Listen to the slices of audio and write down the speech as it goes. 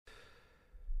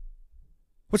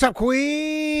What's up,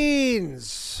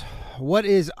 Queens? What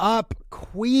is up,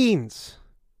 Queens?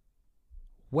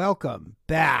 Welcome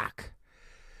back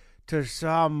to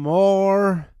some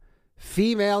more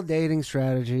female dating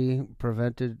strategy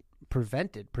presented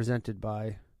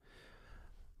by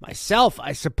myself,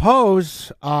 I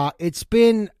suppose. It's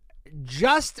been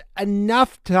just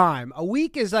enough time. A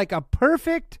week is like a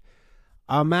perfect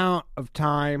amount of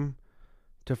time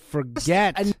to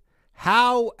forget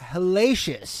how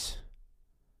hellacious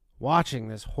watching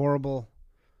this horrible.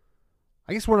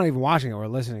 I guess we're not even watching it, we're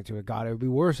listening to it. God, it would be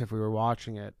worse if we were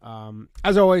watching it.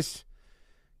 As always,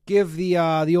 give the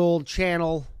old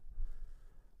channel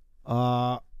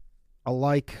a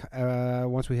like.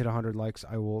 Once we hit 100 likes,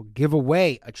 I will give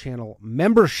away a channel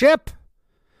membership.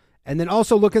 And then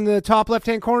also look in the top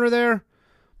left-hand corner there. I'm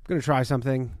going to try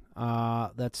something.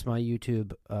 That's my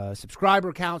YouTube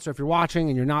subscriber count. So if you're watching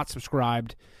and you're not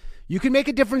subscribed, you can make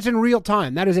a difference in real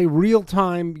time. That is a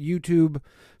real-time YouTube.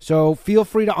 So feel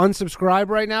free to unsubscribe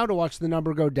right now to watch the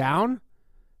number go down.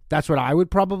 That's what I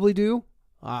would probably do,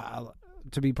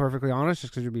 to be perfectly honest,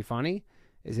 just because it would be funny,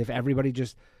 is if everybody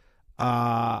just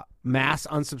mass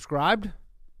unsubscribed.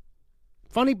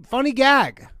 Funny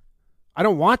gag. I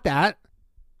don't want that,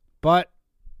 but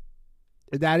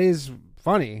that is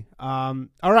funny. All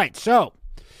right, so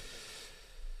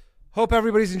hope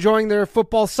everybody's enjoying their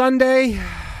football Sunday.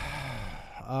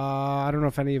 I don't know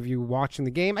if any of you watching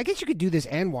the game. I guess you could do this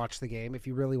and watch the game if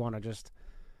you really want to just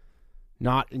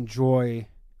not enjoy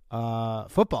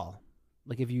football.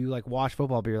 Like if you like watch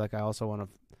football, but you're like, I also want to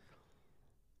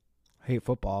hate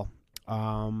football.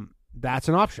 That's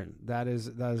an option. That is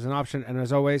an option. And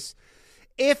as always,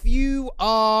 if you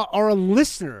are a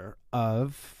listener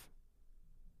of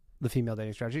the female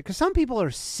dating strategy, because some people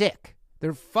are sick.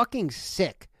 They're fucking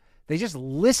sick. They just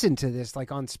listen to this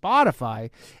like on Spotify.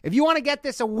 If you want to get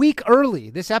this a week early,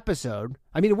 this episode,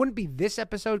 I mean, it wouldn't be this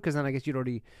episode because then I guess you'd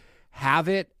already have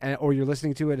it or you're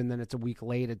listening to it and then it's a week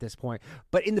late at this point.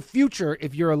 But in the future,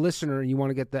 if you're a listener and you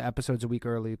want to get the episodes a week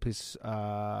early, please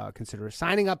consider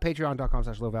signing up,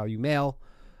 patreon.com/lowvaluemail.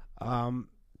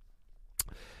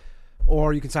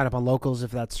 Or you can sign up on Locals if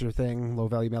that's your thing,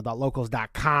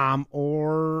 lowvaluemail.locals.com,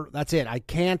 or that's it. I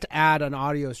can't add an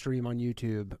audio stream on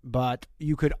YouTube, but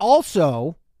you could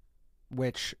also,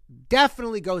 which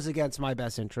definitely goes against my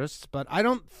best interests, but I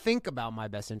don't think about my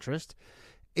best interest,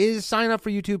 is sign up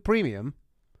for YouTube Premium,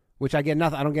 which I get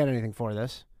nothing. I don't get anything for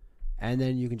this, and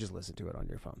then you can just listen to it on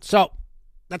your phone. So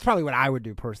that's probably what I would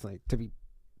do personally, to be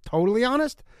totally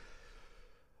honest.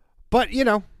 But, you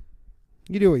know,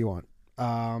 you do what you want.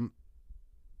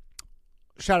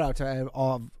 Shout out to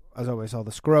all, as always, all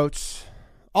the scrotes,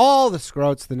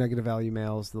 the negative value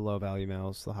males, the low value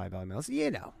males, the high value males, you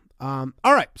know. All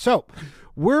right, so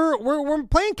we're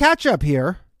playing catch up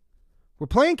here. We're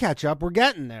playing catch up. We're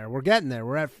getting there.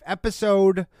 We're at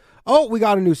episode. Oh, we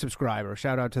got a new subscriber.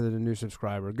 Shout out to the new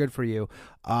subscriber. Good for you.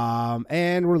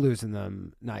 And we're losing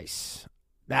them. Nice.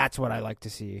 That's what I like to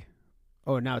see.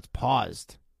 Oh, now it's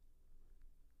paused.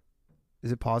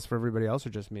 Is it paused for everybody else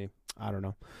or just me? I don't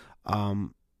know.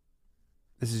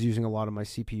 This is using a lot of my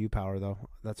CPU power, though.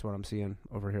 That's what I'm seeing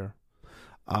over here.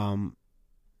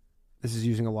 This is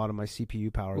using a lot of my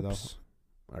CPU power, though.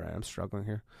 All right, I'm struggling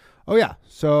here. Oh, yeah.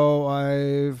 So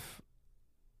I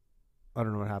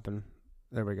don't know what happened.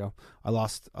 There we go. I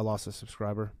lost a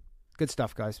subscriber. Good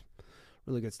stuff, guys.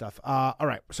 Really good stuff. All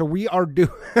right. So we are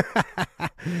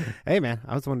Hey, man.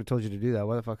 I was the one who told you to do that.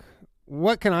 What the fuck?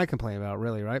 What can I complain about,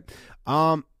 really, right?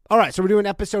 All right, so we're doing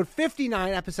episode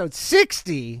 59, episode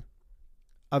 60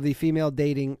 of the Female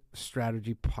Dating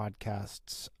Strategy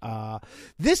Podcasts.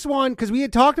 This one, because we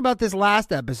had talked about this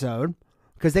last episode,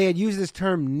 because they had used this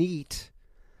term neat,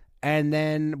 and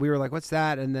then we were like, what's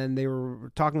that? And then they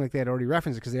were talking like they had already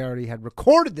referenced it because they already had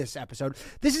recorded this episode.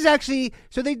 This is actually,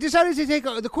 so they decided to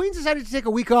the Queens decided to take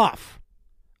a week off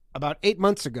about 8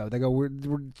 months ago. They go, we're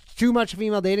too much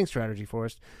female dating strategy for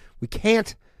us. We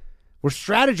can't. We're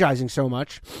strategizing so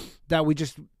much that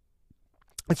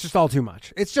it's just all too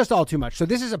much. It's just all too much. So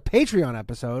this is a Patreon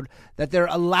episode that they're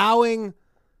allowing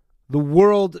the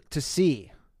world to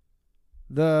see.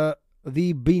 The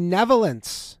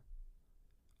benevolence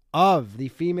of the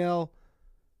female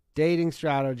dating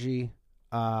strategy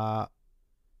gals.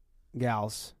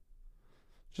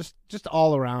 Just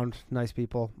all around nice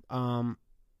people.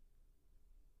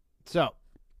 So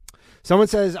someone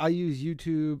says I use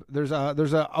YouTube. There's a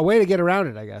way to get around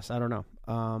it, I guess. I don't know.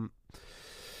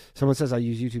 Someone says I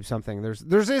use YouTube something.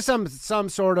 There's some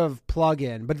sort of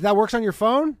plug-in, but that works on your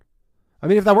phone? I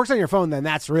mean, if that works on your phone, then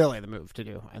that's really the move to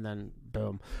do. And then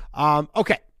boom.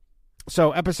 Okay.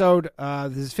 So episode,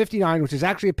 this is 59, which is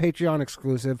actually a Patreon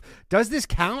exclusive. Does this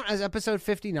count as episode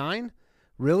 59?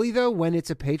 Really, though, when it's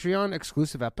a Patreon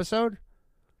exclusive episode?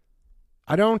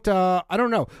 I don't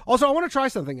know. Also, I want to try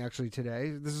something actually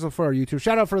today. This is for our YouTube.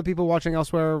 Shout out for the people watching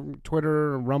elsewhere,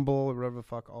 Twitter, Rumble, whatever the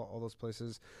fuck, all those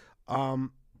places. I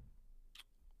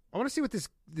want to see what this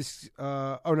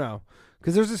oh no,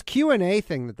 because there's this Q&A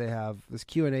thing that they have, this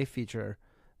Q&A feature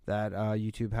that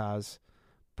YouTube has,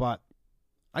 but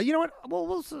you know what?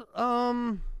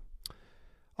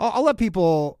 I'll let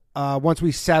people once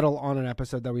we settle on an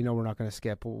episode that we know we're not going to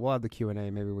skip. We'll have the Q&A.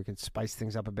 Maybe we can spice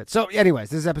things up a bit. So, anyways,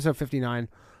 this is episode 59,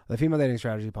 the Female Dating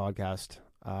Strategy Podcast,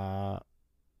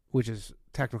 which is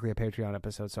technically a Patreon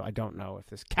episode. So I don't know if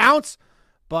this counts,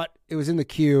 but it was in the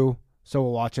queue, so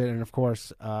we'll watch it. And of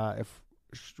course, if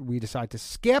we decide to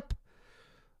skip,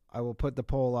 I will put the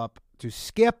poll up to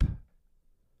skip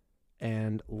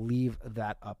and leave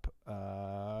that up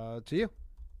to you.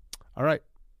 All right.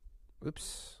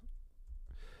 Oops.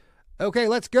 Okay,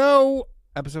 let's go.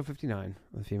 Episode 59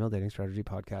 of the Female Dating Strategy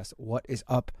Podcast. What is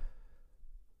up,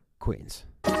 Queens?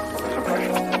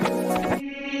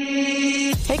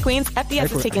 Hey Queens,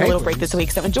 FDS is taking a little break this week,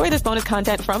 so enjoy this bonus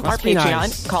content from our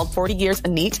Patreon called 40 Years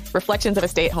Neat, Reflections of a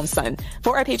Stay-at-Home Son.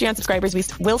 For our Patreon subscribers, we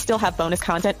will still have bonus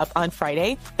content up on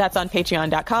Friday. That's on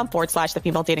patreon.com/the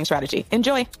Female Dating Strategy.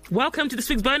 Enjoy. Welcome to this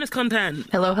week's bonus content.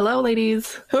 Hello,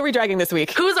 ladies. Who are we dragging this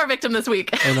week? Who's our victim this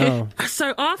week? Oh no.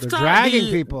 So after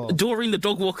people. Doreen the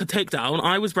dog walker takedown,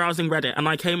 I was browsing Reddit and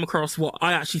I came across what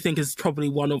I actually think is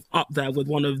probably up there with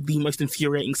one of the most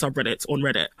infuriating subreddits on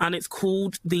Reddit. And it's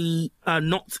called the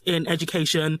Not in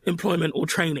Education, Employment or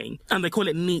Training. And they call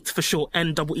it NEET for short,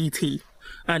 N-E-E-T.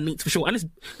 NEET for short.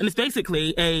 And it's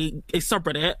basically a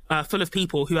subreddit full of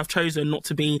people who have chosen not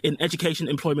to be in education,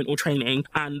 employment or training,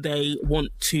 and they want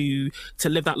to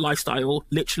live that lifestyle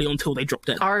literally until they drop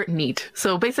dead. Are NEET.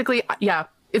 So basically, yeah,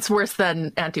 it's worse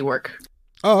than anti-work.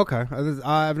 Oh, okay.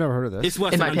 I've never heard of this. It's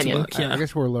worse in than my opinion. anti-work, yeah. I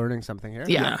guess we're learning something here.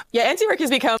 Yeah. Anti-work has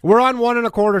become... We're on 1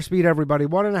 1/4 speed, everybody.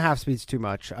 1 1/2 speed's too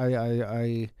much.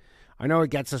 I know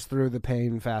it gets us through the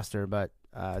pain faster, but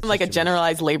it's like a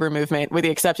generalized labor movement, with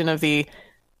the exception of the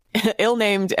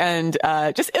ill-named and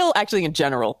just ill, actually in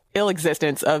general, ill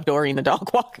existence of Doreen the dog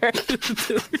walker.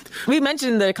 We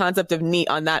mentioned the concept of NEET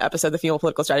on that episode, the Female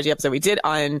Political Strategy episode we did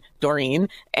on Doreen,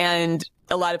 and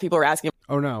a lot of people were asking...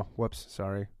 Oh no, whoops,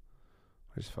 sorry.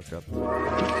 I just fucked up.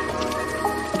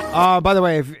 By the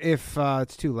way, if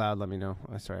it's too loud, let me know.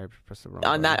 Sorry, I pressed the wrong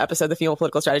button. That episode, the Female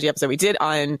Political Strategy episode we did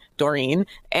on Doreen,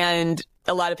 and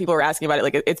a lot of people were asking about it.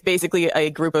 Like, it's basically a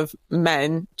group of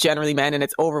men, generally men, and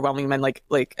it's overwhelming men, like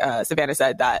Savannah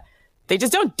said, that they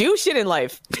just don't do shit in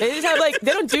life. They just have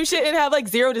they don't do shit and have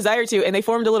zero desire to, and they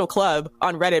formed a little club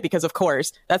on Reddit because, of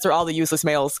course, that's where all the useless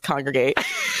males congregate.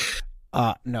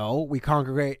 No, we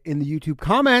congregate in the YouTube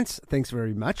comments. Thanks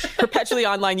very much. Perpetually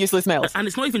online useless males. And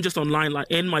it's not even just online. Like,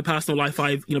 in my personal life,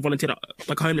 I've volunteered at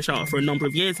a homeless shelter for a number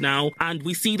of years now, and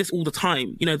we see this all the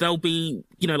time. There'll be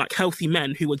healthy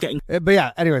men who are getting but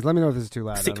yeah, anyways, let me know if this is too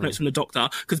loud. sick notes from the doctor,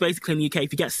 because basically in the UK,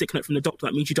 if you get a sick note from the doctor,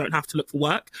 that means you don't have to look for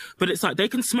work. But it's like, they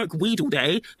can smoke weed all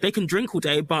day, they can drink all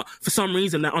day, but for some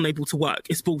reason they're unable to work.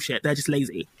 It's bullshit. They're just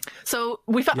lazy. So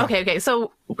we found, okay.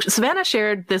 So Savannah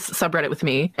shared this subreddit with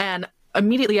me, and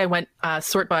immediately I went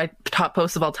sort by top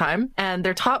posts of all time, and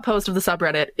their top post of the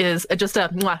subreddit is just a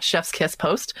chef's kiss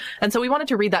post. And so we wanted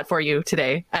to read that for you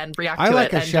today and react to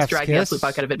it and just drag the absolute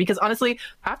fuck out of it. Because honestly,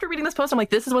 after reading this post, I'm like,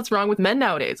 this is what's wrong with men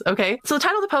nowadays. Okay. So the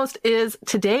title of the post is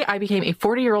 "Today I Became a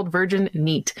 40-Year-Old Virgin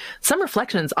NEET. Some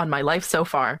reflections on my life so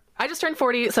far." I just turned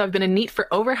 40, so I've been a NEET for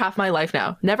over half my life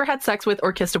now. Never had sex with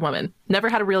or kissed a woman. Never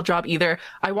had a real job either.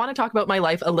 I want to talk about my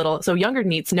life a little so younger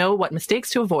NEETs know what mistakes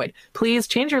to avoid. Please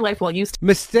change your life while you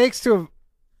mistakes to...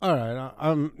 All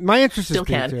right. My interest still is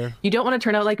can. Here. You don't want to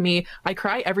turn out like me. I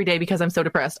cry every day because I'm so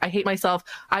depressed. I hate myself.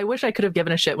 I wish I could have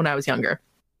given a shit when I was younger.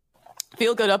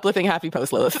 Feel good, uplifting, happy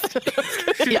post, Lilith.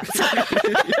 Yes. I'm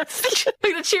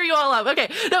going to cheer you all up.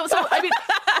 Okay. No, so, I mean,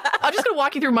 I'm just going to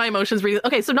walk you through my emotions.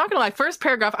 Okay, so not going to lie, first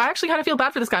paragraph, I actually kind of feel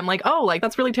bad for this guy. I'm like, oh,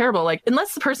 that's really terrible.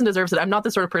 Unless the person deserves it, I'm not the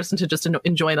sort of person to just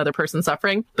enjoy another person's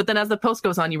suffering. But then as the post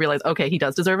goes on, you realize, okay, he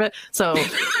does deserve it. So...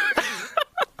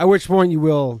 At which point you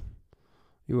will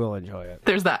enjoy it.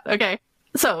 There's that. Okay.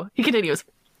 So he continues.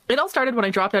 It all started when I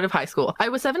dropped out of high school. I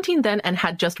was 17 then and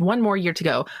had just one more year to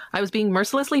go. I was being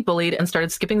mercilessly bullied and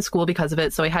started skipping school because of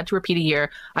it, so I had to repeat a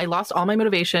year. I lost all my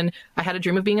motivation. I had a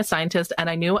dream of being a scientist, and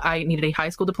I knew I needed a high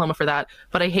school diploma for that,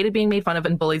 but I hated being made fun of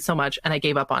and bullied so much, and I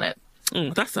gave up on it.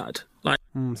 That's sad.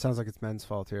 Sounds like it's men's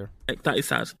fault here. That is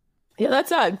sad. Yeah, that's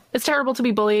sad. It's terrible to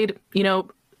be bullied.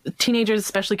 Teenagers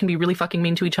especially can be really fucking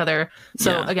mean to each other.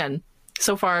 So again,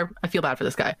 So far, I feel bad for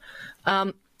this guy.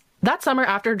 That summer,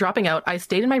 after dropping out, I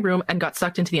stayed in my room and got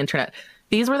sucked into the internet.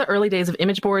 These were the early days of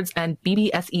image boards and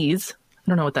BBSEs. I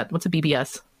don't know what's a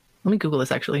BBS? Let me Google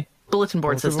this, actually. Bulletin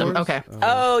board system. Boards? Okay.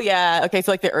 Oh, yeah. Okay,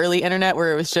 so like the early internet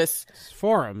where it was just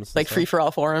Forums. like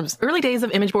free-for-all forums. Early days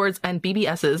of image boards and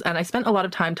BBSs, and I spent a lot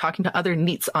of time talking to other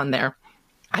NEETs on there.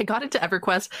 I got into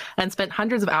EverQuest and spent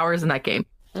hundreds of hours in that game.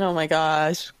 Oh my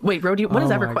gosh. Wait, Rody, what is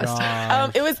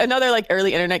EverQuest? It was another like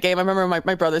early internet game. I remember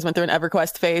my brothers went through an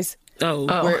EverQuest phase. Oh.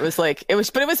 Where it was but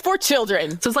it was for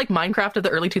children. So it's like Minecraft of the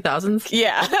early 2000s?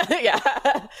 Yeah. Yeah.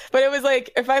 But it was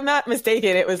like, if I'm not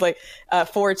mistaken, it was like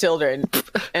for children.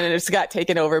 And it just got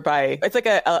taken over by, it's like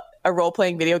a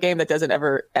role-playing video game that doesn't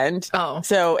ever end. Oh.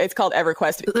 So it's called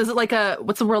EverQuest. Is it like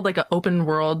what's the world, like an open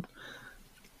world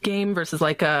game versus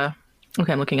like okay,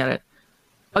 I'm looking at it.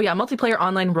 Oh yeah, multiplayer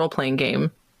online role-playing game.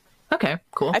 Okay,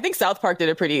 cool. I think South Park did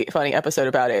a pretty funny episode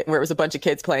about it where it was a bunch of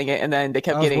kids playing it and then they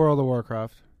kept getting World of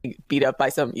Warcraft. beat up by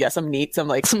some NEET, some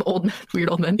weird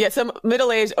old men. Yeah, some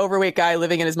middle-aged overweight guy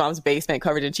living in his mom's basement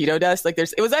covered in Cheeto dust. Like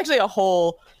it was actually a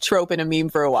whole trope and a meme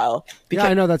for a while. Yeah,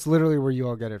 I know, that's literally where you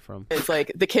all get it from. It's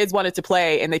like the kids wanted to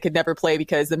play and they could never play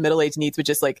because the middle-aged NEETs would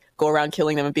just like go around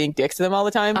killing them and being dicks to them all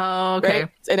the time. Oh, okay. Right?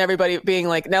 And everybody being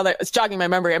like, now that it's jogging my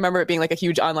memory, I remember it being like a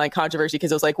huge online controversy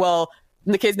because it was like, well,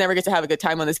 the kids never get to have a good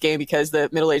time on this game because the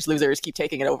middle-aged losers keep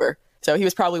taking it over. So he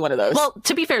was probably one of those. Well,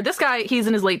 to be fair, this guy, he's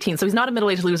in his late teens, so he's not a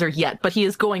middle-aged loser yet, but he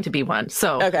is going to be one.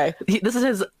 So okay. This is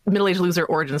his middle-aged loser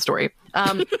origin story.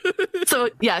 So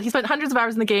yeah, he spent hundreds of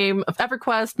hours in the game of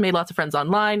EverQuest, made lots of friends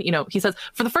online. You know, he says,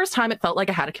 for the first time, it felt like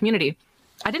I had a community.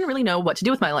 I didn't really know what to do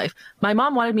with my life. My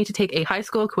mom wanted me to take a high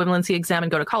school equivalency exam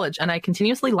and go to college, and I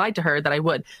continuously lied to her that I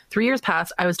would. 3 years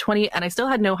passed, I was 20, and I still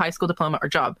had no high school diploma or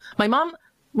job. My mom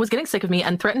was getting sick of me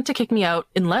and threatened to kick me out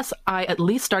unless I at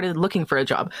least started looking for a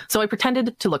job. So I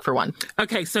pretended to look for one.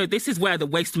 Okay, so this is where the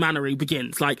waste mannery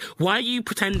begins. Like, why are you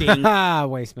pretending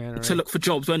waste mannery to look for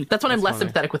jobs when... That's when I'm less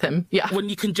sympathetic with him. Yeah. When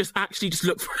you can just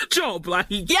look for a job. Like,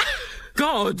 yeah.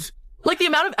 God. Like, the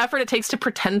amount of effort it takes to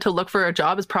pretend to look for a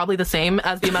job is probably the same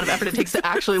as the amount of effort it takes to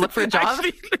actually look for a job.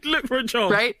 Look for a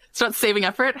job. Right? It's not saving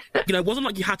effort. You know, it wasn't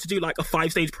like you had to do like a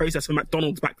 5-stage process for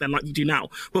McDonald's back then like you do now.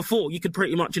 Before, you could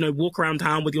pretty much, walk around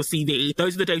town with your CV.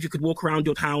 Those are the days you could walk around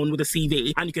your town with a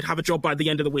CV and you could have a job by the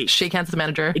end of the week. Shake hands with the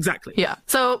manager. Exactly. Yeah.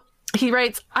 So he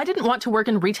writes, I didn't want to work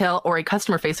in retail or a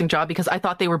customer-facing job because I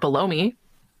thought they were below me.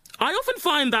 I often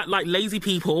find that like lazy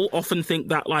people often think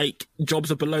that like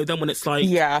jobs are below them when it's like,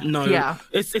 no,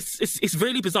 it's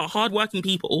really bizarre. Hardworking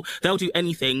people, they'll do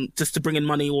anything just to bring in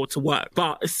money or to work,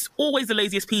 but it's always the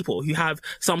laziest people who have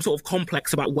some sort of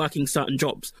complex about working certain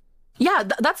jobs. Yeah,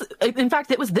 that's, in fact,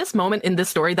 it was this moment in this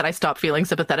story that I stopped feeling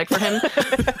sympathetic for him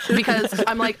because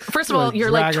I'm like, first of all,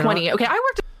 you're like 20. Okay, I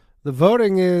worked. The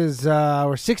voting is we're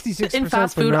 66% in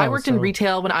fast food. No, I worked in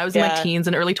retail when I was in my teens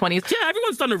and early 20s. Yeah,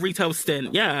 everyone's done a retail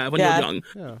stint. Yeah, when you're young.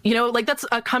 Yeah. Like that's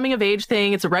a coming of age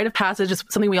thing. It's a rite of passage. It's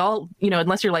something we all,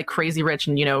 unless you're like crazy rich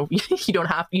and you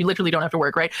literally don't have to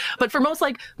work, right? But for most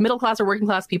like middle class or working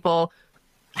class people,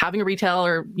 having a retail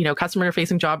or customer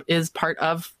facing job is part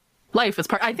of life.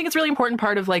 I think it's really important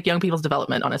part of like young people's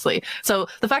development, honestly. So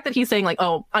the fact that he's saying like,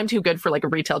 oh, I'm too good for like a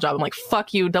retail job, I'm like,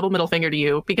 fuck you, double middle finger to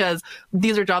you, because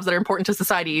these are jobs that are important to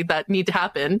society that need to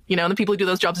happen, and the people who do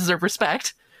those jobs deserve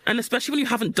respect. And especially when you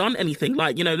haven't done anything.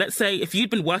 Like, let's say if you'd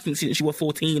been working since you were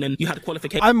 14 and you had a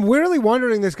qualification. I'm really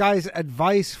wondering this guy's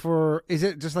advice for, is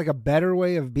it just like a better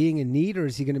way of being a NEET, or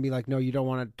is he going to be like, no, you don't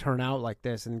want to turn out like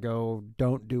this and go,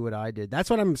 don't do what I did? That's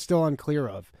what I'm still unclear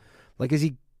of. Like, is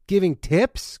he giving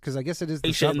tips? Because I guess it is the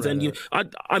subreddit.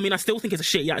 And I still think it's a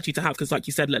shitty attitude to have because, like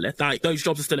you said, Lilith, like those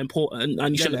jobs are still important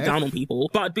and you shouldn't look down on people.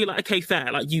 But I'd be like, okay,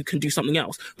 fair, like you can do something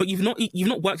else. But you've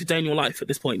not worked a day in your life at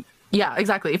this point. Yeah,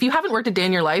 exactly. If you haven't worked a day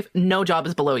in your life, no job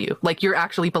is below you. Like you're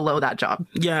actually below that job.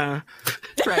 Yeah.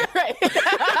 Right. Like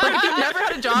if you've never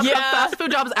had a job, a fast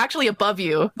food job is actually above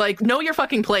you. Like know your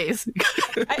fucking place.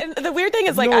 And the weird thing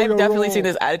is like I've definitely seen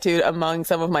this attitude among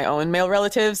some of my own male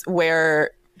relatives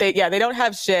where they don't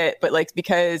have shit, but like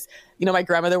because my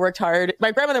grandmother worked hard.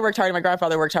 My grandmother worked hard and my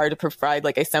grandfather worked hard to provide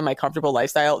like a semi-comfortable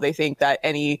lifestyle. They think that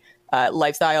any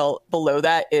lifestyle below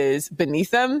that is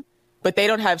beneath them, but they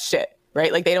don't have shit.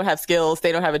 Right? Like they don't have skills,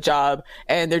 they don't have a job,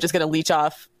 and they're just going to leech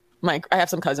off I have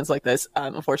some cousins like this,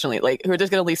 unfortunately, like who are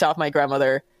just going to leech off my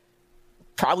grandmother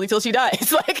probably till she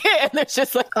dies. Like, and they're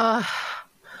just like,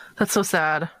 that's so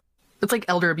sad. It's like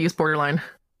elder abuse borderline.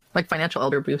 Like financial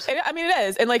elder abuse. I mean, it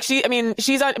is. And like she's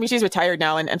retired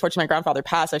now. And unfortunately, my grandfather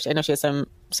passed. I know she has some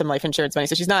life insurance money.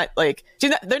 So they're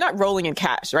not rolling in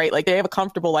cash, right? Like they have a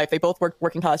comfortable life. They both work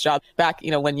working class job back,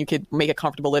 when you could make a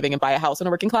comfortable living and buy a house in a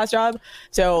working class job.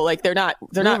 So like they're not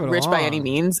rich by any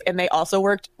means. And they also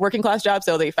worked working class jobs.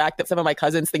 So the fact that some of my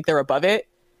cousins think they're above it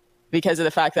because of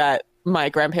the fact that my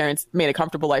grandparents made a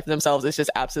comfortable life for themselves is just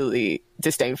absolutely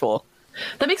disdainful.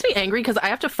 That makes me angry because I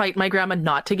have to fight my grandma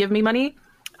not to give me money.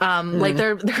 Like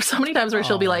there's so many times where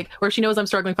she'll be like, where she knows I'm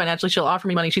struggling financially, she'll offer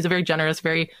me money. She's a very generous,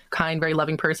 very kind, very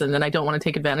loving person, and I don't want to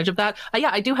take advantage of that.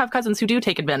 I do have cousins who do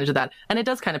take advantage of that, and it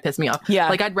does kind of piss me off. Yeah,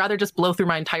 like I'd rather just blow through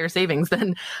my entire savings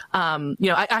than,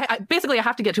 I basically I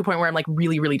have to get to a point where I'm like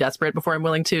really, really desperate before I'm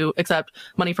willing to accept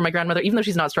money from my grandmother, even though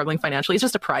she's not struggling financially. It's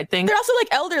just a pride thing. They're also like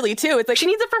elderly too. It's like she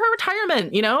needs it for her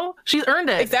retirement. She's earned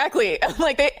it. Exactly.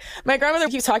 My grandmother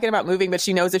keeps talking about moving, but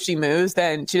she knows if she moves,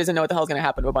 then she doesn't know what the hell's going to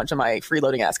happen to a bunch of my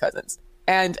freeloading ass cousins.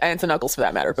 And aunts and uncles for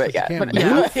that matter, but yeah.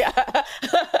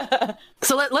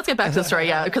 So let's get back to the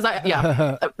story, because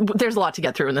there's a lot to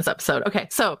get through in this episode. Okay,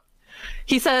 so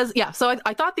he says, so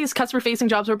I thought these customer-facing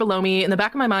jobs were below me. In the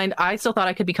back of my mind, I still thought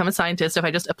I could become a scientist if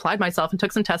I just applied myself and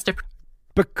took some tests to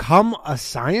become a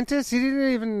scientist. He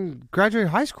didn't even graduate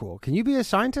high school. Can you be a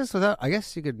scientist without? I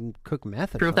guess you could cook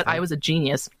meth. Prove that I was a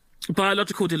genius.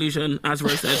 Biological delusion, as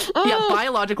Rose said. Yeah,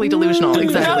 biologically delusional.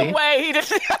 Exactly. No way.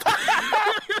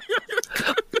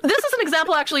 This is an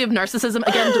example, actually, of narcissism.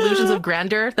 Again, delusions of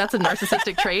grandeur. That's a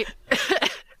narcissistic trait.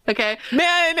 Okay.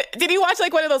 Man, did you watch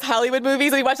like one of those Hollywood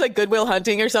movies? Or you watch like Good Will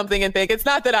Hunting or something and think it's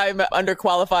not that I'm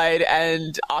underqualified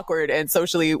and awkward and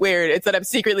socially weird. It's that I'm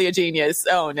secretly a genius.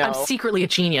 Oh no. I'm secretly a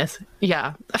genius.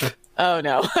 Yeah. Oh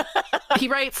no. He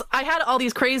writes, I had all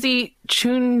these crazy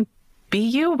BU?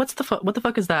 What the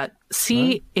fuck is that?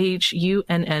 CHUNNBIYOU.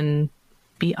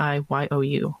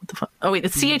 What the fuck? Oh wait,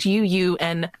 it's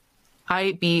CHUUNIBYOU.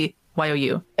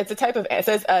 It's a type of, it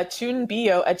says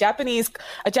chunbyo, a Japanese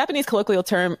colloquial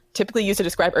term typically used to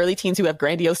describe early teens who have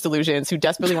grandiose delusions, who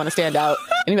desperately want to stand out,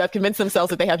 and who have convinced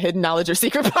themselves that they have hidden knowledge or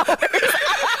secret powers.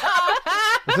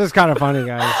 This is kind of funny,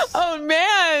 guys. Oh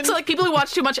man! So like people who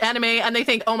watch too much anime and they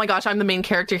think, oh my gosh, I'm the main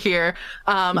character here.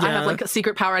 I have like a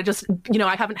secret power. I just,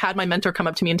 I haven't had my mentor come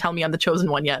up to me and tell me I'm the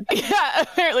chosen one yet. Yeah,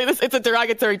 apparently it's a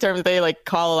derogatory term that they like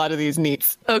call a lot of these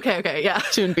neats. Okay, yeah.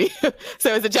 Chunbi.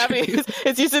 So it's a Japanese.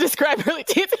 It's used to describe early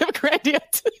teens who have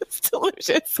grandiose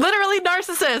delusions. Literally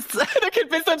narcissists. They're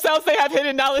convinced themselves they have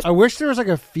hidden knowledge. I wish there was like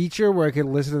a feature where I could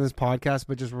listen to this podcast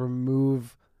but just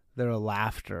remove their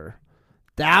laughter.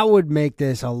 That would make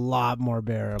this a lot more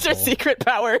bearable. Their secret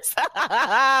powers.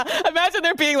 Imagine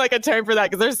there being like a term for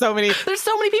that, because there's so many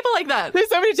people like that. There's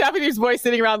so many Japanese boys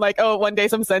sitting around like, oh, one day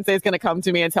some sensei is going to come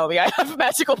to me and tell me I have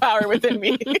magical power within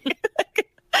me.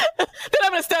 Then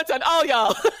I'm gonna stunt on all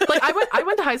y'all. Like I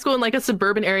went to high school in like a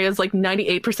suburban area, it's like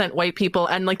 98% white people,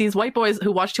 and like these white boys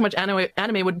who watch too much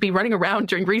anime would be running around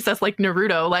during recess like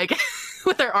Naruto, like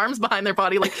with their arms behind their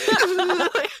body, like,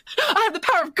 like I have the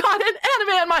power of God and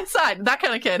anime on my side. That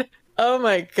kind of kid. Oh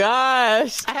my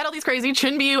gosh. I had all these crazy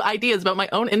Chunbyu ideas about my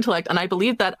own intellect, and I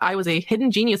believed that I was a hidden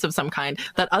genius of some kind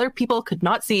that other people could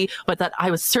not see, but that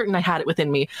I was certain I had it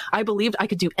within me. I believed I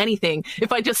could do anything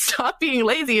if I just stopped being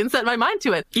lazy and set my mind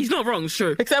to it. He's not wrong,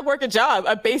 sure. Except work a job,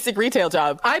 a basic retail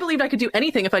job. I believed I could do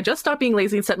anything if I just stopped being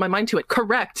lazy and set my mind to it.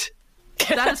 Correct.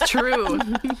 That is true.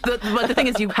 But the thing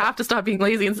is, you have to stop being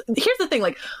lazy. And here's the thing,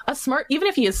 like, a smart, even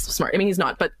if he is smart, I mean, he's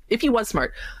not, but if he was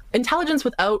smart, intelligence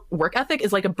without work ethic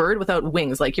is like a bird without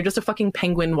wings. Like, you're just a fucking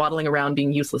penguin waddling around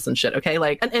being useless and shit, okay?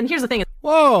 Like, and here's the thing.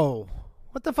 Whoa.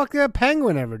 What the fuck did a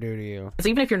penguin ever do to you?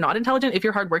 Even if you're not intelligent, if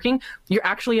you're hardworking, you're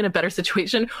actually in a better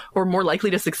situation or more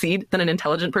likely to succeed than an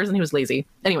intelligent person who's lazy.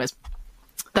 Anyways.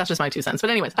 That's just my 2 cents. But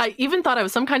anyways, I even thought I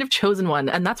was some kind of chosen one,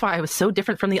 and that's why I was so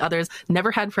different from the others,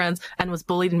 never had friends, and was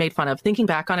bullied and made fun of. Thinking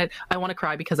back on it, I want to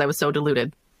cry because I was so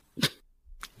deluded.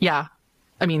 Yeah.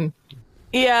 I mean...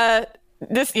 Yeah,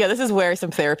 this is where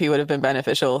some therapy would have been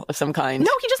beneficial of some kind.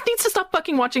 No, he just needs to stop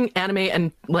fucking watching anime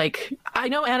and, like... I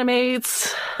know anime,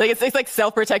 it's like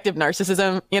self-protective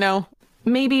narcissism, you know?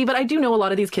 Maybe, but I do know a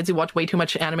lot of these kids who watch way too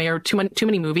much anime or too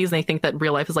many movies, and they think that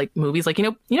real life is like movies. Like,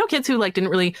 you know, kids who like didn't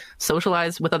really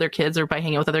socialize with other kids or by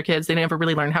hanging out with other kids, they never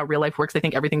really learn how real life works. They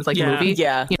think everything's like a movie.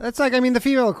 Yeah. That's like, I mean, the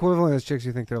female equivalent is chicks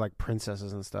who think they're like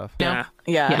princesses and stuff. Yeah.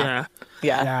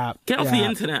 Get off the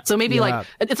internet. So maybe like,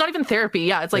 it's not even therapy.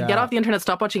 Yeah. It's like, get off the internet,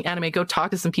 stop watching anime, go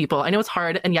talk to some people. I know it's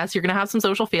hard. And yes, you're going to have some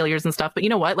social failures and stuff, but you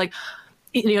know what? Like,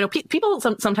 people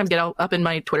sometimes get up in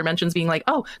my Twitter mentions being like,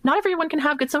 oh, not everyone can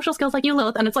have good social skills like you,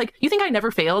 Lilith. And it's like, you think I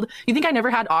never failed? You think I never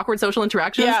had awkward social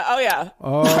interactions? Yeah. Oh, yeah.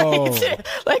 Oh.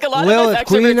 Like a lot Lilith, of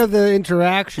queen of the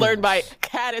interaction. learned by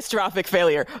catastrophic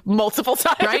failure multiple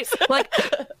times. Right? Like,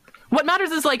 what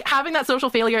matters is like having that social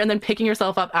failure and then picking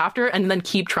yourself up after and then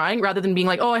keep trying rather than being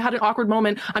like, oh, I had an awkward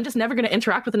moment. I'm just never going to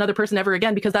interact with another person ever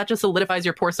again, because that just solidifies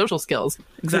your poor social skills.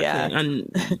 Exactly. Yeah.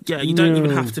 And you don't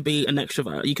even have to be an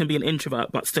extrovert. You can be an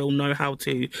introvert, but still know how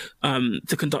to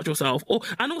conduct yourself.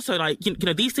 And also, like, you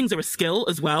know, these things are a skill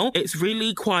as well. It's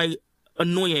really quite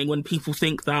annoying when people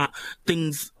think that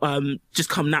things just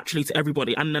come naturally to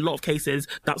everybody, and in a lot of cases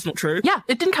that's not true. Yeah,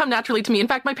 it didn't come naturally to me. In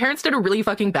fact, my parents did a really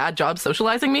fucking bad job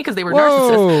socializing me because they were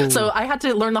narcissists. So I had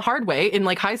to learn the hard way in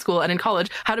like high school and in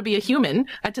college how to be a human.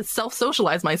 I had to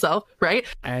self-socialize myself, right?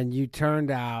 And you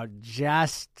turned out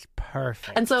just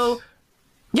perfect. And so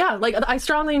yeah, like I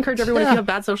strongly encourage everyone, if you have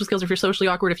bad social skills, if you're socially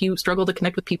awkward, if you struggle to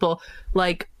connect with people,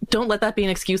 like don't let that be an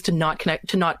excuse to not connect,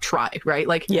 to not try, right?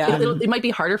 Like it might be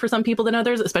harder for some people than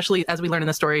others, especially as we learn in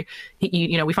the story,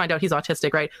 you know, we find out he's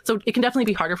autistic, right? So it can definitely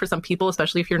be harder for some people,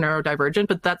 especially if you're neurodivergent,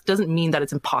 but that doesn't mean that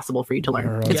it's impossible for you to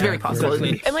learn. It's very possible.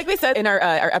 Exactly. And like we said in our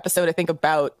episode, I think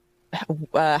about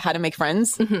how to make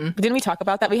friends. Didn't we talk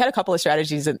about that? We had a couple of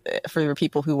strategies for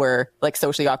people who were like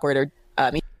socially awkward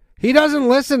or he doesn't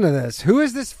listen to this. Who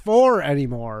is this for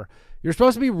anymore? You're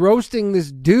supposed to be roasting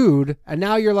this dude, and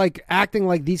now you're like acting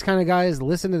like these kind of guys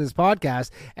listen to this podcast.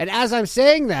 And as I'm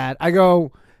saying that, I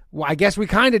go, well, I guess we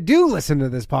kind of do listen to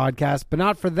this podcast, but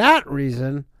not for that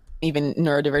reason. even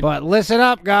neurodivergent. But listen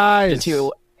up, guys.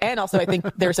 Too. And also, I think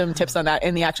there's some tips on that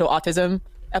in the actual autism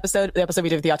episode, the episode we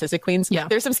did with the autistic queens. Yeah.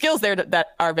 There's some skills there that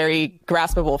are very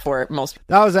graspable for most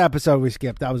That was the episode we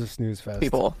skipped. That was a snooze fest.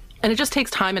 people. And it just takes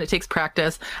time and it takes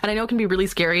practice. And I know it can be really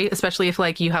scary, especially if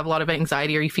like you have a lot of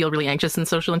anxiety or you feel really anxious in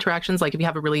social interactions. Like if you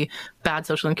have a really bad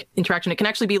social interaction, it can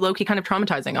actually be low-key kind of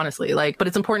traumatizing, honestly. Like, but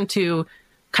it's important to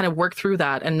kind of work through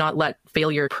that and not let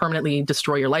failure permanently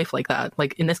destroy your life like that.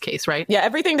 Like in this case, right? Yeah,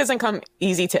 everything doesn't come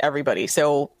easy to everybody.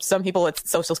 So some people it's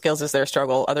social skills is their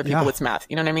struggle. Other people it's math.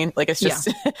 You know what I mean? Like it's just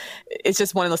it's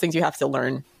just one of those things you have to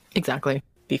learn. Exactly.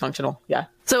 Be functional. Yeah.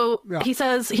 So he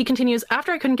says, he continues,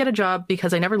 after I couldn't get a job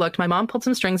because I never looked, my mom pulled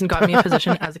some strings and got me a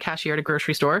position as a cashier at a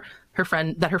grocery store her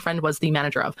friend was the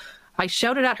manager of. I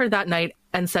shouted at her that night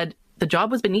and said the job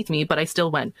was beneath me, but I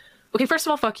still went. Okay, first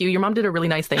of all, fuck you. Your mom did a really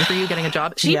nice thing for you getting a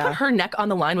job. She put her neck on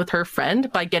the line with her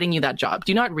friend by getting you that job.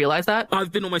 Do you not realize that?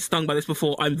 I've been almost stung by this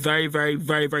before. I'm very, very,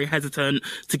 very, very hesitant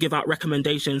to give out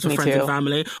recommendations for Me friends too. and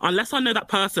family. Unless I know that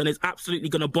person is absolutely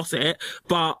going to boss it,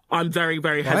 but I'm very,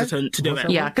 very hesitant to do it.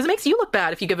 Yeah, because it makes you look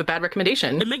bad if you give a bad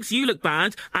recommendation. It makes you look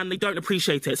bad and they don't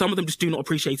appreciate it. Some of them just do not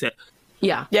appreciate it.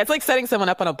 Yeah. Yeah, it's like setting someone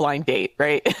up on a blind date,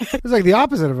 right? It was like the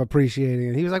opposite of appreciating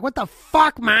it. He was like, what the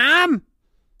fuck, mom?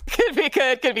 could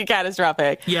be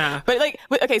catastrophic. Yeah. But like,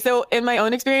 okay, so in my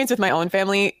own experience with my own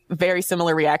family, very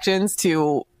similar reactions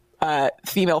to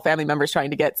female family members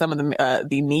trying to get some of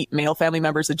the neat male family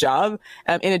members a job.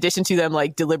 In addition to them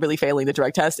like deliberately failing the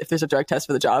drug test, if there's a drug test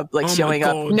for the job, like showing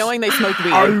up, knowing they smoked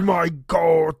weed. Oh my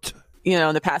God. You know,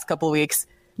 in the past couple of weeks,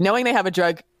 knowing they have a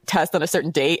drug test on a certain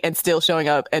date and still showing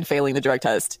up and failing the drug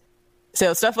test.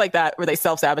 So stuff like that where they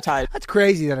self-sabotage. That's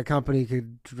crazy that a company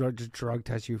could just drug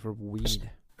test you for weed.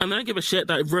 And they don't give a shit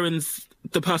that it ruins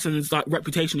the person's like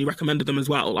reputation who recommended them as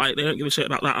well. Like they don't give a shit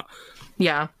about that.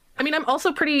 Yeah. I mean, I'm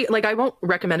also pretty, like, I won't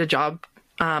recommend a job.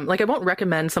 Like, I won't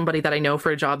recommend somebody that I know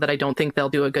for a job that I don't think they'll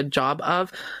do a good job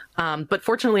of. But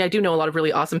fortunately, I do know a lot of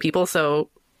really awesome people. So,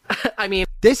 I mean...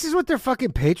 This is what their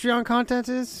fucking Patreon content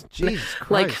is? Jesus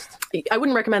Christ. Like, I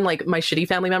wouldn't recommend, like, my shitty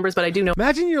family members, but I do know...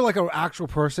 Imagine you're, like, an actual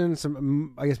person,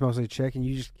 some I guess mostly a chick, and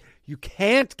you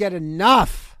can't get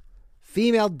enough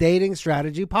female dating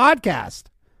strategy podcast.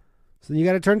 So you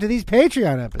got to turn to these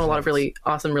Patreon episodes. A lot of really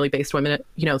awesome, really based women,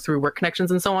 you know, through work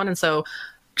connections and so on. And so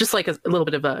just like a little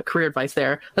bit of career advice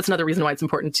there. That's another reason why it's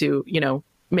important to, you know,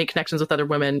 make connections with other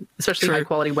women, especially high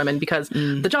quality women, because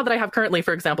the job that I have currently,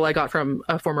 for example, I got from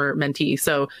a former mentee.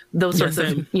 So those sorts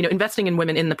of, you know, investing in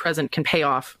women in the present can pay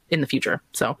off in the future.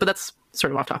 So, but that's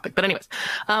sort of off topic. But anyways,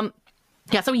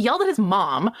 yeah, so he yelled at his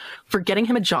mom for getting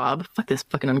him a job. Fuck this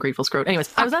fucking ungrateful scrote.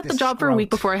 Anyways, I was at the job for a week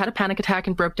before I had a panic attack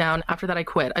and broke down. After that, I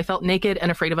quit. I felt naked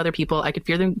and afraid of other people. I could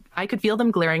feel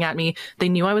them glaring at me. They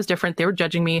knew I was different. They were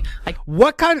judging me.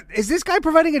 What kind of... Is this guy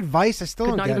providing advice? I still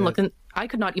don't get it. I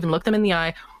could not even look them in the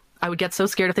eye. I would get so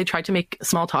scared if they tried to make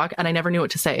small talk, and I never knew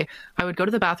what to say. I would go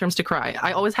to the bathrooms to cry.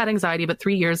 I always had anxiety, but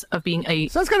 3 years of being a...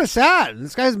 Sounds kind of sad.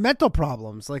 This guy has mental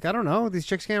problems. Like, I don't know. These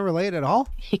chicks can't relate at all.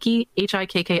 Hickey,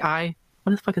 Hikki.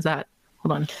 What the fuck is that?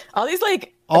 Hold on.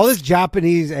 All this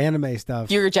Japanese anime stuff.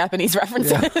 your Japanese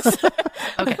references.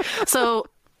 Okay, so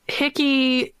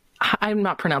Hiki, I'm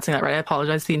not pronouncing that right. I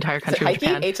apologize to the entire country of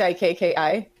Japan.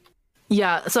 Hikki?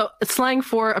 Yeah, so it's slang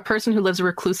for a person who lives a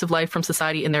reclusive life from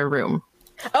society in their room.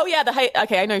 Oh yeah,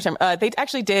 okay, I know you're talking. They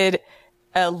actually did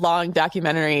a long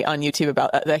documentary on YouTube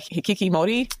about the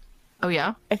Hikikimori, Oh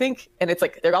yeah? I think, and it's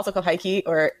like they're also called Haiki,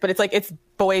 but it's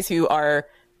boys who are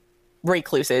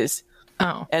recluses,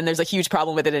 Oh. and there's a huge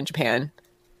problem with it in Japan.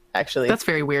 Actually, That's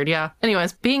very weird, yeah.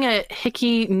 Anyways, being a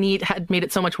hickey neat had made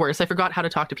it so much worse. I forgot how to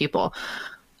talk to people.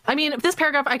 I mean, this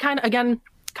paragraph, I kind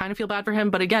of feel bad for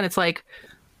him, but again, it's like,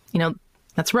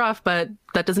 that's rough, but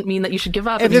that doesn't mean that you should give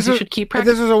up. It means you should keep If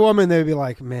practicing. this was a woman, they'd be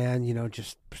like, man,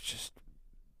 just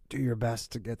do your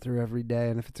best to get through every day.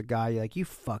 And if it's a guy, you're like, you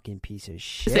fucking piece of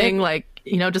shit. Saying like,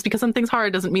 just because something's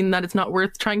hard doesn't mean that it's not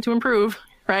worth trying to improve,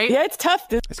 right? yeah, it's tough.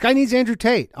 This guy needs Andrew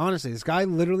Tate. Honestly, this guy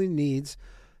literally needs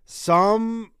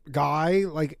some guy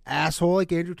like asshole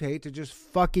like Andrew Tate to just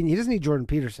fucking. He doesn't need Jordan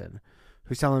Peterson,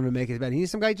 who's telling him to make his bed. He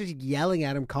needs some guy just yelling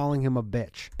at him, calling him a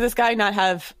bitch. This guy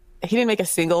he didn't make a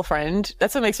single friend.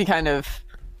 That's what makes me kind of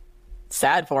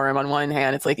sad for him. On one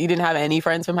hand, it's like he didn't have any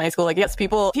friends from high school. Like, yes,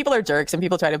 people are jerks and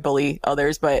people try to bully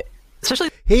others, but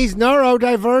Especially he's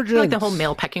neurodivergent. like the whole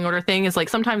male pecking order thing is like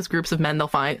sometimes groups of men they'll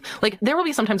find like there will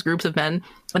be sometimes groups of men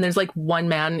and there's like one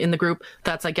man in the group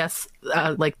that's I guess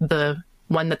like the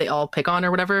one that they all pick on or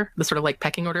whatever, the sort of like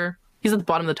pecking order. He's at the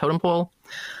bottom of the totem pole.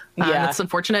 yeah, That's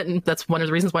unfortunate, and that's one of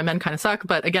the reasons why men kind of suck.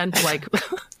 But again, like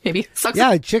maybe sucks.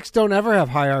 Yeah, chicks don't ever have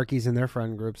hierarchies in their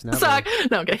friend groups. Never. Suck.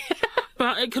 No, okay.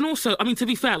 But it can also, I mean, to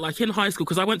be fair, like in high school,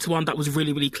 because I went to one that was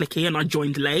really, really cliquey and I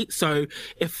joined late. So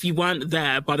if you weren't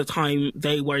there by the time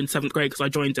they were in 7th grade, because I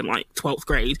joined in like 12th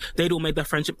grade, they'd all made their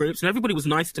friendship groups and everybody was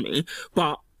nice to me.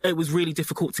 But it was really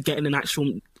difficult to get in and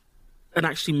actually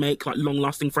make like long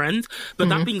lasting friends. But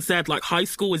that being said, like high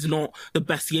school is not the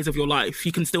best years of your life.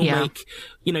 You can still make,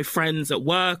 friends at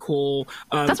work or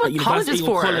That's what at college university is or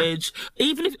for. college.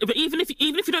 Even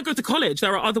if you don't go to college,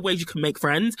 there are other ways you can make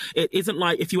friends. It isn't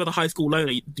like if you are the high school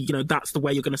loner, that's the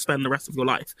way you're going to spend the rest of your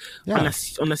life,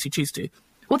 unless you choose to.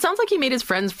 Well, it sounds like he made his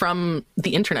friends from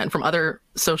the internet, from other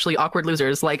socially awkward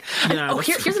losers. Like,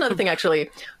 here's another thing, actually.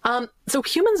 So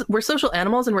humans, we're social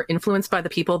animals and we're influenced by the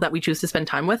people that we choose to spend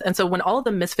time with. And so when all of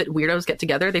the misfit weirdos get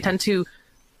together, they tend to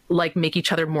like make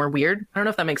each other more weird. I don't know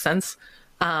if that makes sense.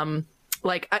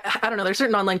 Like, I don't know. There's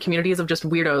certain online communities of just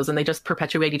weirdos and they just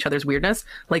perpetuate each other's weirdness.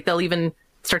 Like they'll even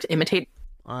start to imitate.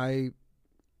 I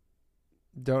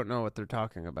don't know what they're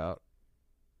talking about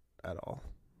at all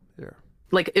here.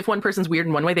 Like if one person's weird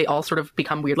in one way, they all sort of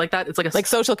become weird like that. It's like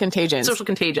social contagion. Social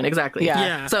contagion, exactly.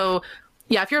 Yeah. So,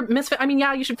 yeah, if you're a misfit, I mean,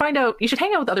 yeah, you should hang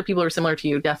out with other people who are similar to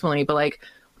you, definitely. But like,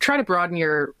 try to broaden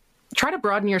your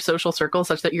social circle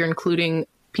such that you're including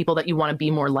people that you want to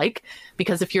be more like.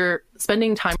 Because if you're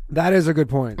spending time, that is a good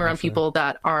point, around people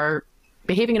that are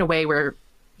behaving in a way where,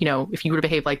 if you were to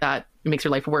behave like that, it makes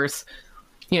your life worse.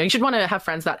 You should want to have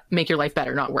friends that make your life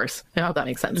better, not worse. I hope that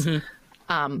makes sense.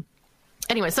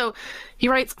 Anyway, so he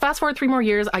writes, fast forward 3 more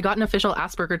years, I got an official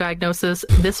Asperger diagnosis.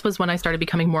 This was when I started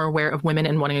becoming more aware of women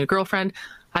and wanting a girlfriend.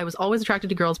 I was always attracted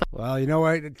to girls, well, you know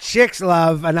what? Chicks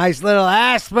love a nice little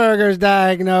Asperger's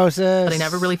diagnosis. but I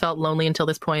never really felt lonely until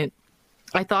this point.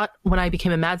 I thought when I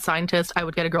became a mad scientist, I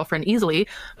would get a girlfriend easily,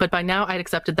 but by now I'd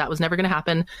accepted that was never going to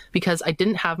happen because I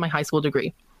didn't have my high school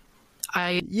degree.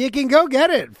 You can go get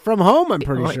it from home, I'm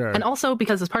pretty sure. And also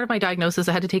because as part of my diagnosis,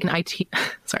 I had to take an IT.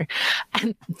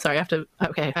 I have to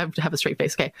have a straight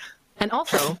face. Okay. And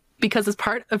also because as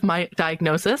part of my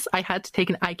diagnosis, I had to take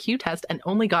an IQ test and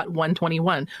only got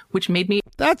 121, which made me.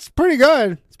 That's pretty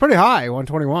good. It's pretty high,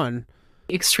 121.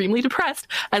 Extremely depressed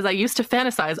as I used to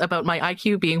fantasize about my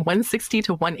IQ being 160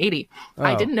 to 180.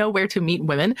 I didn't know where to meet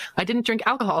women. I didn't drink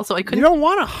alcohol, so I couldn't. You don't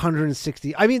want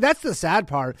 160. I mean, that's the sad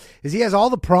part is he has all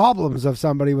the problems of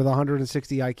somebody with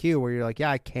 160 IQ where you're like,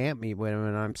 yeah, I can't meet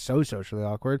women. I'm so socially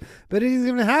awkward. But he doesn't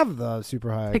even have the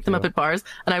super high pick IQ. them up at bars,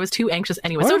 and I was too anxious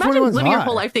anyway. So imagine living your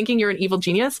whole life thinking you're an evil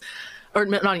genius. Or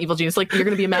not an evil genius, like you're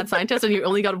going to be a mad scientist and you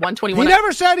only got 121. He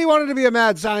never said he wanted to be a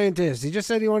mad scientist. He just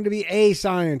said he wanted to be a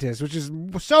scientist, which is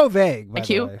so vague. By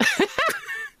the way.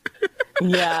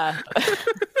 Yeah.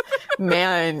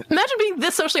 Man. Imagine being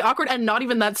this socially awkward and not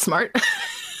even that smart.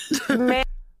 Man.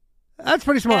 That's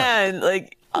pretty smart. Man,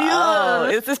 like,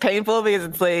 it's just painful because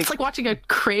it's like watching a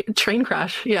train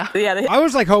crash. Yeah. Yeah. I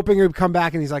was like hoping he would come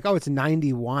back and he's like, oh, it's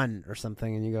 91 or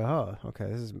something. And you go, oh, okay,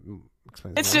 this is...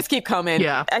 It's just keep coming.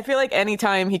 Yeah. I feel like any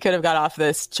time he could have got off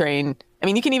this train. I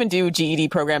mean, you can even do GED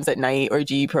programs at night or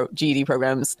GED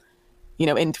programs,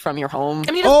 from your home.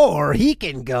 I mean, or he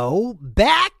can go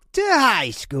back to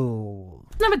high school.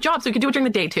 Doesn't have a job, so you can do it during the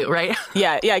day too, right?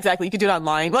 Yeah, exactly. You could do it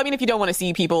online. Well, I mean, if you don't want to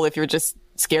see people, if you're just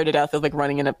scared to death of like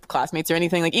running into classmates or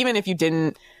anything, like even if you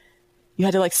didn't, you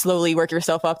had to like slowly work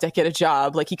yourself up to get a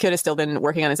job. Like he could have still been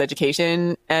working on his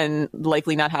education and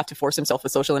likely not have to force himself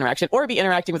with social interaction or be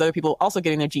interacting with other people also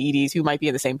getting their GEDs who might be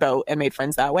in the same boat and made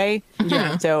friends that way.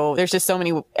 Yeah. So there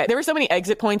were so many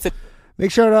exit points that.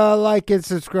 Make sure to like and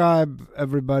subscribe,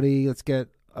 everybody.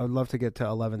 I'd love to get to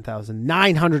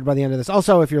 11,900 by the end of this.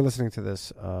 Also, if you're listening to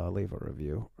this, leave a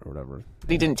review or whatever.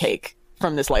 He didn't take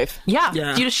from this life. Yeah.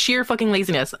 Due to sheer fucking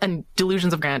laziness and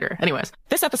delusions of grandeur. Anyways.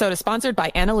 This episode is sponsored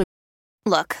by Anna.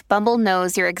 Look, Bumble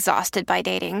knows you're exhausted by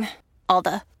dating. All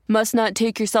the must not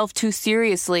take yourself too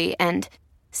seriously and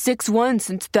 6'1"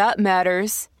 since that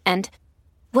matters. And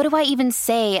what do I even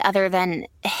say other than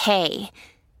hey?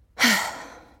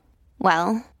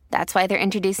 Well, that's why they're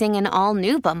introducing an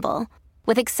all-new Bumble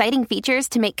with exciting features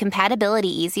to make compatibility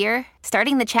easier,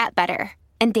 starting the chat better,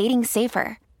 and dating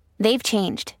safer. They've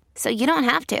changed, so you don't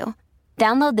have to.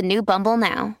 Download the new Bumble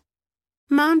now.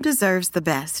 Mom deserves the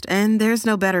best, and there's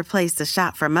no better place to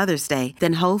shop for Mother's Day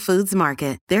than Whole Foods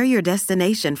Market. They're your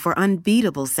destination for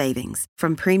unbeatable savings,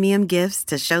 from premium gifts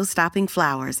to show-stopping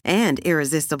flowers and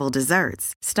irresistible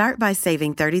desserts. Start by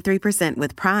saving 33%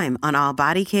 with Prime on all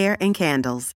body care and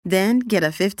candles. Then get a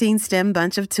 15-stem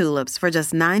bunch of tulips for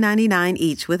just $9.99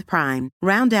 each with Prime.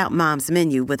 Round out Mom's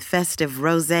menu with festive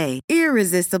rosé,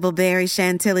 irresistible berry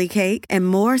chantilly cake, and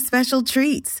more special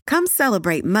treats. Come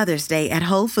celebrate Mother's Day at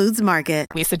Whole Foods Market.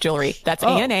 Lisa Jewelry. That's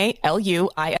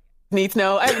ANALUI. Needs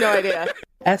no. I have no idea.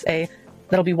 SA.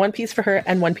 That'll be one piece for her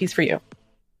and one piece for you.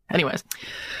 Anyways,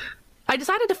 I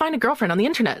decided to find a girlfriend on the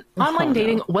internet. Online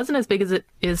dating wasn't as big as it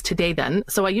is today then,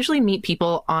 so I usually meet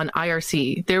people on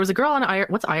IRC. There was a girl on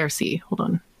what's IRC? Hold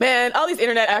on. Man, all these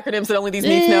internet acronyms that only these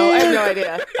needs know. I have no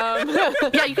idea.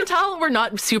 Yeah, you can tell we're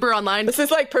not super online. This is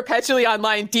like perpetually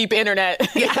online, deep internet.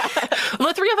 Yeah. Well,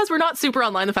 the three of us were not super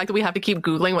online. The fact that we have to keep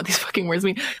Googling what these fucking words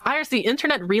mean. IRC,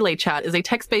 Internet Relay Chat, is a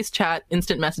text-based chat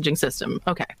instant messaging system.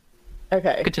 Okay.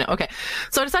 Good to know. Okay.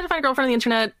 So I decided to find a girlfriend on the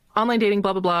internet, online dating,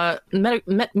 blah, blah, blah.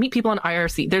 Meet people on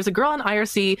IRC. There's a girl on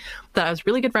IRC that I was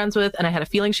really good friends with, and I had a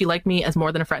feeling she liked me as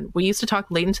more than a friend. We used to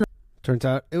talk late into the Turns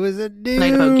out it was a dude.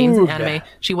 night about games and anime.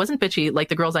 She wasn't bitchy like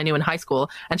the girls I knew in high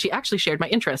school, and she actually shared my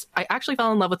interests. I actually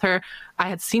fell in love with her. I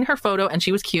had seen her photo, and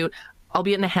she was cute,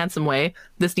 albeit in a handsome way.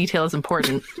 This detail is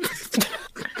important.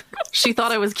 She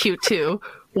thought I was cute, too.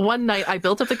 One night, I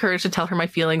built up the courage to tell her my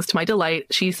feelings. To my delight,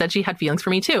 she said she had feelings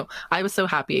for me, too. I was so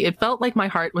happy. It felt like my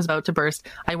heart was about to burst.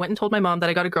 I went and told my mom that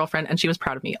I got a girlfriend, and she was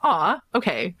proud of me. Aw,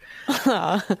 okay. That's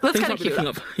kind of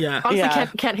cute. Yeah.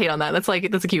 Honestly, can't hate on that. That's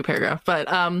a cute paragraph.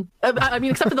 But, I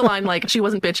mean, except for the line, like, she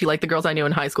wasn't bitchy like the girls I knew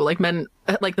in high school. Like, men,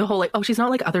 like, the whole, like, oh, she's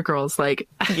not like other girls. Like,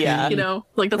 yeah. You know?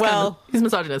 Like, that's kind of, he's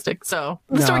misogynistic. So,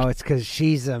 the story it's because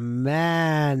she's a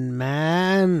man.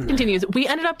 continues. We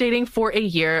ended up dating for a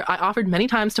year. I offered many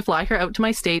times to fly her out to my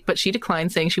state, but she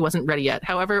declined, saying she wasn't ready yet.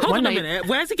 However, Hold one on night, a minute.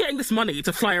 Where's he getting this money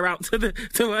to fly her out to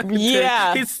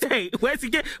his state? Where's he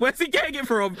getting it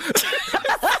from?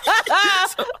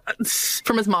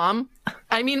 from his mom.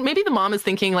 I mean, maybe the mom is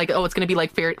thinking like, oh, it's going to be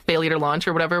like failure to launch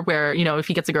or whatever, where, you know, if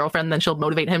he gets a girlfriend, then she'll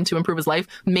motivate him to improve his life.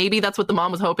 Maybe that's what the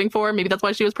mom was hoping for. Maybe that's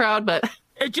why she was proud, but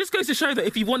it just goes to show that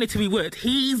if he wanted to, he would.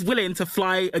 He's willing to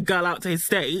fly a girl out to his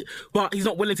state, but he's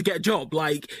not willing to get a job.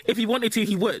 Like, if he wanted to,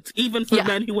 he would. Even for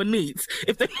men who are neats.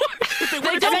 If they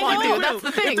want to, that's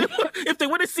the thing. If they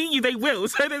want to see you, they will.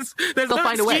 So there's no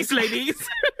find a way. excuse, ladies.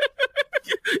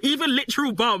 Even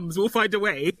literal bums will find a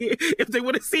way if they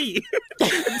want to see you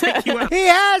and take you out. He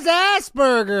has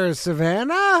Asperger's,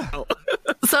 Savannah.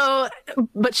 So,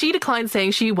 but she declined,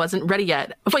 saying she wasn't ready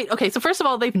yet. Wait, okay, so first of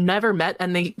all, they've never met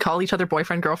and they call each other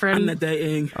boyfriend, girlfriend. And they're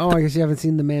dating. Oh, I guess you haven't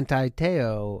seen the Manti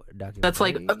Teo documentary. That's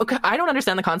like, okay, I don't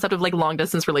understand the concept of like long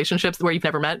distance relationships where you've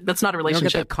never met. That's not a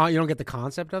relationship. You don't get the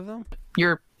concept of them?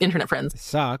 You're internet friends. They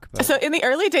suck. But So in the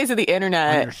early days of the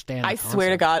internet, I swear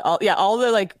to God, all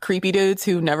the like creepy dudes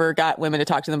who never got women to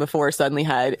talk to them before suddenly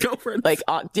had Girlfriends. like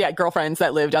girlfriends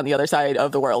that lived on the other side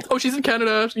of the world. Oh, she's in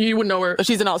Canada. You wouldn't know her.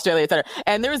 She's in Australia, etc.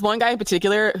 And there was one guy in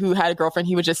particular who had a girlfriend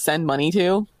he would just send money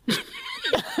to.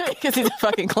 Because he's a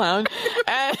fucking clown.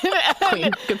 And,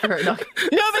 Queen. Good for her. No.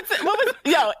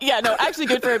 Actually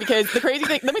good for her, because the crazy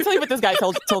thing, let me tell you what this guy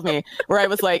told me, where I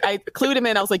was like, I clued him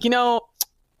in. I was like, you know,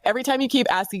 every time you keep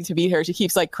asking to meet her, she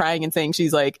keeps like crying and saying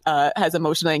she's like, has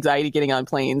emotional anxiety getting on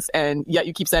planes. And yet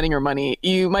you keep sending her money.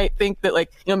 You might think that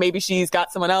like, you know, maybe she's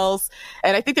got someone else.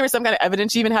 And I think there was some kind of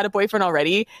evidence she even had a boyfriend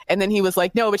already. And then he was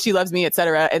like, no, but she loves me,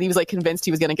 etc. And he was like convinced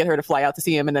he was going to get her to fly out to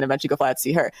see him and then eventually go fly out to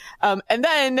see her. And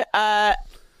then,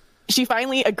 she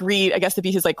finally agreed, I guess, to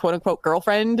be his like quote unquote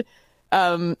girlfriend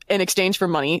in exchange for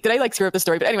money. Did I like screw up the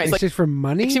story? But anyways, It's like just for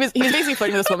money. he was basically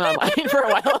flirting with this woman online for a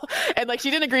while, and like she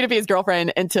didn't agree to be his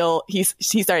girlfriend until he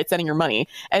started sending her money.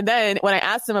 And then when I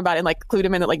asked him about it and like clued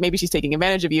him in that like maybe she's taking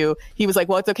advantage of you, he was like,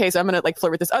 well, it's okay, so I'm gonna like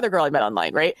flirt with this other girl I met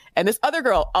online, right? And this other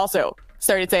girl also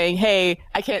started saying, hey,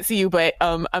 I can't see you, but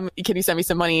can you send me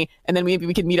some money? And then maybe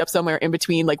we can meet up somewhere in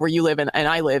between, like where you live and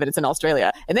I live, and it's in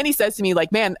Australia. And then he says to me,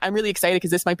 like, man, I'm really excited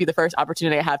because this might be the first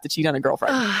opportunity I have to cheat on a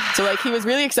girlfriend. So like he was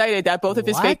really excited that both of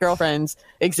his fake girlfriends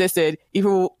existed,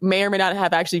 who may or may not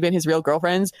have actually been his real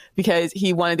girlfriends, because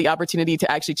he wanted the opportunity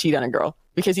to actually cheat on a girl.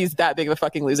 Because he's that big of a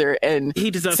fucking loser, and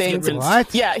he deserves to get rinsed.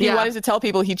 What? Yeah, he wanted to tell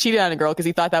people he cheated on a girl because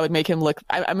he thought that would make him look.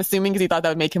 I'm assuming because he thought that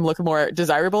would make him look more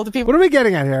desirable to people. What are we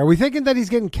getting at here? Are we thinking that he's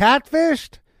getting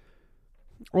catfished,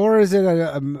 or is it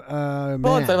a man?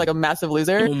 Well, instead of like a massive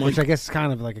loser, Which I guess is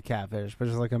kind of like a catfish, but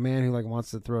it's like a man who like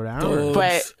wants to throw down.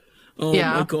 but. Oh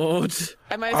my god!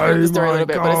 I might have screwed the story a little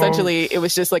bit, but essentially it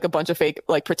was just like a bunch of fake,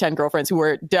 like pretend girlfriends who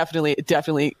were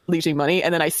definitely leeching money.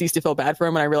 And then I ceased to feel bad for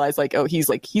him, and I realized like, oh, he's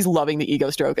loving the ego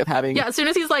stroke of having. Yeah, as soon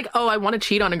as he's like, oh, I want to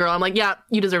cheat on a girl, I'm like, yeah,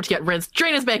 you deserve to get rinsed.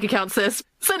 Drain his bank account, sis.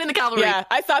 Send in the cavalry. Yeah,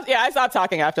 I stopped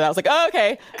talking after that. I was like, oh,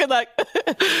 okay, good luck.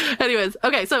 Anyways,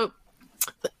 okay, so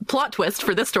plot twist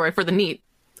for this story for the NEET.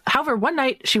 However, one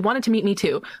night she wanted to meet me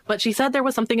too, but she said there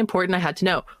was something important I had to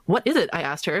know. What is it? I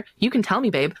asked her. You can tell me,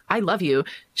 babe. I love you.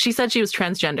 She said she was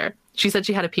transgender. She said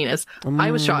she had a penis. I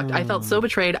was shocked. I felt so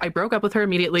betrayed. I broke up with her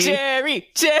immediately. Jerry.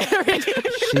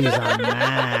 She's a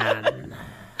man.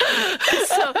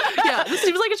 So, yeah, this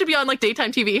seems like it should be on like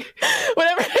daytime TV.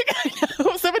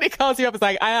 Whenever somebody calls you up, it's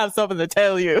like, I have something to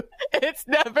tell you. It's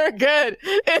never good.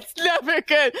 It's never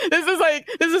good.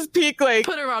 This is peak like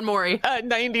Put her on Maury.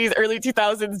 90s, early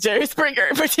 2000s Jerry Springer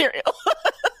material.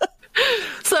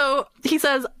 So he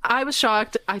says, I was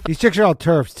shocked. These chicks are all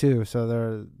turfs too,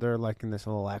 so they're liking this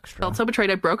little extra. Felt so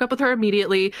betrayed. I broke up with her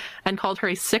immediately and called her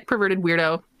a sick, perverted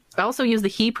weirdo. I also used the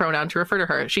he pronoun to refer to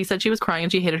her. She said she was crying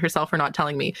and she hated herself for not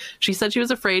telling me. She said she was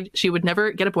afraid she would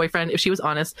never get a boyfriend if she was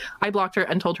honest. I blocked her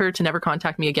and told her to never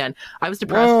contact me again. I was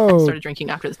depressed and started drinking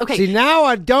after this. Okay. See, now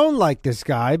I don't like this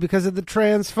guy because of the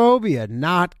transphobia.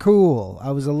 Not cool.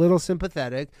 I was a little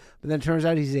sympathetic, but then it turns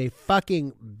out he's a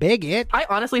fucking bigot. I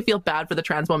honestly feel bad for the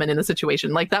trans woman in the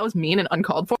situation. Like, that was mean and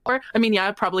uncalled for. I mean, yeah,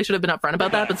 I probably should have been upfront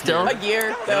about that, but still. A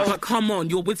year, though. But come on,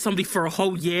 you're with somebody for a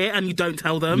whole year and you don't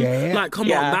tell them. Yeah. Like,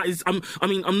 come on, that is. I'm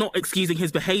not excusing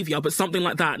his behavior, but something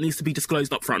like that needs to be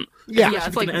disclosed up front. Yeah,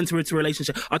 she's going to enter into a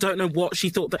relationship. I don't know what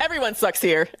she thought that. Everyone sucks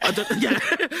here. Yeah,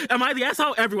 am I the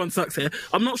asshole? Everyone sucks here.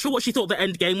 I'm not sure what she thought the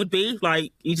end game would be.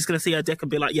 Like, you're just going to see her dick and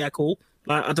be like, yeah, cool.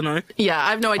 Like, I don't know. Yeah,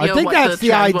 I have no idea what the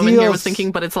trans woman here was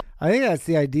thinking, but it's like, I think that's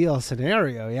the ideal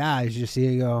scenario. Yeah, as you see,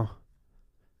 you go,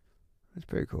 that's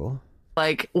pretty cool.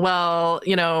 Like, well,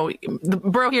 you know, the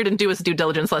bro here didn't do his due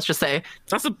diligence, let's just say.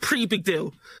 That's a pretty big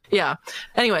deal. Yeah.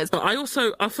 Anyways. But I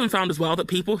also often found as well that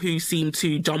people who seem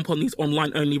to jump on these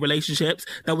online-only relationships,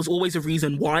 there was always a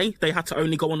reason why they had to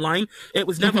only go online. It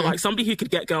was never like somebody who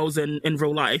could get girls in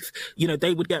real life. You know,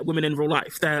 they would get women in real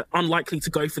life. They're unlikely to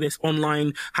go for this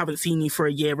online, haven't seen you for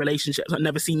a year relationships, like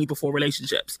never seen you before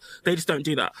relationships. They just don't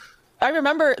do that. I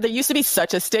remember there used to be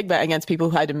such a stigma against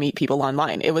people who had to meet people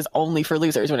online. It was only for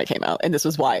losers when it came out. And this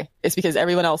was why. It's because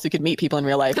everyone else who could meet people in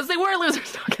real life. Because they were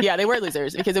losers. Yeah, they were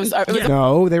losers. Because it was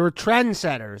no, they were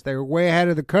trendsetters. They were way ahead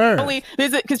of the curve.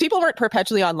 Because people weren't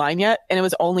perpetually online yet. And it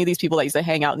was only these people that used to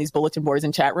hang out in these bulletin boards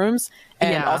and chat rooms.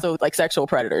 And also like sexual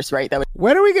predators, right? That would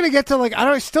when are we going to get to like,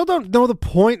 I still don't know the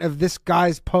point of this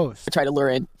guy's post. Try to lure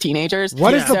in teenagers.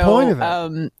 What is the point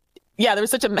of it? Yeah, there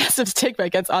was such a massive stigma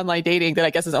against online dating that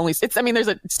I guess is only, there's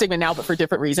a stigma now, but for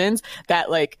different reasons that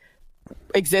like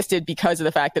existed because of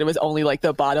the fact that it was only like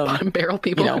the bottom barrel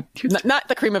people, you know, not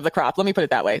the cream of the crop. Let me put it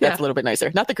that way. That's a little bit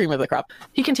nicer. Not the cream of the crop.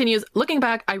 He continues, looking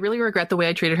back, I really regret the way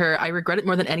I treated her. I regret it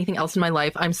more than anything else in my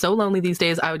life. I'm so lonely these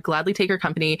days. I would gladly take her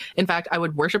company. In fact, I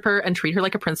would worship her and treat her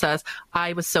like a princess.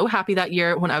 I was so happy that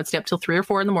year when I would stay up till 3 or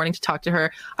 4 in the morning to talk to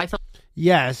her. I felt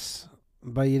yes.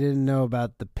 But you didn't know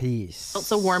about the piece. Felt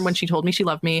so warm when she told me she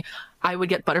loved me. I would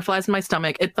get butterflies in my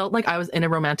stomach. It felt like I was in a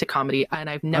romantic comedy, and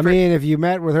I've never. I mean, if you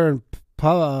met with her in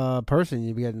person,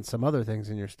 you'd be getting some other things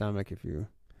in your stomach if you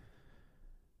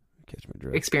catch my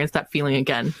drift. Experienced that feeling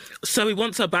again. So he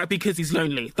wants her back because he's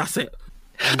lonely. That's it.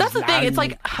 That's the thing. It's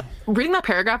like reading that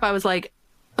paragraph. I was like,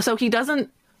 so he doesn't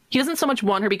so much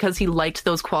want her because he liked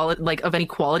those of any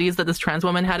qualities that this trans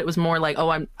woman had. It was more like,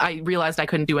 oh, I realized I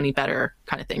couldn't do any better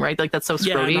kind of thing, right? Like, that's so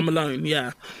scroty. Yeah, I'm alone.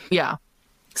 Yeah. Yeah.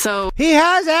 So he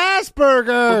has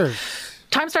Asperger's.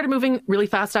 time started moving really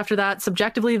fast after that.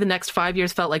 Subjectively, the next 5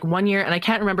 years felt like 1 year, and I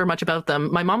can't remember much about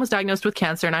them. My mom was diagnosed with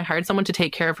cancer, and I hired someone to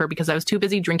take care of her because I was too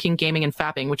busy drinking, gaming, and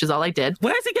fapping, which is all I did.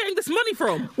 Where's he getting this money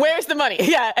from? Where's the money?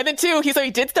 Yeah. And then 2,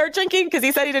 he did start drinking because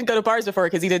he said he didn't go to bars before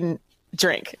because he didn't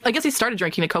drink. I guess he started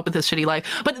drinking to cope with his shitty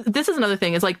life. But this is another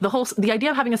thing, is like the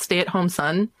idea of having a stay-at-home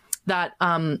son that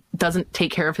doesn't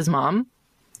take care of his mom.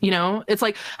 You know, it's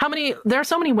like there are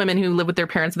so many women who live with their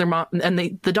parents and their mom, and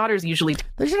the daughters usually.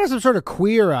 They should have some sort of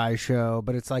Queer Eye show,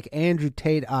 but it's like Andrew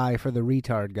Tate Eye for the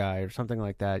retard guy or something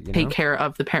like that. You know? Take care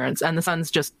of the parents, and the sons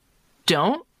just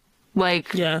don't.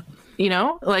 Like, yeah. You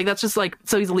know, like that's just like,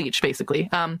 so he's a leech basically.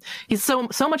 He's so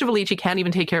much of a leech he can't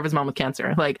even take care of his mom with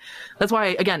cancer. Like, that's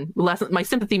why, again, my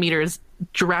sympathy meter is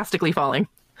drastically falling.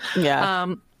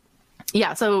 Yeah.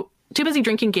 Yeah. So too busy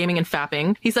drinking, gaming, and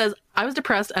fapping. He says, I was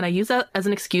depressed and I used that as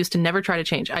an excuse to never try to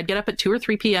change. I'd get up at 2 or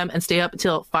 3 p.m. and stay up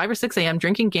until 5 or 6 a.m.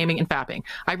 drinking, gaming, and fapping.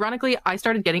 Ironically, I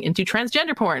started getting into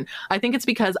transgender porn. I think it's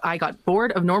because I got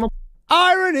bored of normal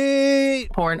irony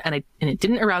porn and it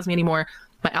didn't arouse me anymore.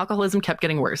 My alcoholism kept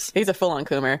getting worse. He's a full-on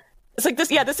coomer. It's like this.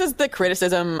 Yeah, this is the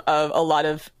criticism of a lot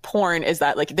of porn, is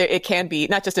that like it can be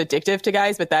not just addictive to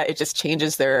guys, but that it just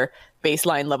changes their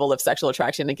baseline level of sexual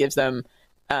attraction. It gives them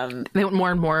they want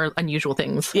more and more unusual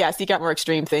things. Yeah, seek out more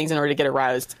extreme things in order to get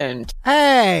aroused. And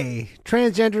hey,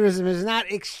 transgenderism is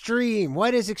not extreme.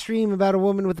 What is extreme about a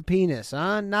woman with a penis?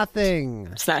 Huh? Nothing.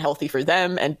 It's not healthy for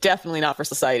them, and definitely not for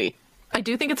society. I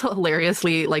do think it's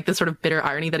hilariously like this sort of bitter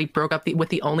irony that he broke up with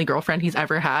the only girlfriend he's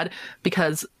ever had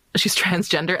because she's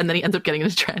transgender, and then he ends up getting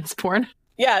into trans porn.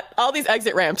 Yeah, all these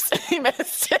exit ramps he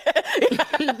missed.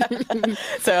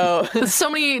 So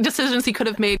many decisions he could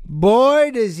have made.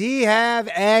 Boy, does he have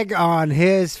egg on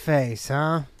his face,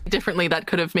 huh? Differently, that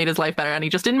could have made his life better, and he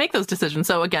just didn't make those decisions.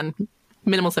 So again,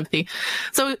 minimal sympathy.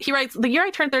 So he writes, the year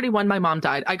I turned 31, my mom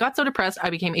died. I got so depressed,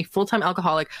 I became a full-time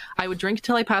alcoholic. I would drink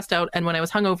till I passed out, and when I was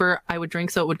hungover, I would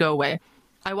drink so it would go away.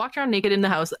 I walked around naked in the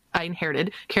house I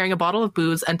inherited, carrying a bottle of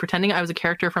booze and pretending I was a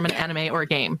character from an anime or a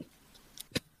game.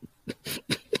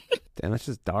 Damn, that's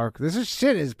just dark.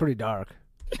 Shit is pretty dark.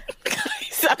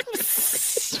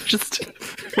 Just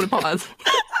want to pause.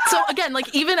 So again,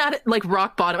 like even at like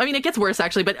rock bottom, I mean, it gets worse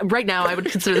actually, but right now I would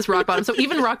consider this rock bottom. So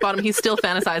even rock bottom, he's still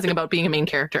fantasizing about being a main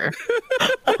character.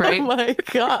 Right? Oh my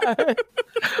God.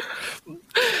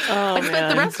 I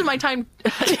spent the rest of my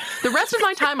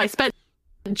time I spent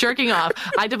jerking off.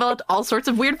 I developed all sorts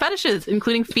of weird fetishes,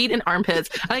 including feet and armpits.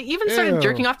 And I even started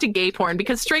jerking off to gay porn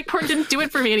because straight porn didn't do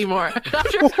it for me anymore.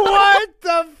 What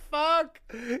the fuck?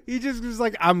 He just was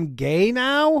like, I'm gay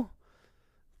now?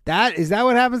 Is that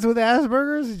what happens with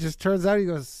Asperger's? It just turns out he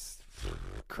goes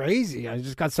crazy. I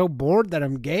just got so bored that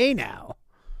I'm gay now.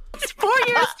 4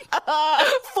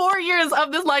 years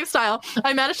of this lifestyle.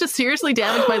 I managed to seriously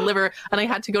damage my liver and I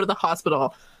had to go to the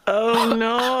hospital. Oh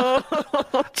no.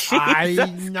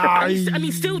 And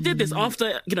he still did this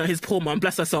after, his poor mom,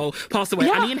 bless her soul, passed away.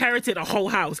 Yeah. And he inherited a whole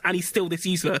house and he's still this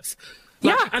useless.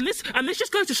 Like, yeah, and this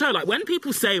just goes to show, like, when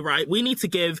people say, right, we need to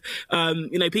give,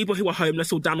 people who are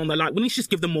homeless or down on their life, we need to just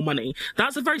give them more money.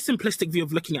 That's a very simplistic view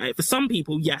of looking at it. For some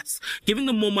people, yes, giving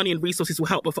them more money and resources will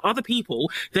help. But for other people,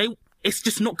 it's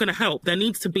just not going to help. There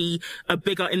needs to be a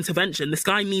bigger intervention. This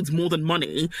guy needs more than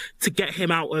money to get him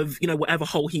out of, whatever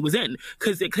hole he was in.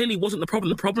 Because it clearly wasn't the problem.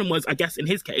 The problem was, I guess, in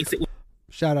his case, it was...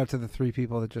 Shout out to the 3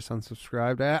 people that just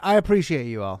unsubscribed. I appreciate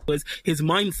you all. Was his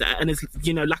mindset and his,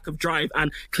 lack of drive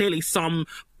and clearly some,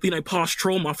 past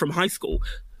trauma from high school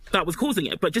that was causing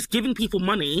it. But just giving people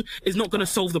money is not going to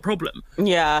solve the problem.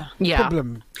 Yeah.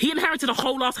 Problem. He inherited a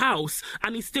whole ass house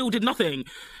and he still did nothing.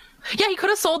 Yeah, he could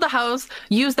have sold the house,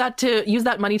 use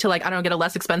that money to, like, I don't know, get a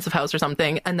less expensive house or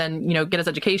something, and then, get his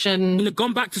education.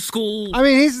 Gone back to school. I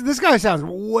mean, this guy sounds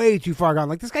way too far gone.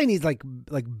 Like, this guy needs, like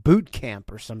boot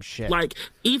camp or some shit. Like,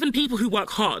 even people who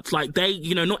work hard, like, they,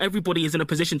 not everybody is in a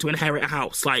position to inherit a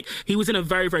house. Like, he was in a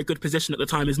very, very good position at the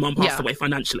time his mum passed away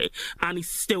financially, and he's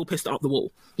still pissed up the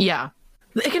wall. Yeah.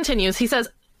 It continues. He says,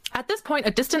 at this point,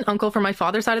 a distant uncle from my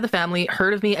father's side of the family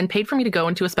heard of me and paid for me to go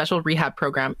into a special rehab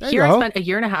program. Here I spent a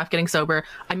year and a half getting sober.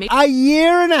 A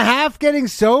year and a half getting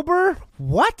sober?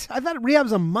 What? I thought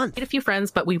rehab's a month. I made a few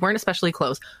friends, but we weren't especially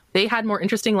close. They had more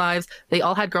interesting lives. They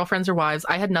all had girlfriends or wives.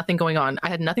 I had nothing going on. I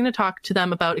had nothing to talk to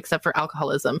them about except for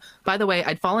alcoholism. By the way,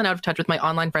 I'd fallen out of touch with my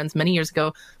online friends many years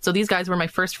ago, so these guys were my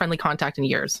first friendly contact in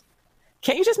years.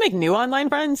 Can't you just make new online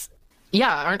friends?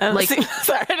 Yeah,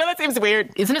 sorry, I know that seems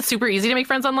weird. Isn't it super easy to make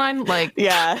friends online? Like,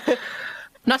 yeah.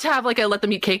 Not to have like a let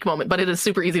them eat cake moment, but it is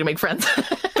super easy to make friends.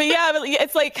 But yeah, but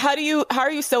it's like, how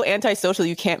are you so antisocial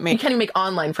you can't even make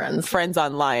online friends? Friends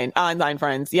online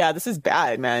friends. Yeah, this is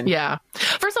bad, man. Yeah.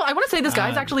 First of all, I want to say this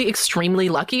guy's actually extremely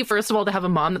lucky, first of all, to have a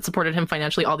mom that supported him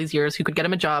financially all these years, who could get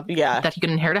him a job that he could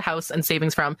inherit a house and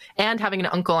savings from, and having an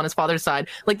uncle on his father's side.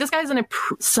 Like, this guy's in a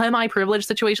semi-privileged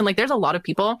situation. Like, there's a lot of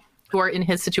people who are in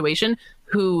his situation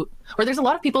or there's a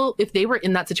lot of people, if they were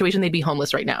in that situation, they'd be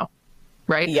homeless right now.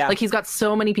 Right? Yeah. Like, he's got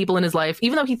so many people in his life,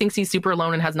 even though he thinks he's super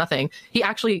alone and has nothing, he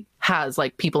actually has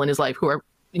like people in his life who are,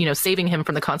 saving him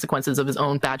from the consequences of his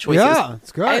own bad choices. Yeah,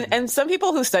 it's good. And some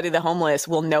people who study the homeless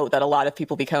will note that a lot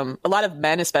of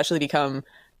men especially become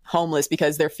homeless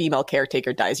because their female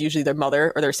caretaker dies, usually their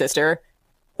mother or their sister,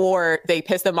 or they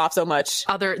piss them off so much.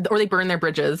 Or they burn their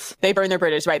bridges. They burn their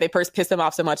bridges, right? They piss them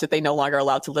off so much that they no longer are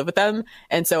allowed to live with them.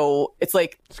 And so it's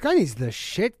like, this guy needs the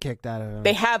shit kicked out of him.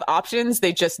 They have options.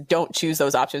 They just don't choose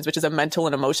those options, which is a mental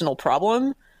and emotional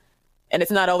problem. And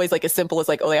it's not always like as simple as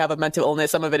like, oh, they have a mental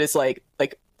illness. Some of it is like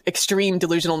extreme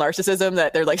delusional narcissism,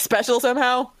 that they're like special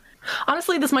somehow.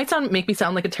 Honestly, this might make me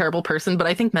sound like a terrible person, but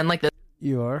I think men like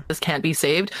this can't be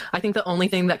saved. I think the only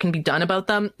thing that can be done about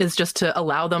them is just to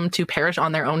allow them to perish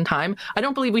on their own time. I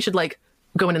don't believe we should like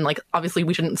go in and like, obviously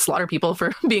we shouldn't slaughter people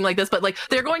for being like this, but like,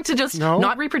 they're going to just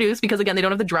not reproduce because, again, they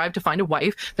don't have the drive to find a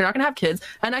wife. They're not going to have kids.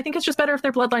 And I think it's just better if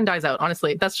their bloodline dies out.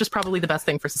 Honestly, that's just probably the best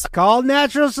thing for society. It's called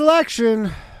natural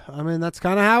selection. I mean, that's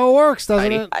kind of how it works,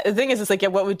 doesn't it? The thing is, it's like,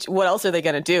 what else are they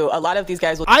going to do? A lot of these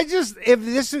guys will.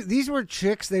 If these were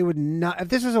chicks, they would not. If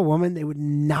this was a woman, they would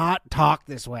not talk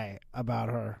this way about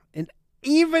her. And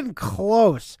even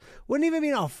close. Wouldn't even be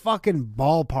in a fucking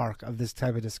ballpark of this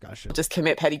type of discussion. Just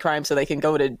commit petty crime so they can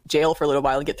go to jail for a little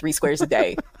while and get 3 squares a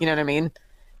day. You know what I mean?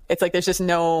 It's like, there's just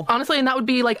no. Honestly, and that would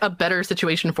be like a better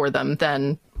situation for them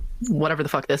than whatever the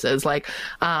fuck this is. Like,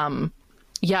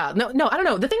 yeah, no, I don't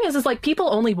know. The thing is like, people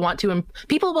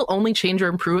will only change or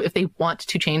improve if they want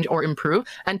to change or improve.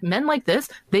 And men like this,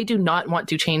 they do not want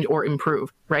to change or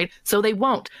improve, right? So they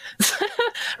won't,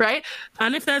 right?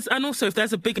 And if there's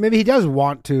a big, maybe he does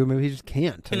want to, maybe he just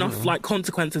can't. Enough like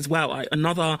consequence as well.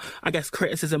 Another, I guess,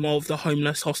 criticism of the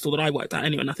homeless hostel that I worked at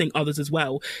anyway, and I think others as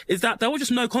well, is that there was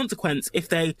just no consequence if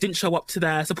they didn't show up to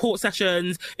their support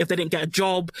sessions, if they didn't get a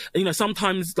job.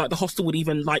 Sometimes like the hostel would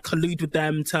even like collude with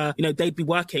them to, they'd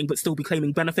be working but still be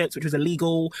claiming benefits, which was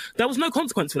illegal. There was no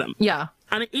consequence for them. Yeah.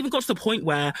 And it even got to the point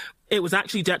where it was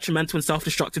actually detrimental and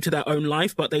self-destructive to their own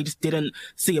life, but they just didn't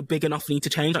see a big enough need to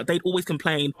change. Like, they'd always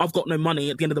complain, I've got no money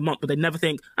at the end of the month, but they'd never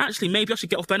think, actually, maybe I should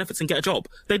get off benefits and get a job.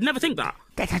 They'd never think that.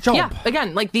 Get a job. Yeah,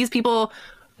 again, like these people,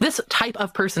 this type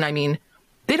of person, I mean,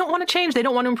 they don't want to change, they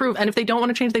don't want to improve, and if they don't want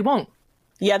to change, they won't.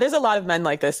 Yeah, there's a lot of men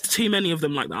like this. Too many of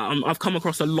them like that. I've come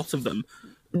across a lot of them.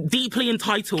 Deeply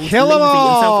entitled, kill lazy, them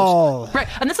all. and selfish.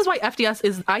 Right, and this is why FDS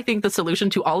is, I think, the solution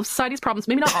to all of society's problems.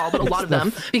 Maybe not all, but a lot of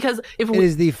them. Because if it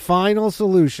is the final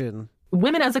solution.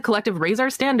 Women as a collective raise our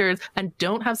standards and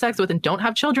don't have sex with and don't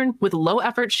have children with low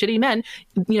effort, shitty men.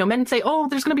 Men say, oh,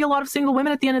 there's going to be a lot of single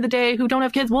women at the end of the day who don't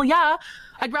have kids. Well, yeah,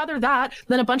 I'd rather that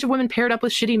than a bunch of women paired up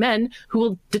with shitty men who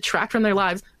will detract from their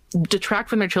lives, detract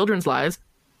from their children's lives,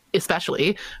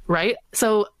 especially, right?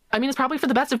 So, I mean, it's probably for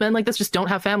the best of men like this just don't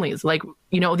have families. Like,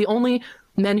 the only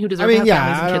men who deserve to have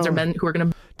families and kids are men who are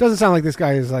going to doesn't sound like this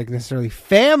guy is like necessarily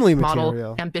family material.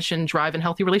 Model ambition, drive, and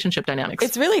healthy relationship dynamics.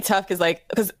 It's really tough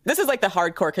because this is like the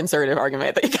hardcore conservative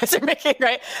argument that you guys are making,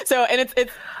 right? So, and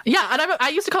it's yeah, and I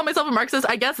used to call myself a Marxist.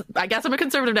 I guess I'm a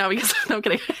conservative now because no, I'm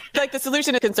kidding. Like, the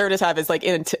solution that conservatives have is like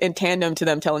in tandem to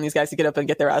them telling these guys to get up and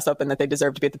get their ass up and that they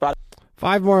deserve to be at the bottom.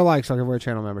 5 more likes, I'll give away a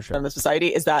channel membership. From the society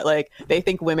is that like they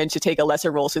think women should take a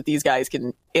lesser role so these guys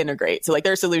can integrate. So like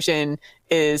their solution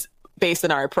is based on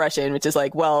our oppression, which is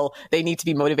like, well, they need to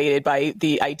be motivated by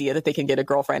the idea that they can get a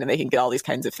girlfriend and they can get all these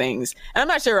kinds of things. And I'm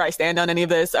not sure where I stand on any of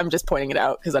this. I'm just pointing it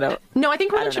out because I don't. No, I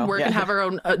think women should work and have our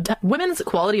own. Women's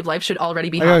quality of life should already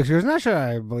be high. I'm not sure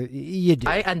I believe you do.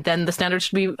 And then the standards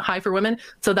should be high for women,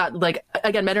 so that like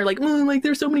again, men are like, like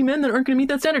there's so many men that aren't going to meet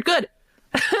that standard. Good.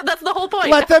 That's the whole point.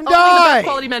 Let them die. Only the best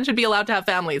quality men should be allowed to have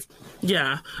families.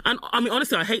 Yeah, and I mean,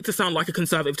 honestly, I hate to sound like a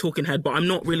conservative talking head, but I'm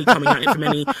not really coming at it from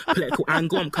any political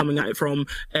angle. I'm coming at it from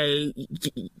I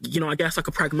guess like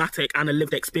a pragmatic and a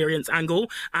lived experience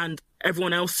angle. And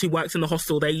everyone else who works in the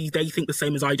hostel, they think the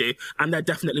same as I do, and they're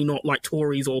definitely not like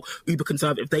Tories or uber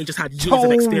conservative. They just had years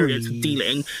of experience of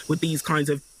dealing with these kinds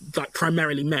of like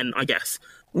primarily men, I guess.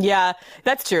 Yeah,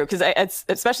 that's true because it's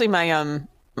especially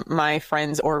my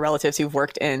friends or relatives who've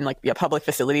worked in like public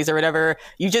facilities or whatever,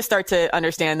 you just start to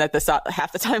understand that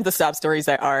half the time the sob stories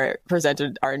that are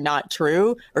presented are not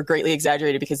true or greatly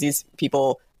exaggerated because these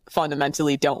people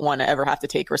fundamentally don't want to ever have to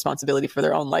take responsibility for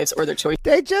their own lives or their choices.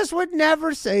 They just would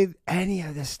never say any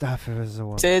of this stuff if it was a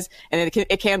woman. And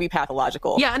it can be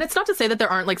pathological. Yeah, and it's not to say that there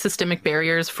aren't like systemic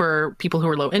barriers for people who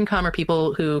are low income or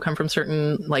people who come from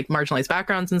certain like marginalized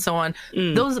backgrounds and so on.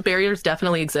 Those barriers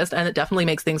definitely exist, and it definitely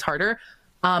makes things harder.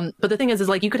 But the thing is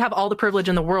like, you could have all the privilege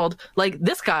in the world. Like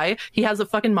this guy, he has a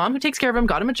fucking mom who takes care of him,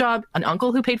 got him a job, an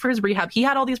uncle who paid for his rehab. He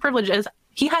had all these privileges.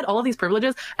 He had all of these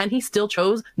privileges, and he still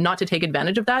chose not to take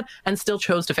advantage of that and still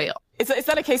chose to fail. It's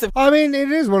not a case of... I mean,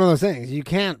 it is one of those things. You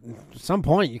can't, at some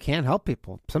point, you can't help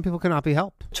people. Some people cannot be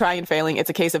helped. Trying and failing. It's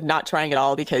a case of not trying at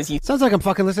all because you Sounds like I'm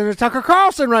fucking listening to Tucker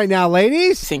Carlson right now,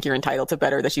 ladies. think you're entitled to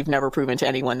better that you've never proven to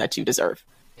anyone that you deserve.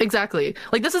 Exactly.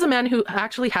 Like, this is a man who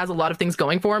actually has a lot of things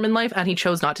going for him in life, and he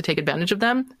chose not to take advantage of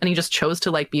them, and he just chose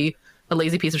to, like, be a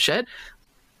lazy piece of shit.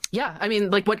 Yeah, I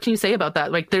mean, like, what can you say about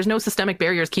that? Like, there's no systemic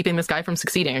barriers keeping this guy from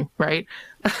succeeding, right?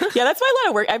 Yeah, that's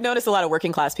why I've noticed a lot of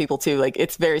working class people too. Like,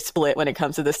 it's very split when it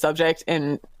comes to this subject,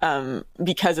 and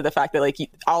because of the fact that like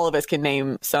all of us can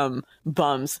name some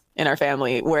bums in our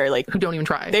family where like who don't even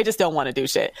try. They just don't want to do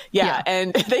shit. Yeah,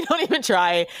 and they don't even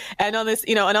try. And on this,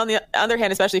 and on the other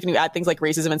hand, especially if you add things like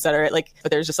racism, et cetera, like, but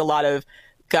there's just a lot of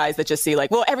guys that just see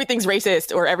like, well, everything's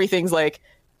racist or everything's like,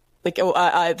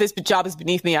 this job is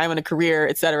beneath me. I'm in a career,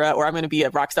 etc., or I'm going to be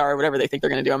a rock star or whatever they think they're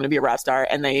going to do. I'm going to be a rap star,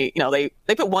 and they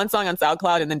put one song on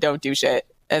SoundCloud and then don't do shit,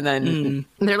 and then and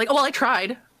they're like, "Oh, well, I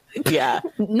tried." Yeah,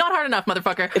 not hard enough,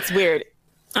 motherfucker. It's weird.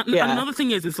 Yeah. Another thing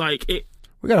is like it.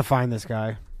 We got to find this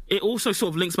guy. It also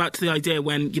sort of links back to the idea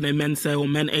when, men say, or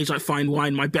men age like fine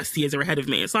wine, my best years are ahead of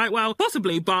me. It's like, well,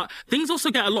 possibly, but things also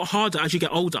get a lot harder as you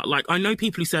get older. Like, I know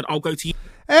people who said, I'll go to...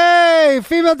 Hey,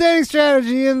 female dating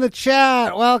strategy in the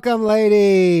chat. Welcome,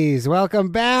 ladies. Welcome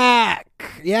back.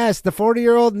 Yes, the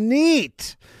 40-year-old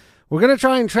NEET. We're going to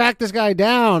try and track this guy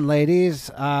down, ladies.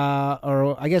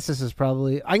 Or I guess this is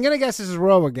probably... I'm going to guess this is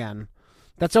Roe again.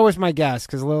 That's always my guess,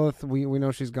 because Lilith, we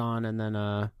know she's gone, and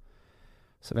then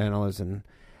Savannah lives in...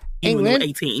 Even when they were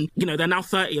 18, they're now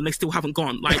 30 and they still haven't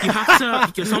gone. Like, you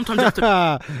have to, sometimes you have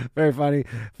to... Very funny.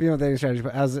 Female dating strategy,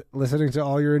 but as listening to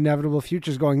all your inevitable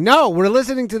futures going, no, we're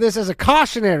listening to this as a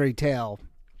cautionary tale.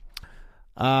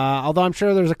 Although I'm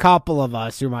sure there's a couple of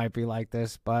us who might be like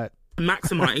this, but...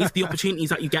 Maximize the opportunities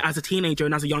that you get as a teenager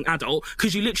and as a young adult,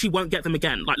 because you literally won't get them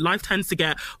again. Like, life tends to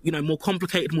get, more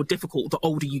complicated, more difficult the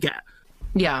older you get.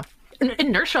 Yeah.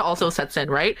 Inertia also sets in,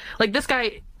 right? Like, this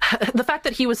guy, the fact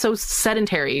that he was so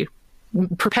sedentary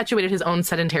perpetuated his own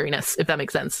sedentariness, if that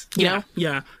makes sense. You know?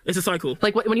 Yeah, it's a cycle.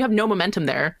 Like, when you have no momentum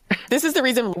there. This is the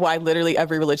reason why literally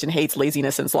every religion hates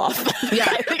laziness and sloth. Yeah,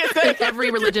 I think it's like every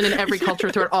religion and every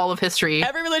culture throughout all of history.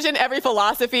 Every religion, every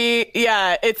philosophy.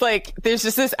 Yeah, it's like there's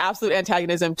just this absolute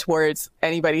antagonism towards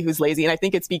anybody who's lazy. And I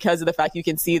think it's because of the fact you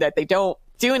can see that they don't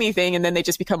do anything and then they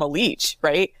just become a leech,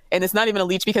 right? And it's not even a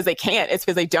leech because they can't, it's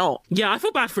because they don't. Yeah, I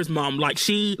feel bad for his mom. Like,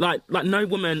 she like no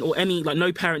woman or any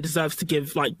no parent deserves to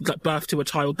give like birth to a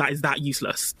child that is that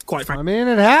useless, quite frankly. I mean,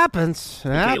 it happens. It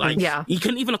happens. Like, yeah. He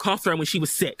couldn't even look after her when she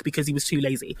was sick because he was too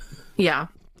lazy. Yeah.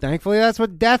 Thankfully, that's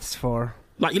what death's for.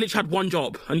 Like, he literally had one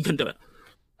job and he couldn't do it.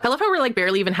 I love how we're like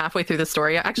barely even halfway through the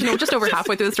story. Actually, no, just over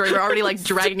halfway through the story. We're already like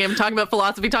dragging him, talking about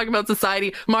philosophy, talking about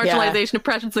society, marginalization,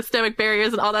 oppression, systemic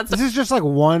barriers, and all that stuff. This is just like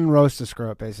one roast to screw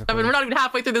up, basically. I mean, we're not even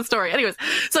halfway through the story. Anyways,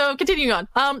 so continuing on.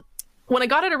 When I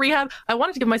got out of rehab, I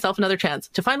wanted to give myself another chance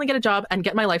to finally get a job and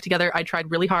get my life together. I tried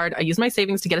really hard. I used my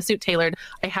savings to get a suit tailored.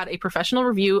 I had a professional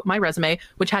review my resume,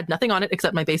 which had nothing on it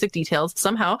except my basic details.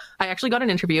 Somehow, I actually got an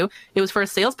interview. It was for a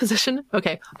sales position.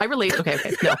 Okay, I relate. Okay,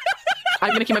 no. I'm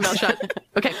going to keep my mouth shut.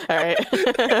 Okay. All right.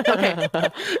 Okay.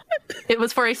 It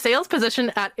was for a sales position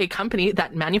at a company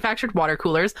that manufactured water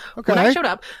coolers. Okay. When I showed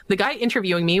up, the guy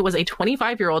interviewing me was a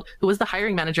 25-year-old who was the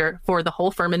hiring manager for the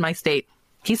whole firm in my state.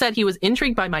 He said he was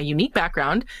intrigued by my unique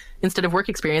background. Instead of work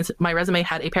experience, my resume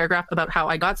had a paragraph about how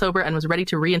I got sober and was ready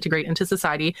to reintegrate into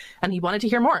society, and he wanted to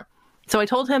hear more. So I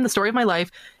told him the story of my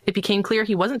life. It became clear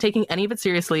he wasn't taking any of it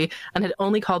seriously and had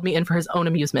only called me in for his own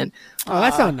amusement. Oh,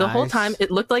 that's not nice. The whole time,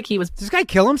 it looked like he was... Did this guy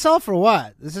kill himself or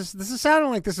what? This is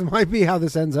sounding like this might be how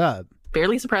this ends up.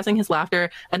 Barely suppressing his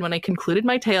laughter, and when I concluded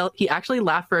my tale, he actually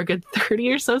laughed for a good 30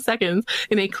 or so seconds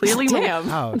in a clearly in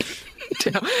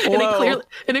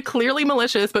a clearly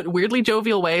malicious but weirdly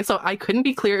jovial way, so I couldn't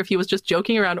be clear if he was just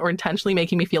joking around or intentionally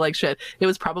making me feel like shit. It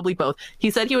was probably both.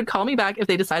 He said he would call me back if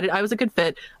they decided I was a good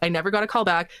fit. I never got a call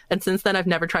back, and since then I've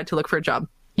never tried to look for a job.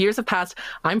 Years have passed.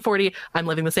 I'm 40. I'm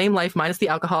living the same life minus the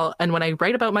alcohol, and when I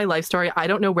write about my life story, I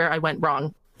don't know where I went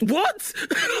wrong. What?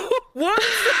 What?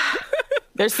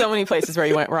 There's so many places where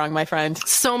you went wrong, my friend.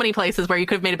 So many places where you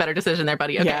could have made a better decision there,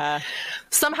 buddy. Okay. Yeah.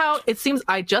 Somehow it seems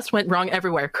I just went wrong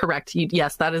everywhere. Correct.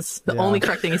 Yes, that is the only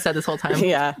correct thing you said this whole time.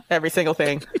 Yeah, every single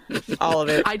thing. All of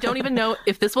it. I don't even know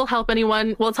if this will help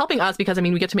anyone. Well, it's helping us because, I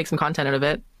mean, we get to make some content out of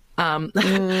it.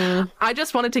 I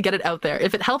just wanted to get it out there.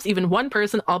 If it helps even one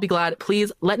person, I'll be glad.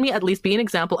 Please let me at least be an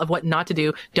example of what not to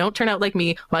do. Don't turn out like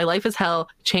me. My life is hell.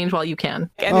 Change while you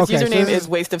can. And his username is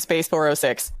Waste of Space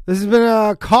 406. This has been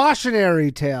a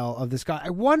cautionary tale of this guy. I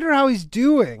wonder how he's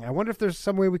doing. I wonder if there's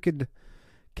some way we could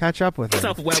catch up with him.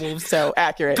 Self-werewolves. So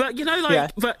accurate. But,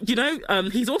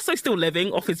 he's also still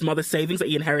living off his mother's savings that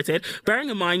he inherited. Bearing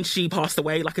in mind she passed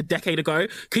away like a decade ago,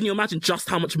 can you imagine just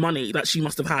how much money that she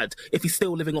must have had if he's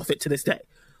still living off it to this day?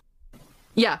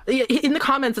 Yeah. In the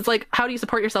comments, it's like, how do you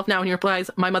support yourself now? And he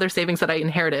replies, my mother's savings that I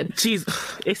inherited. Jeez,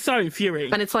 it's so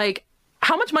infuriating. And it's like,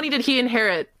 how much money did he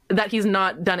inherit that he's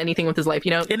not done anything with his life,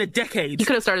 you know? In a decade. He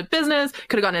could have started business,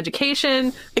 could have gotten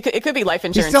education. It could be life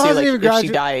insurance too, like if she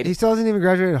died. He still hasn't even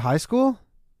graduated high school?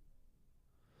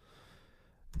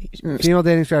 Female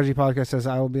Dating Strategy Podcast says,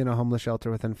 I will be in a homeless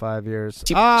shelter within 5 years.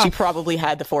 She probably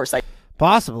had the foresight.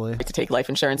 Possibly. To take life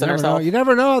insurance on herself. You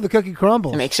never know. The cookie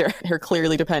crumbles. To make sure her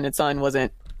clearly dependent son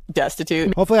wasn't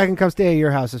destitute. Hopefully I can come stay at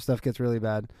your house if stuff gets really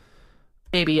bad.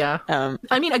 Maybe, yeah.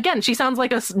 I mean, again, she sounds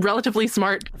like a relatively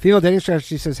smart... Female Dating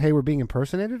Strategy says, hey, we're being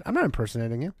impersonated. I'm not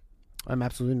impersonating you. I'm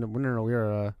absolutely...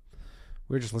 No,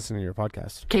 we're just listening to your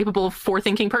podcast. Capable,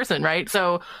 forethinking person, right?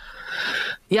 So,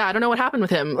 yeah, I don't know what happened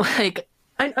with him. Like,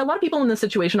 a lot of people in this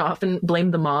situation often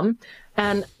blame the mom.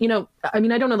 And, you know, I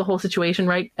mean, I don't know the whole situation,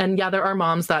 right? And yeah, there are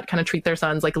moms that kind of treat their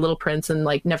sons like a little prince and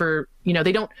like never, you know,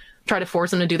 they don't try to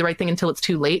force them to do the right thing until it's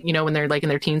too late, you know, when they're like in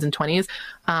their teens and 20s.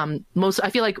 I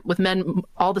feel like with men,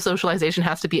 all the socialization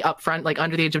has to be upfront, like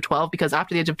under the age of 12, because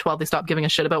after the age of 12, they stop giving a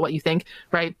shit about what you think,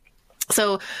 right?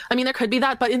 So, I mean, there could be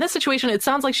that, but in this situation, it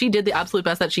sounds like she did the absolute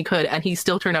best that she could, and he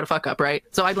still turned out a fuck up, right?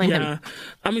 So I blame him.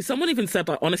 I mean, someone even said,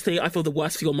 like, honestly, I feel the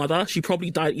worst for your mother. She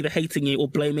probably died either hating you or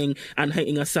blaming and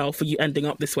hating herself for you ending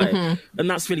up this way. Mm-hmm. And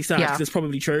that's really sad because it's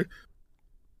probably true.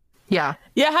 Yeah.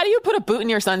 Yeah, how do you put a boot in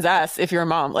your son's ass if you're a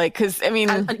mom? Like, because, I mean...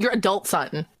 your adult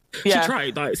son. Yeah. She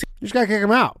tried. Like, you just gotta kick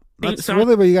him out. That's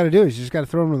really what you gotta do is you just gotta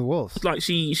throw him to the wolves. Like,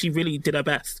 she really did her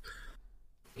best.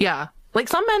 Yeah. Like,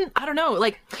 some men, I don't know,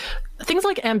 like, things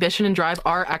like ambition and drive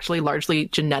are actually largely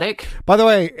genetic. By the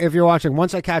way, if you're watching,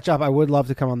 once I catch up, I would love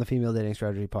to come on the Female Dating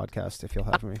Strategy podcast if you'll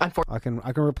have me. I can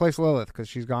replace Lilith because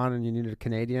she's gone and you needed a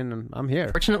Canadian, and I'm here.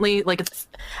 Fortunately, like, it's...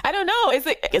 I don't know. Is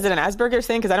it an Asperger's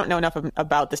thing? Because I don't know enough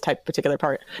about this particular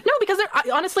part. No, because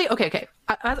honestly, okay.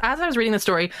 As I was reading the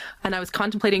story and I was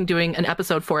contemplating doing an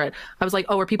episode for it, I was like,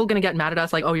 oh, are people going to get mad at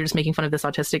us? Like, oh, you're just making fun of this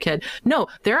autistic kid. No,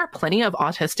 there are plenty of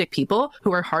autistic people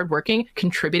who are hardworking,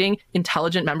 contributing,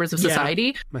 intelligent members of society.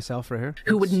 Myself right here.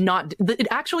 Who would not... It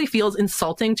actually feels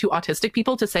insulting to autistic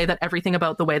people to say that everything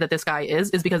about the way that this guy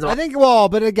is because of... I think, well,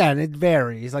 but again, it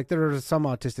varies. Like, there are some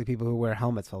autistic people who wear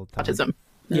helmets all the time. Autism.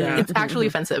 Yeah. It's actually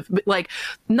offensive. Like,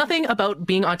 nothing about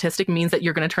being autistic means that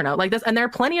you're going to turn out like this. And there are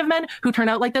plenty of men who turn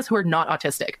out like this who are not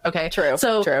autistic. Okay. True.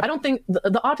 So true. I don't think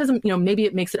the autism, you know, maybe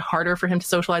it makes it harder for him to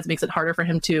socialize, makes it harder for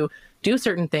him to do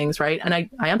certain things. Right. And I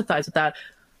empathize with that.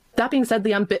 That being said,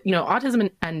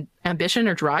 autism and ambition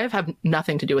or drive have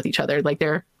nothing to do with each other. Like,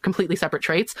 they're completely separate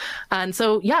traits. And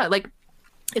so, yeah, like,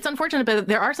 it's unfortunate, but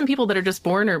there are some people that are just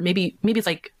born, or maybe it's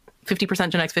like 50%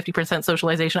 genetics, 50%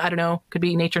 socialization. I don't know. Could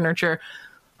be nature, nurture.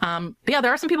 But yeah,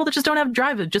 there are some people that just don't have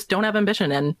drive, that just don't have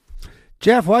ambition. And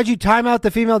Jeff, why'd you time out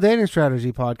the Female Dating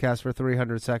Strategy podcast for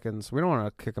 300 seconds? We don't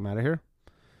want to kick them out of here.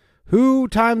 Who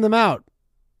timed them out?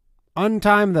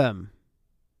 Untime them.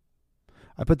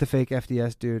 I put the fake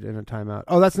FDS dude in a timeout.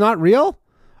 Oh, that's not real?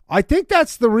 I think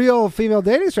that's the real Female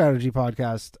Dating Strategy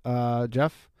podcast,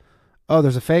 Jeff. Oh,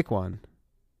 there's a fake one.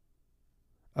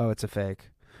 Oh, it's a fake.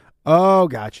 Oh,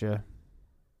 gotcha.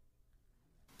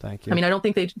 Thank you. I mean, I don't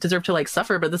think they deserve to, like,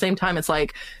 suffer, but at the same time, it's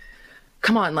like,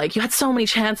 come on, like, you had so many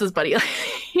chances, buddy.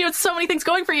 You had so many things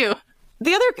going for you.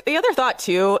 The other thought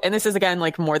too, and this is again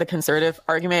like more the conservative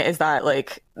argument, is that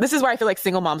like this is where I feel like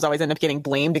single moms always end up getting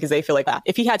blamed because they feel like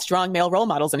if he had strong male role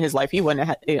models in his life, he wouldn't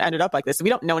have ended up like this. So we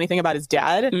don't know anything about his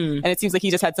dad, and it seems like he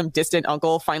just had some distant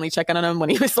uncle finally check in on him when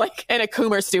he was like in a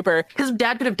coomer stupor. His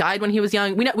dad could have died when he was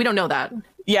young. We don't know that.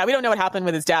 Yeah, we don't know what happened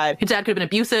with his dad. His dad could have been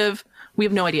abusive. We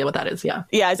have no idea what that is. Yeah.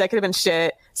 Yeah, that could have been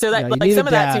shit. So that Yeah, like need some a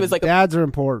of that dad. too was like Dads are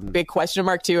important. big question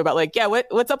mark too about like, yeah,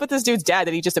 what's up with this dude's dad?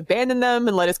 Did he just abandon them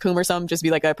and let his Coomer son just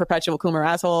be like a perpetual Coomer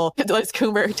asshole? Let his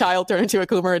Coomer child turn into a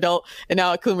Coomer adult and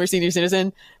now a Coomer senior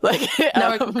citizen? Like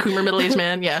Now a Coomer middle-aged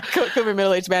man, yeah. Coomer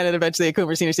middle-aged man and eventually a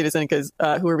Coomer senior citizen because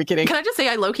who are we kidding? Can I just say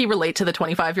I low-key relate to the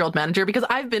 25-year-old manager because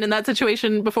I've been in that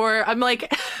situation before. I'm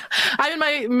like, I'm in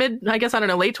my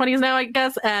late 20s now, I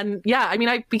guess. And yeah, I mean,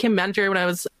 I became manager when I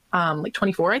was like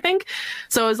 24, I think.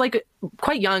 So I was like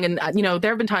quite young. And,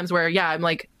 there have been times where, yeah, I'm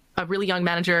like a really young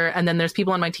manager. And then there's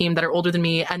people on my team that are older than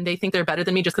me and they think they're better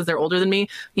than me just because they're older than me,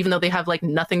 even though they have like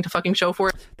nothing to fucking show for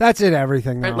it. That's in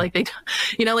everything, though. Like they,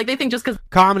 like they think just because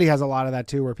comedy has a lot of that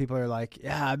too, where people are like,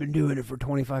 yeah, I've been doing it for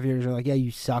 25 years. They're like, yeah,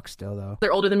 you suck still, though.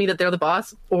 They're older than me, that they're the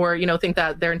boss, or, think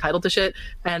that they're entitled to shit.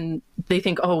 And they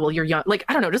think, oh, well, you're young. Like,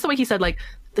 I don't know, just the way he said, like,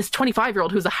 this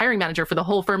 25-year-old who's a hiring manager for the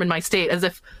whole firm in my state, as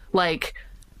if like,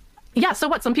 yeah, so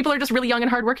what? Some people are just really young and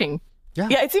hardworking.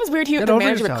 Yeah, it seems weird the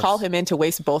manager would call him in to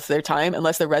waste both their time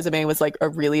unless the resume was like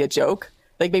really a joke.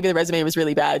 Like maybe the resume was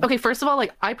really bad. Okay, first of all,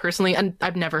 like I personally, and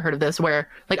I've never heard of this, where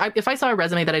like if I saw a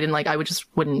resume that I didn't like, I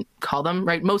wouldn't call them,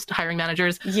 right? Most hiring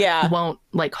managers won't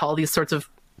like call these sorts of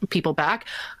people back.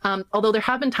 Although there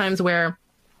have been times where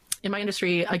in my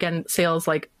industry, again, sales,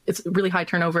 like it's really high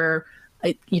turnover.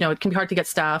 It can be hard to get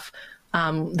staff.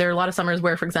 There are a lot of summers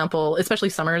where, for example, especially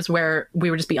summers where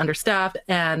we would just be understaffed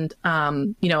and,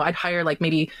 I'd hire like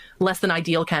maybe less than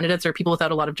ideal candidates or people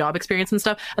without a lot of job experience and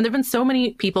stuff. And there've been so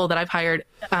many people that I've hired,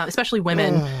 especially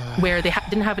women, where they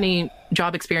didn't have any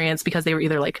job experience because they were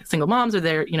either like single moms or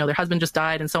their husband just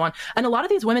died and so on. And a lot of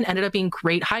these women ended up being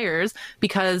great hires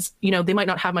because, they might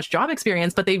not have much job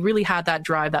experience, but they really had that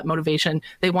drive, that motivation.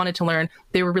 They wanted to learn.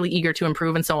 They were really eager to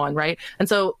improve and so on. Right. And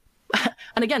so,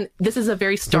 and again, this is a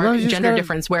very stark gender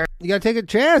difference where you got to take a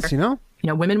chance,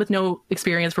 women with no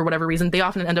experience for whatever reason, they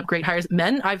often end up great hires.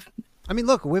 Men, I mean,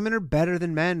 look, women are better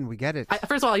than men. We get it.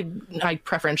 First of all, I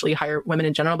preferentially hire women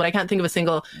in general, but I can't think of a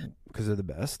single because they're the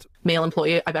best male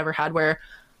employee I've ever had where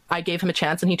I gave him a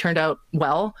chance and he turned out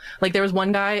well. Like there was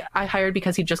one guy I hired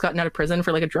because he'd just gotten out of prison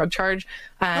for like a drug charge.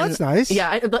 And that's nice.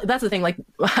 Yeah, that's the thing. Like,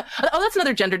 that's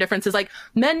another gender difference is like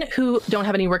men who don't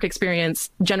have any work experience,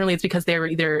 generally it's because they're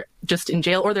either just in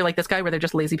jail or they're like this guy where they're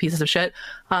just lazy pieces of shit.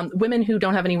 Women who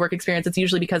don't have any work experience, it's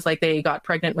usually because like they got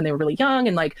pregnant when they were really young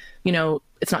and like,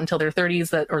 it's not until their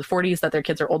 30s or 40s that their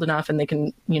kids are old enough and they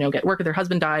can, get work or their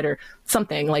husband died or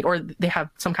something like, or they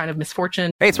have some kind of misfortune.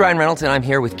 Hey, it's Ryan Reynolds and I'm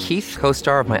here with Keith,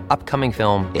 co-star of my upcoming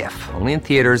film, If, only in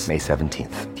theaters May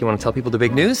 17th. Do you want to tell people the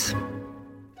big news?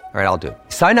 All right, I'll do it.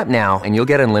 Sign up now and you'll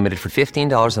get unlimited for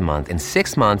 $15 a month and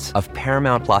 6 months of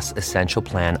Paramount Plus Essential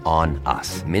Plan on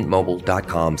us.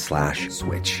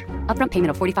 MintMobile.com/switch. Upfront payment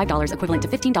of $45 equivalent to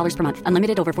 $15 per month.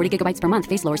 Unlimited over 40 gigabytes per month.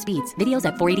 Face lower speeds. Videos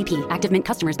at 480p. Active Mint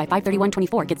customers by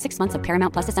 531.24 get 6 months of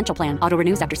Paramount Plus Essential Plan. Auto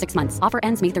renews after 6 months. Offer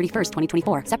ends May 31st,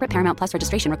 2024. Separate Paramount Plus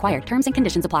registration required. Terms and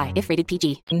conditions apply if rated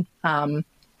PG. I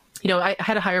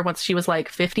had a hire once. She was like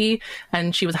 50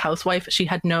 and she was a housewife. She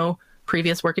had no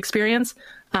previous work experience.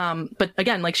 But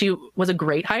again, like she was a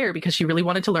great hire because she really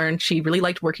wanted to learn. She really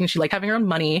liked working. She liked having her own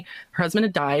money. Her husband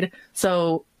had died.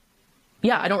 So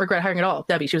yeah, I don't regret hiring at all.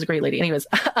 Debbie, she was a great lady. Anyways.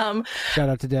 Shout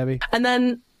out to Debbie. And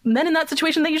then men in that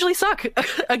situation, they usually suck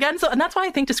again. So, and that's why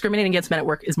I think discriminating against men at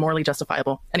work is morally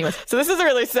justifiable. Anyways. So this is a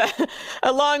really sad,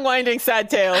 a long winding sad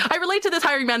tale. I relate to this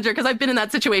hiring manager because I've been in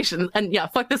that situation and yeah,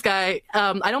 fuck this guy.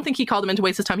 I don't think he called him in to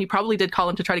waste his time. He probably did call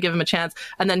him to try to give him a chance.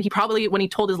 And then he probably, when he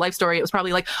told his life story, it was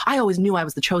probably like, I always knew I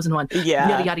was the chosen one. Yeah.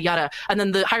 Yada, yada, yada. And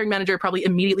then the hiring manager probably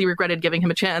immediately regretted giving him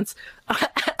a chance.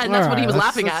 And that's what he was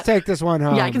laughing at. Let's take this one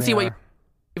home. Yeah, I can see why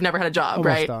you've never had a job, almost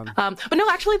right? Done. But no,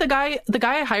 actually, the guy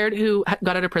I hired who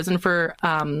got out of prison for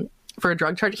a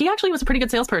drug charge, he actually was a pretty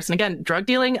good salesperson. Again, drug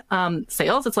dealing,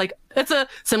 sales, it's a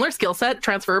similar skill set,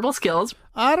 transferable skills.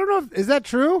 I don't know. Is that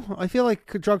true? I feel like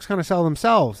drugs kind of sell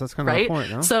themselves. That's kind of right? the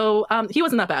point, no? So he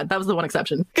wasn't that bad. That was the one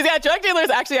exception. Because yeah, drug dealers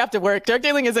actually have to work. Drug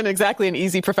dealing isn't exactly an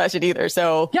easy profession either.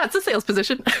 So yeah, it's a sales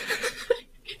position.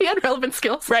 He had relevant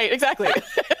skills. Right, exactly.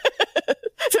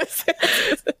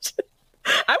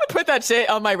 I would put that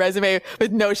shit on my resume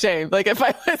with no shame. Like if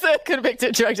I was a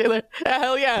convicted drug dealer,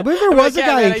 hell yeah. I believe there was a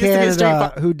guy in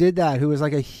Canada who did that, who was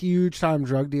like a huge time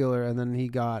drug dealer, and then he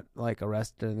got like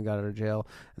arrested and got out of jail.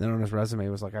 And then on his resume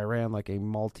was like, I ran like a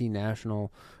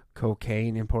multinational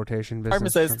cocaine importation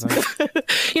business.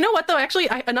 You know what though? Actually,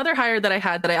 another hire that I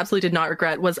had that I absolutely did not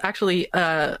regret was actually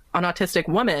an autistic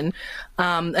woman,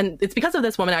 and it's because of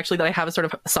this woman actually that I have a sort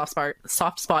of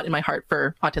soft spot in my heart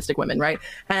for autistic women, right?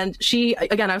 And she,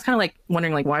 again, I was kind of like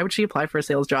wondering like why would she apply for a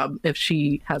sales job if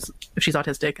she's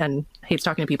autistic and hates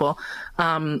talking to people.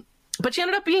 But she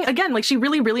ended up being, again, like she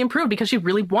really, really improved because she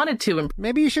really wanted to improve.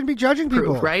 Maybe you shouldn't be judging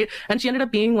people. Right? And she ended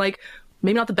up being like,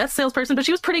 maybe not the best salesperson, but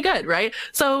she was pretty good, right?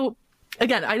 So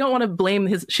again, I don't want to blame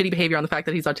his shitty behavior on the fact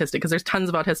that he's autistic, because there's tons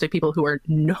of autistic people who are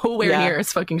nowhere near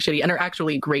as fucking shitty and are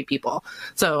actually great people.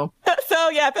 So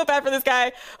yeah, I feel bad for this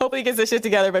guy. Hopefully he gets his shit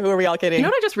together, but who are we all kidding? You know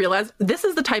what I just realized? This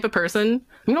is the type of person,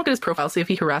 I'm look at his profile, see if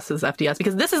he harasses FDS,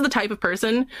 because this is the type of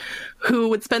person who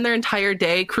would spend their entire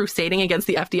day crusading against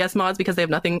the FDS mods because they have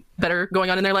nothing better going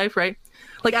on in their life, right?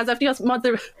 Like, as FDS mods,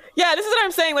 they're... Yeah, this is what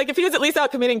I'm saying. Like, if he was at least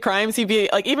out committing crimes, he'd be,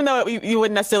 like, even though you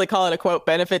wouldn't necessarily call it a, quote,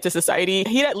 benefit to society,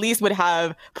 he at least would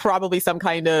have probably some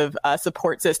kind of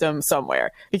support system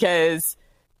somewhere. Because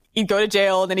he'd go to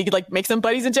jail, and then he could, like, make some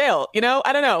buddies in jail. You know?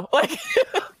 I don't know. Like...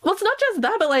 Well, it's not just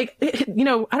that, but, like, you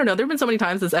know, I don't know. There have been so many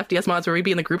times as FDS mods where we'd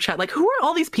be in the group chat, like, who are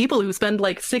all these people who spend,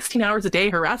 like, 16 hours a day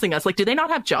harassing us? Like, do they not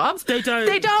have jobs? They don't.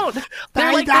 They don't.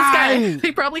 They're like this guy.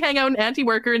 They probably hang out in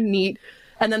anti-worker and NEAT.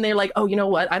 And then they're like, oh, you know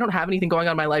what? I don't have anything going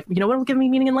on in my life. You know what will give me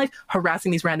meaning in life?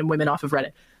 Harassing these random women off of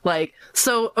Reddit. Like,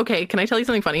 so, okay, can I tell you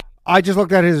something funny? I just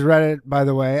looked at his Reddit, by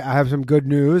the way. I have some good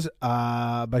news,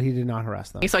 but he did not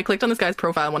harass them. So I clicked on this guy's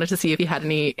profile and wanted to see if he had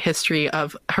any history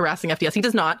of harassing FDS. He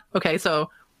does not. Okay, so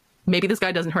maybe this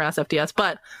guy doesn't harass FDS,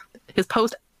 but his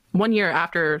post 1 year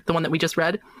after the one that we just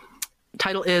read,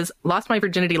 title is Lost My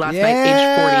Virginity Last Night,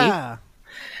 age 40.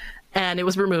 And it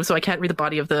was removed, so I can't read the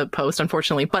body of the post,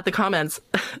 unfortunately. But the comments,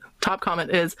 top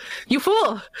comment is, "You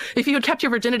fool! If you had kept your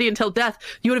virginity until death,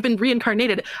 you would have been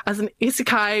reincarnated as an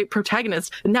isekai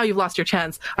protagonist, and now you've lost your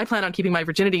chance. I plan on keeping my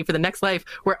virginity for the next life,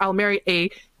 where I'll marry a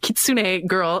kitsune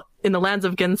girl in the lands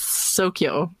of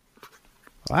Gensokyo."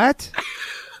 What?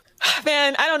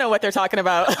 Man, I don't know what they're talking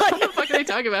about. What the fuck are they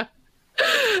talking about?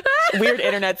 Weird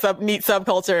internet neat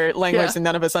subculture language that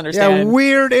none of us understand. Yeah,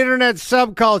 weird internet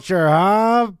subculture,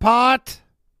 huh, Pot?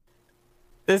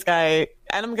 This guy,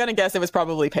 and I'm gonna guess it was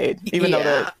probably paid, even though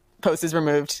the post is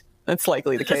removed. That's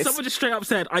likely the case. Someone just straight up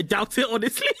said, I doubt it,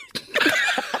 honestly.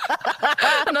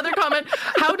 Another comment,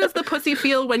 how does the pussy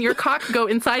feel when your cock go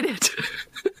inside it?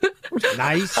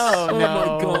 Nice. Oh, no. My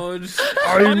God.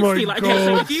 Oh, Honestly, my like, God. okay,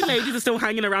 so if you ladies are still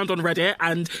hanging around on Reddit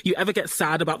and you ever get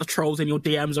sad about the trolls in your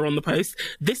DMs or on the post,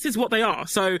 this is what they are.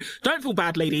 So don't feel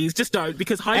bad, ladies. Just don't,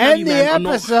 because high-value men are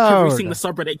not perusing the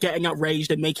subreddit, getting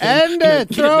outraged and making,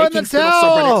 throw in the towel.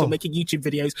 subreddits or making YouTube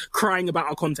videos crying about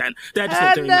our content. They're just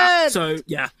not doing that. So,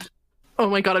 yeah. Oh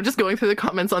my God, I'm just going through the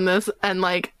comments on this and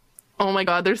like, oh my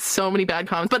God, there's so many bad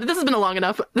comments. But this has been a long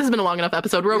enough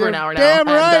episode. We're over an hour now. Damn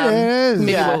right it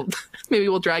is. Maybe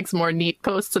we'll drag some more neat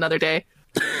posts another day.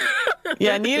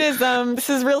 Yeah, NEAT is this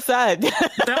is real sad.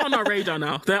 They're on our radar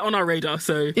now. They're on our radar.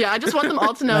 So yeah, I just want them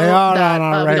all to know They are that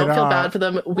on our we don't feel radar. bad for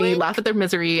them. We laugh at their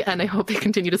misery, and I hope they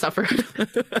continue to suffer.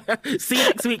 see you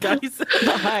next week, guys.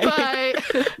 Bye.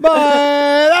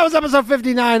 But that was episode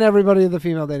 59, everybody, of the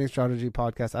Female Dating Strategy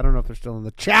Podcast. I don't know if they're still in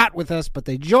the chat with us, but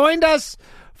they joined us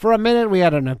for a minute. We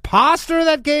had an imposter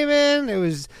that came in.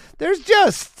 There's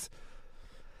just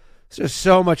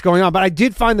so much going on. But I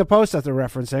did find the post that they're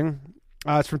referencing.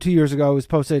 It's from 2 years ago. It was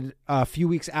posted a few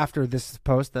weeks after this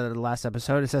post, the last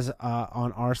episode. It says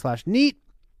on r/neat.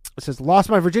 It says, lost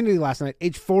my virginity last night,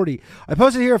 age 40. I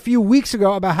posted here a few weeks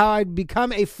ago about how I'd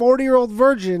become a 40-year-old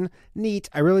virgin.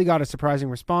 Neat. I really got a surprising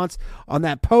response on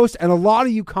that post, and a lot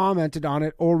of you commented on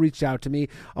it or reached out to me.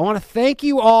 I want to thank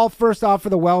you all, first off, for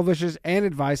the well wishes and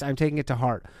advice. I'm taking it to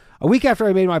heart. A week after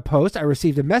I made my post, I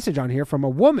received a message on here from a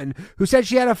woman who said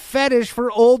she had a fetish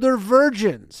for older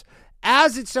virgins.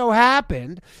 As it so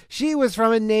happened, she was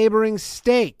from a neighboring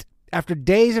state. After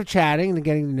days of chatting and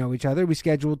getting to know each other, we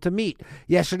scheduled to meet.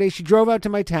 Yesterday, she drove out to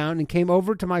my town and came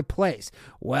over to my place.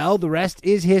 Well, the rest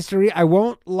is history. I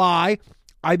won't lie.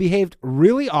 I behaved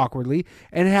really awkwardly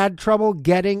and had trouble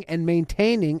getting and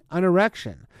maintaining an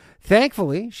erection.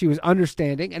 Thankfully, she was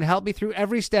understanding and helped me through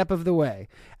every step of the way.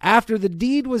 After the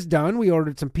deed was done, we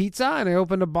ordered some pizza and I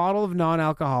opened a bottle of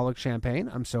non-alcoholic champagne.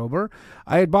 I'm sober.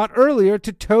 I had bought earlier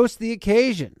to toast the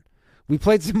occasion. We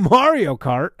played some Mario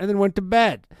Kart and then went to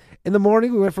bed. In the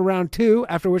morning, we went for round 2,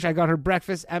 after which I got her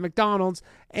breakfast at McDonald's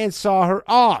and saw her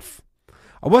off.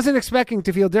 I wasn't expecting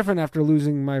to feel different after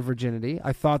losing my virginity.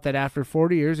 I thought that after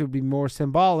 40 years, it would be more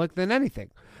symbolic than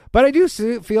anything. But I do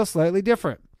feel slightly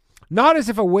different. Not as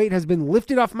if a weight has been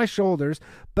lifted off my shoulders,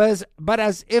 but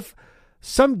as if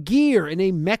some gear in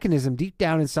a mechanism deep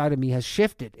down inside of me has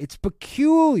shifted. It's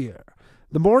peculiar.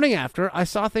 The morning after, I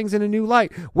saw things in a new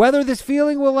light. Whether this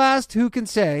feeling will last, who can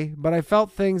say? But I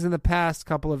felt things in the past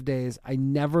couple of days I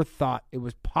never thought it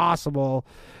was possible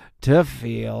to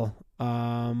feel.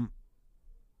 There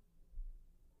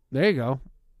you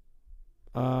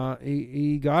go.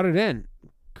 He got it in.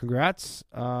 congrats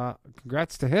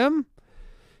to him.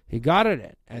 He got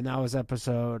it, and that was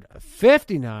episode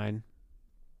 59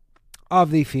 of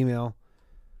the Female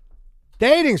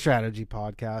Dating Strategy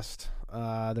Podcast.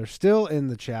 They're still in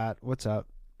the chat. What's up?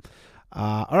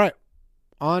 All right,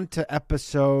 on to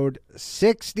episode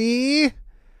 60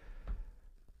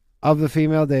 of the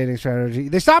Female Dating Strategy.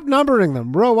 They stopped numbering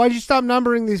them. Bro, why'd you stop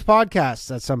numbering these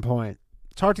podcasts at some point?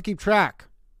 It's hard to keep track.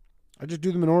 I just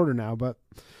do them in order now, but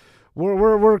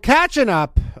we're catching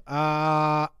up.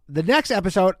 The next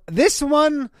episode, this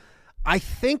one, I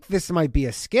think this might be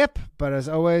a skip, but as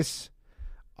always,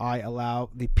 I allow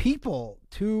the people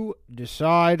to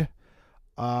decide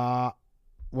whether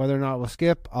or not we'll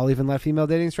skip. I'll even let Female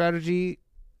Dating Strategy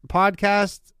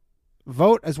Podcast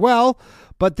vote as well.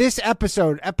 But this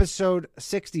episode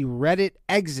 60, Reddit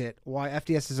exit, why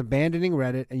FDS is abandoning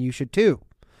Reddit, and you should too.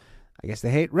 I guess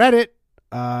they hate Reddit.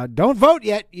 Don't vote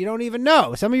yet. You don't even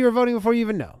know. Some of you are voting before you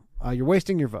even know. You're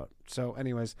wasting your vote. So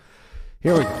anyways,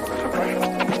 here we go.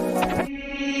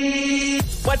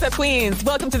 What's up, queens?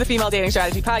 Welcome to the Female Dating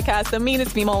Strategy Podcast, the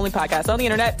meanest female-only podcast on the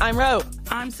internet. I'm Ro.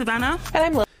 I'm Savannah. And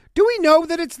I'm Lil. Do we know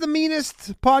that it's the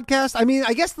meanest podcast? I mean,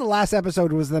 I guess the last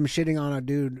episode was them shitting on a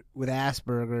dude with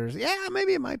Asperger's. Yeah,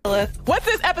 maybe it might be. What's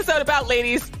this episode about,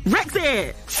 ladies?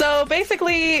 Brexit! So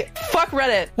basically, fuck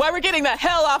Reddit. Why we're getting the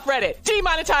hell off Reddit.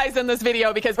 Demonetized in this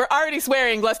video because we're already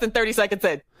swearing less than 30 seconds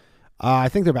in. I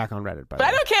think they're back on Reddit, by the But way.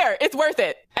 I don't care. It's worth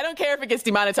it. I don't care if it gets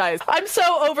demonetized. I'm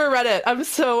so over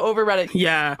Reddit.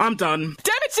 Yeah, I'm done.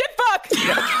 Damn it, shit, fuck!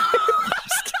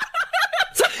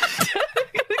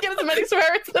 Get as many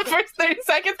swear words in the first 30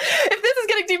 seconds. If this is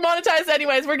getting demonetized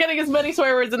anyways, we're getting as many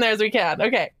swear words in there as we can.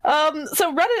 Okay.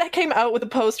 So Reddit came out with a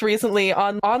post recently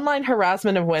on online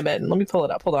harassment of women. Let me pull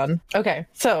it up. Hold on. Okay.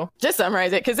 So just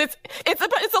summarize it, because it's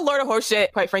a load of horse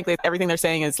shit. Quite frankly, everything they're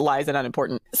saying is lies and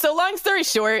unimportant. So long story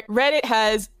short, Reddit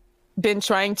has been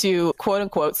trying to, quote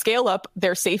unquote, scale up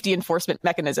their safety enforcement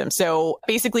mechanism. So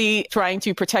basically trying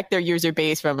to protect their user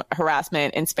base from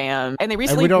harassment and spam. And they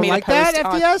recently made a post that,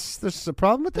 on FDS? There's a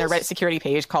problem with their this? Reddit security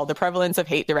page called The Prevalence of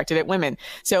Hate Directed at Women.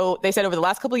 So they said over the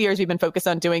last couple of years, we've been focused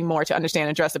on doing more to understand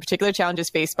and address the particular challenges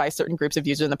faced by certain groups of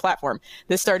users on the platform.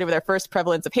 This started with our first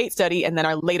prevalence of hate study and then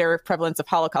our later prevalence of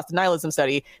Holocaust denialism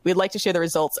study. We'd like to share the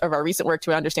results of our recent work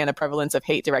to understand the prevalence of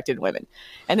hate directed at women.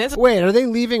 And this Wait, are they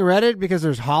leaving Reddit because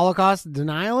there's Holocaust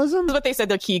denialism? This is what they said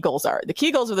their key goals are. The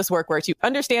key goals of this work were to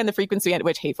understand the frequency at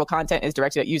which hateful content is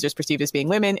directed at users perceived as being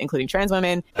women, including trans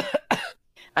women.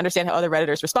 Understand how other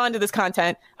Redditors respond to this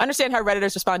content. Understand how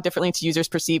Redditors respond differently to users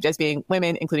perceived as being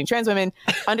women, including trans women.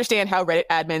 Understand how Reddit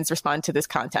admins respond to this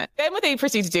content. Then what they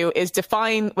proceed to do is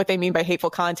define what they mean by hateful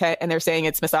content, and they're saying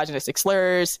it's misogynistic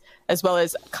slurs, as well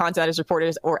as content that is reported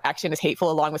as or action is hateful,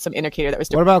 along with some indicator that was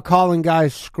What about calling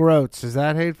guys scrotes? Is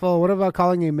that hateful? What about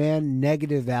calling a man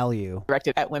negative value?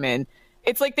 directed at women.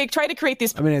 It's like they try to create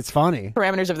these I mean, it's funny.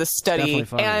 parameters of the study, definitely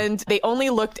funny. and they only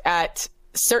looked at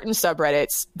certain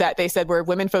subreddits that they said were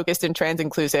women focused and trans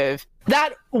inclusive.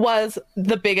 that was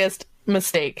the biggest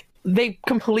mistake. They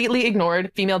completely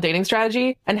ignored female dating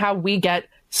strategy and how we get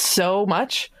so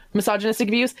much misogynistic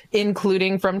abuse,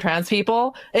 including from trans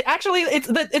people.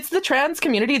 It's the trans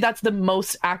community that's the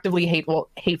most actively hateful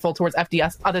towards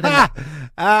FDS, other than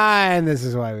And this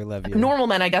is why we love you. normal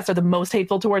men, I guess, are the most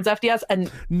hateful towards FDS. And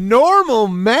Normal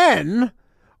men?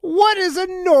 What is a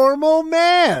normal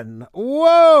man?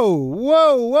 Whoa,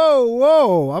 whoa, whoa,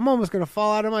 whoa. I'm almost going to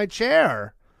fall out of my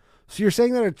chair. So you're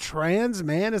saying that a trans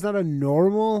man is not a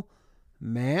normal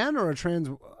man, or a trans...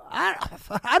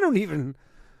 I don't even...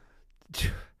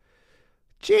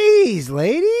 Jeez,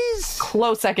 ladies.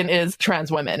 close second is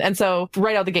trans women. And so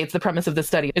right out the gates, the premise of this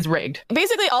study is rigged.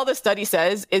 Basically, all the study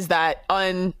says is that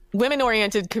on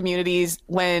women-oriented communities,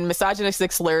 when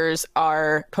misogynistic slurs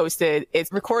are posted, it's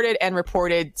recorded and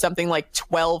reported something like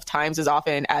 12 times as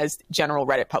often as general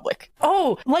Reddit public.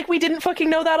 Oh, like we didn't fucking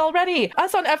know that already.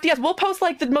 Us on FDS, we'll post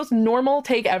like the most normal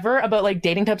take ever about like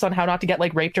dating tips on how not to get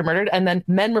like raped or murdered, and then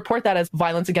men report that as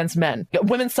violence against men.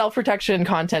 Women's self-protection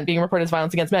content being reported as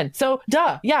violence against men. So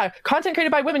yeah, content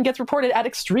created by women gets reported at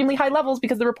extremely high levels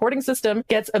because the reporting system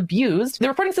gets abused. The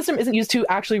reporting system isn't used to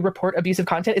actually report abusive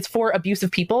content. It's for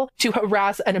abusive people to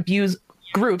harass and abuse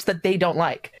groups that they don't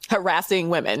like. Harassing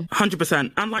women.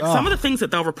 100%. And like some of the things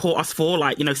that they'll report us for,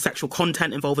 like, you know, sexual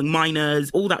content involving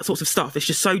minors, all that sorts of stuff, it's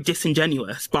just so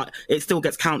disingenuous, but it still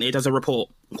gets counted as a report,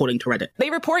 according to Reddit. They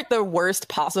report the worst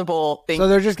possible thing. So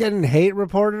they're just getting hate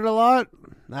reported a lot?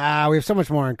 We have so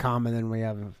much more in common than we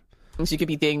have. you could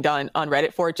be being done on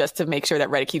Reddit for, just to make sure that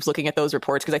Reddit keeps looking at those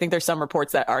reports. Because I think there's some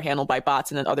reports that are handled by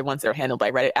bots and then other ones that are handled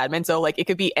by Reddit admins. So like it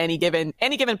could be any given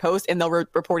post, and they'll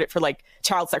report it for like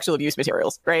child sexual abuse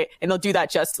materials, right? And they'll do that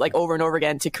just like over and over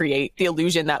again to create the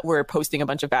illusion that we're posting a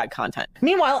bunch of bad content.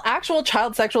 Meanwhile, actual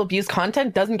child sexual abuse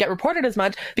content doesn't get reported as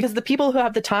much because the people who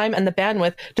have the time and the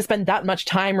bandwidth to spend that much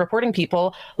time reporting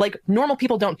people, like normal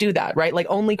people don't do that, right? Like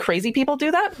only crazy people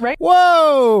do that, right?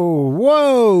 Whoa.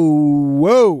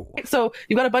 So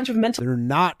you've got a bunch of They're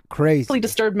not crazy.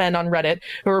 disturbed men on Reddit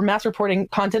who are mass reporting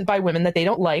content by women that they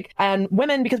don't like. And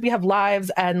women, because we have lives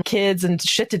and kids and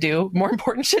shit to do, more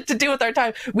important shit to do with our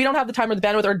time, we don't have the time or the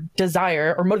bandwidth or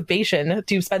desire or motivation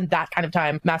to spend that kind of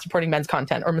time mass reporting men's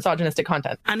content or misogynistic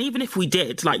content. And even if we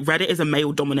did, like Reddit is a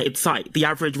male-dominated site. The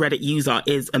average Reddit user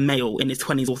is a male in his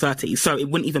 20s or 30s, so it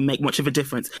wouldn't even make much of a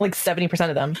difference. Like 70%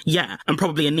 of them. Yeah, and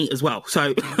probably a NEET as well,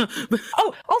 so...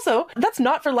 Oh, also, that's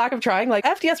not for lack of trying. Like,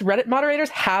 FDS Reddit moderators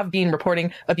have been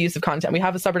reporting abusive content. We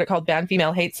have a subreddit called Ban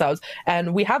Female Hate Subs,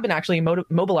 and we have been actually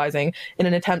mobilizing in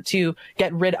an attempt to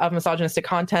get rid of misogynistic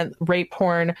content, rape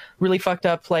porn, really fucked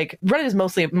up, like, Reddit is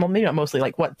mostly, well, maybe not mostly,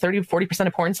 like, what, 30-40%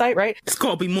 of porn site, right? It's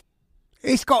got to be more.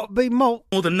 It's got to be more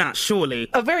than that, surely.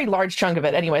 A very large chunk of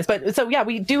it anyways. But so, yeah,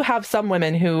 we do have some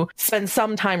women who spend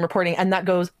some time reporting, and that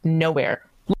goes nowhere.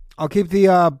 I'll keep the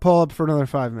poll up for another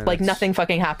 5 minutes. Like nothing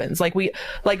fucking happens. Like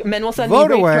men will send vote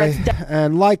me away threats,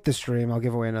 and like the stream. I'll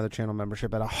give away another channel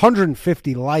membership at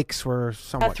 150 likes. We're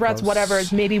somewhat threats, close. whatever.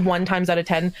 Maybe 1 times out of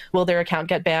 10 will their account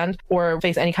get banned or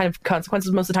face any kind of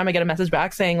consequences. Most of the time, I get a message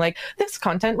back saying like, "This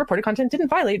reported content didn't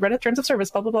violate Reddit terms of service."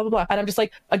 Blah blah blah blah blah. And I'm just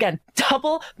like, again,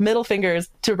 double middle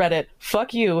fingers to Reddit.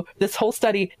 Fuck you. This whole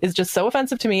study is just so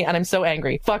offensive to me, and I'm so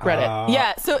angry. Fuck Reddit.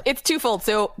 Yeah, so it's twofold.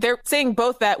 So they're saying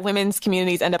both that women's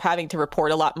communities end up having to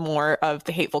report a lot more of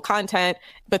the hateful content,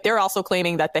 but they're also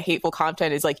claiming that the hateful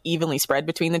content is like evenly spread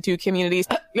between the two communities,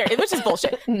 which is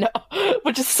bullshit. No,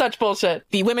 which is such bullshit.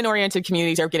 The women-oriented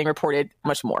communities are getting reported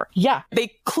much more. Yeah.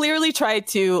 They clearly tried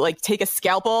to like take a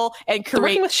scalpel and create... They're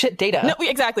working with shit data. No,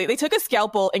 exactly. They took a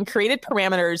scalpel and created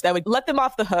parameters that would let them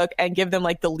off the hook and give them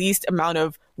like the least amount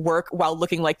of work while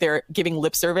looking like they're giving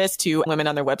lip service to women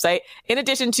on their website. In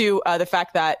addition to the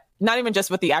fact that not even just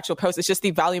with the actual post, it's just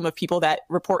the volume of people that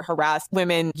report harass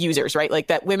women users, right? Like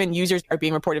that women users are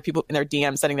being reported, people in their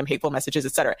DMs sending them hateful messages,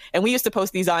 etc. And we used to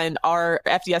post these on our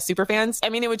FDS superfans. I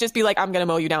mean, it would just be like, I'm going to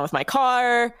mow you down with my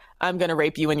car. I'm going to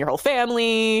rape you and your whole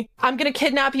family. I'm going to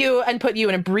kidnap you and put you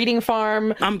in a breeding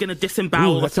farm. I'm going to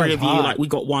disembowel the 3 of you. Like we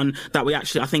got one that we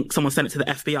actually, I think someone sent it to the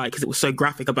FBI because it was so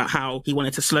graphic about how he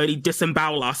wanted to slowly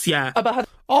disembowel us. Yeah. About how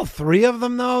all 3 of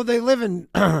them, though, they live in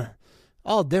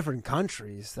all different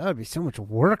countries. That would be so much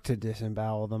work to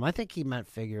disembowel them. I think he meant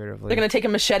figuratively. they're going to take a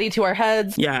machete to our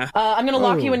heads. Yeah. I'm going to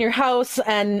lock you in your house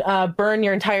and burn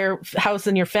your entire house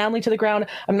and your family to the ground.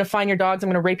 I'm going to find your dogs. I'm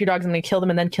going to rape your dogs. I'm going to kill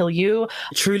them and then kill you.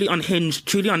 Truly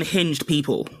unhinged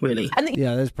people, really. And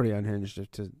yeah, that's pretty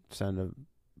unhinged to send a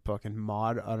fucking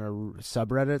mod on a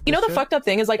subreddit. You know, the fucked up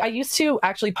thing is, like, I used to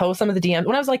actually post some of the DMs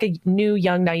when I was like a new,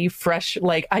 young, naive, fresh,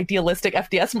 like idealistic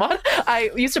FDS mod.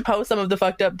 I used to post some of the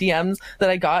fucked up DMs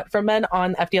that I got from men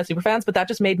on FDS superfans, but that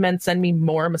just made men send me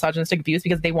more misogynistic abuse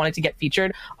because they wanted to get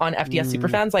featured on FDS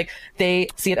superfans. Like, they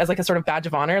see it as like a sort of badge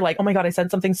of honor. Like, oh my God, I sent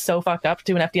something so fucked up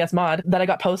to an FDS mod that I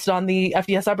got posted on the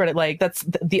FDS subreddit. Like, that's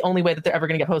the only way that they're ever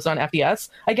going to get posted on FDS,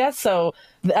 I guess. So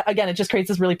again, it just creates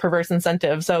this really perverse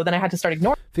incentive. So then I had to start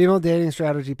ignoring Female Dating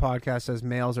Strategy Podcast says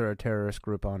males are a terrorist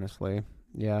group, honestly.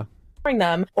 Yeah.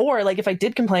 them. Or like if I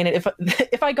did complain it,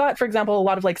 if I got, for example, a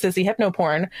lot of like sissy hypno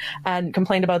porn and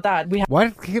complained about that, we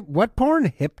what porn?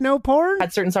 Hypno porn?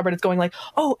 had certain subreddits going like,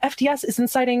 oh, FDS is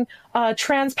inciting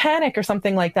trans panic or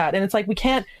something like that. And it's like, we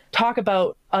can't talk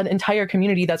about an entire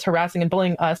community that's harassing and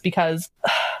bullying us because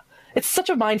it's such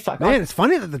a mind fuck. Man, it's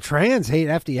funny that the trans hate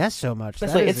FDS so much.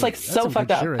 It's like so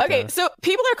fucked up. Okay, so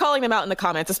people are calling them out in the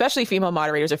comments, especially female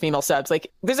moderators or female subs.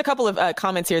 Like, there's a couple of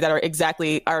comments here that are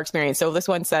exactly our experience. So this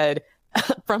one said,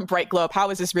 from Bright Globe, how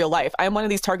is this real life? I am one of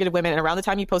these targeted women, and around the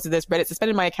time you posted this, Reddit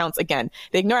suspended my accounts again.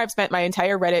 They ignore I've spent my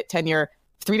entire Reddit tenure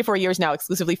 3 to 4 years now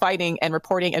exclusively fighting and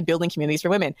reporting and building communities for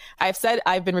women. I have said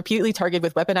I've been repeatedly targeted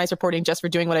with weaponized reporting just for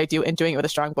doing what I do and doing it with a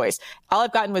strong voice. All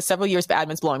I've gotten was several years of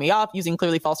admins blowing me off, using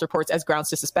clearly false reports as grounds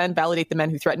to suspend, validate the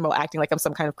men who threaten while acting like I'm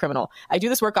some kind of criminal. I do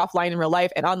this work offline in real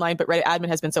life and online, but Reddit admin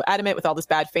has been so adamant with all this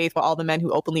bad faith while all the men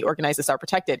who openly organize this are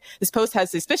protected. This post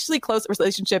has suspiciously close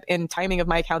relationship in timing of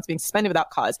my accounts being suspended without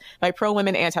cause. My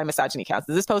pro-women, anti-misogyny accounts.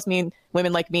 Does this post mean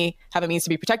women like me have a means to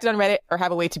be protected on Reddit or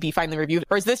have a way to be finally reviewed?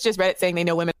 Or is this just Reddit saying they know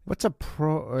no women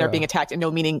are being attacked and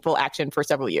no meaningful action for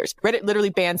several years. Reddit literally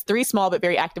bans 3 small but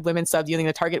very active women subs using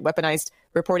the target weaponized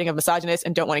reporting of misogynist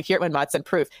and don't want to hear it when mods send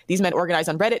proof. These men organize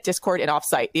on Reddit, Discord, and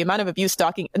offsite. The amount of abuse,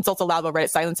 stalking, insults allowed while Reddit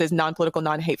silences non-political,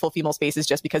 non-hateful female spaces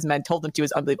just because men told them to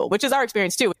is unbelievable, which is our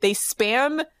experience too. They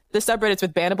spam the subreddits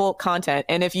with bannable content.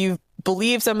 And if you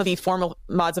believe some of the formal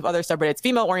mods of other subreddits,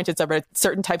 female-oriented subreddits,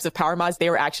 certain types of power mods, they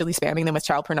were actually spamming them with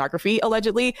child pornography,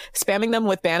 allegedly, spamming them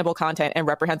with bannable content and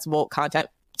reprehensible content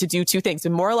to do 2 things: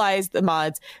 demoralize the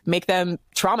mods, make them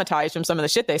traumatized from some of the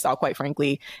shit they saw, quite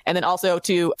frankly, and then also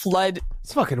to flood.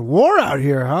 It's fucking war out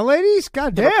here, huh, ladies?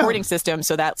 Goddamn. The reporting system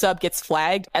so that sub gets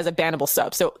flagged as a bannable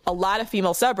sub. So a lot of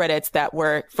female subreddits that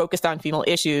were focused on female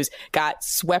issues got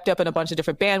swept up in a bunch of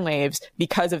different ban waves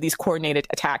because of these coordinated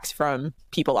attacks from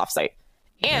people offsite.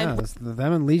 And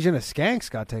them and Legion of Skanks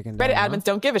got taken down. Reddit admins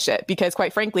don't give a shit because,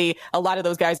 quite frankly, a lot of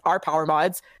those guys are power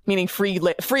mods, meaning free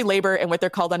labor, and what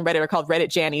they're called on Reddit are called Reddit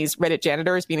Jannies, Reddit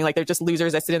janitors, meaning like they're just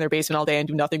losers that sit in their basement all day and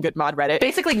do nothing but mod Reddit.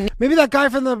 Basically, maybe that guy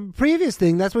from the previous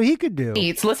thing, that's what he could do.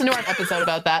 Needs. Listen to our episode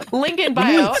about that. Link in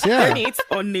bio. Needs, yeah. Their needs.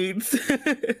 On needs.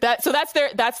 So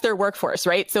that's their workforce,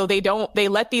 right? So they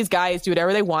let these guys do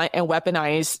whatever they want and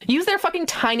weaponize. Use their fucking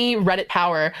tiny Reddit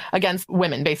power against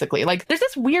women, basically. Like, there's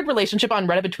this weird relationship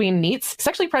on Reddit between needs,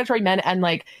 sexually predatory men, and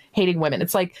like hating women.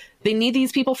 It's like they need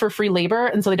these people for free labor,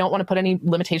 and so they don't want to put any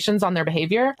limitations on their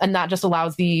behavior, and that just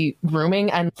allows the grooming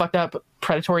and fucked up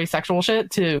predatory sexual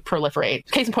shit to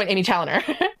proliferate. Case in point, Amy Challoner.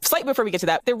 Slightly before we get to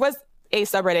that, there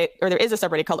is a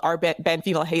subreddit called r ban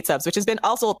female hate subs, which has been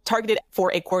also targeted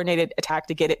for a coordinated attack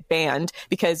to get it banned,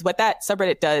 because what that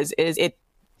subreddit does is it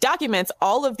documents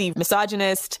all of the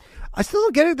misogynist. I still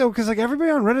don't get it though, because like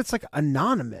everybody on Reddit's like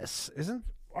anonymous,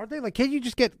 aren't they? Like, can't you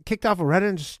just get kicked off of Reddit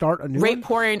and just start a new rape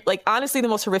porn? Like, honestly, the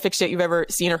most horrific shit you've ever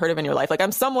seen or heard of in your life. Like,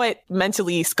 I'm somewhat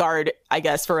mentally scarred, I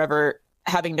guess, forever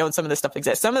having known some of this stuff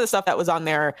exists. Some of the stuff that was on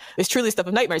there is truly stuff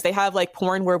of nightmares. They have like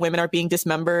porn where women are being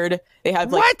dismembered. They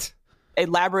have like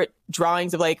elaborate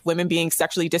drawings of like women being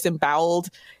sexually disemboweled,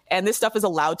 and this stuff is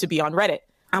allowed to be on Reddit.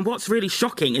 And what's really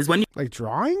shocking is when you like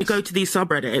drawings, you go to these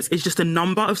subreddits, it's just a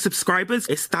number of subscribers.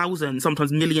 It's thousands,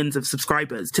 sometimes millions of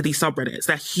subscribers to these subreddits.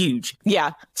 They're huge.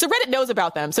 Yeah. So Reddit knows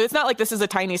about them. So it's not like this is a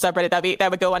tiny subreddit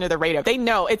that would go under the radar. They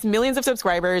know it's millions of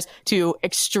subscribers to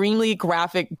extremely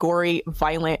graphic, gory,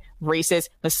 violent, racist,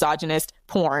 misogynist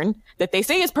porn that they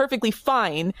say is perfectly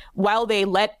fine, while they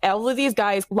let all of these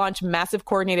guys launch massive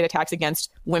coordinated attacks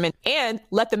against women and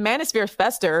let the manosphere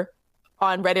fester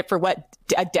on Reddit for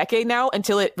a decade now,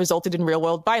 until it resulted in real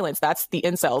world violence. That's the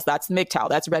incels, that's MGTOW,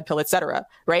 that's Red Pill, etc.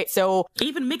 Right? So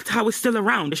even MGTOW is still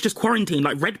around. It's just quarantine.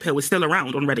 Like Red Pill is still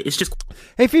around on Reddit. It's just.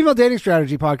 Hey, Female Dating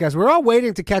Strategy Podcast. We're all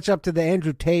waiting to catch up to the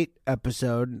Andrew Tate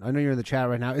episode. I know you're in the chat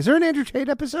right now. Is there an Andrew Tate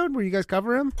episode where you guys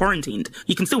cover him? Quarantined.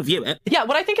 You can still view it. Yeah,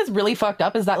 what I think is really fucked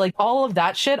up is that like all of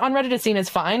that shit on Reddit is seen as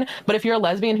fine, but if you're a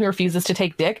lesbian who refuses to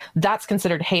take dick, that's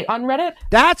considered hate on Reddit.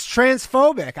 That's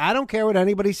transphobic. I don't care what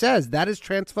anybody says. That is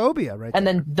transphobia, right? And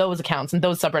then those accounts and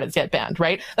those subreddits get banned,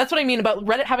 right? That's what I mean about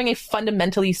Reddit having a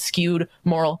fundamentally skewed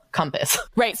moral compass.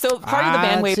 Right. So part of the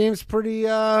ban wave seems pretty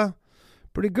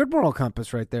good moral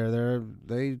compass right there.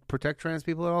 They protect trans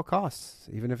people at all costs,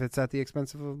 even if it's at the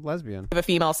expense of a lesbian. The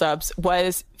female subs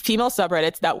was female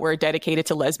subreddits that were dedicated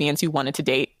to lesbians who wanted to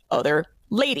date other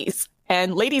ladies.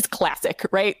 And ladies classic,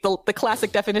 right? The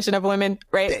classic definition of women,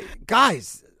 right?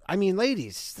 Guys, I mean,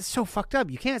 ladies, that's so fucked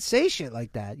up. You can't say shit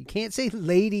like that. You can't say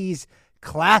ladies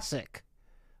classic.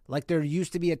 Like there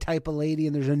used to be a type of lady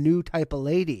and there's a new type of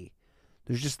lady.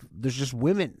 There's just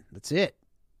women. That's it.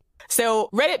 So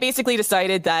Reddit basically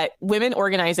decided that women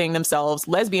organizing themselves,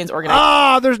 lesbians organizing.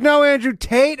 Oh, there's no Andrew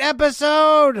Tate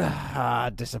episode.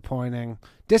 Disappointing.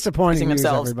 Disappointing news,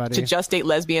 themselves everybody. To just date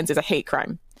lesbians is a hate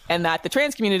crime. And that the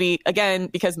trans community, again,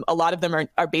 because a lot of them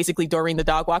are basically Doreen the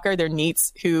dog walker, they're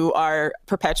neats who are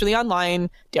perpetually online,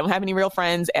 don't have any real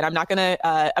friends, and I'm not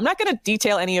gonna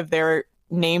detail any of their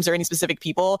names or any specific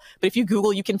people, but if you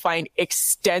Google, you can find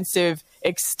extensive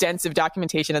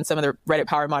documentation on some of the Reddit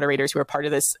power moderators who are part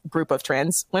of this group of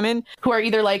trans women who are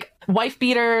either like wife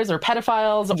beaters or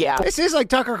pedophiles. Yeah. This is like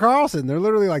Tucker Carlson. They're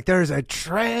literally like, there's a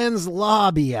trans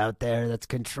lobby out there that's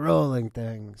controlling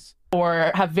things.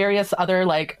 Or have various other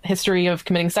like history of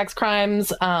committing sex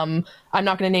crimes. I'm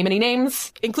not going to name any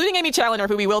names, including Amy Challoner,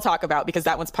 who we will talk about because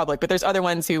that one's public. But there's other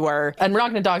ones who are, and we're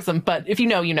not going to dox them. But if you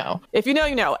know, you know. If you know,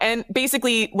 you know. And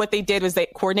basically, what they did was they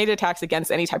coordinated attacks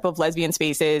against any type of lesbian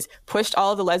spaces, pushed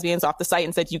all of the lesbians off the site,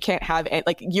 and said you can't have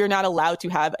you're not allowed to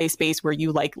have a space where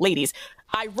you like ladies.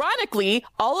 Ironically,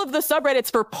 all of the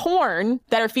subreddits for porn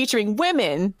that are featuring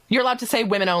women, you're allowed to say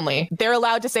women only. They're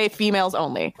allowed to say females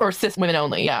only. Or cis women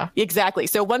only, yeah. Exactly.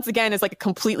 So once again, it's like a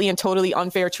completely and totally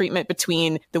unfair treatment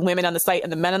between the women on the site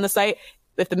and the men on the site.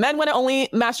 If the men want to only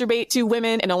masturbate to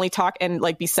women and only talk and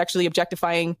like be sexually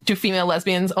objectifying to female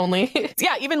lesbians only.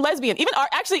 Yeah, even lesbian. Even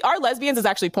our lesbians is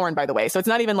actually porn, by the way. So it's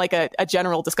not even like a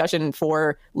general discussion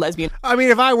for lesbian. I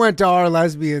mean, if I went to our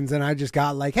lesbians and I just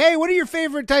got like, hey, what are your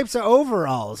favorite types of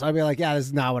overalls? I'd be like, yeah, this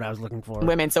is not what I was looking for.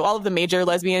 Women. So all of the major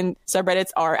lesbian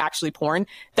subreddits are actually porn.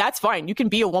 That's fine. You can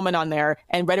be a woman on there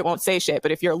and Reddit won't say shit.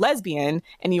 But if you're a lesbian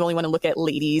and you only want to look at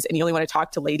ladies and you only want to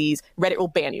talk to ladies, Reddit will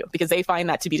ban you because they find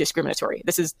that to be discriminatory.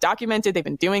 This is documented. They've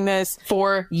been doing this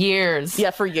for years.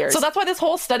 Yeah, for years. So that's why this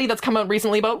whole study that's come out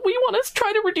recently about we want to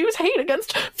try to reduce hate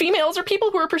against females or people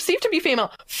who are perceived to be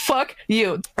female. Fuck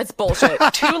you. It's bullshit.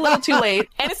 Too little, too late.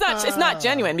 And it's not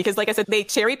genuine because, like I said, they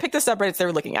cherry pick the subreddits they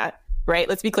were looking at. Right?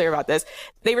 Let's be clear about this.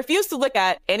 They refuse to look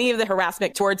at any of the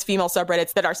harassment towards female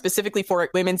subreddits that are specifically for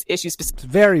women's issues. It's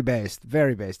very based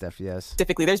FDS.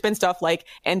 Specifically, there's been stuff like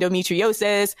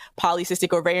endometriosis,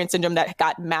 polycystic ovarian syndrome that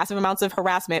got massive amounts of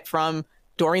harassment from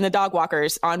Doreen the dog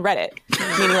walkers on Reddit.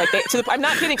 Meaning like I'm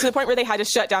not kidding, to the point where they had to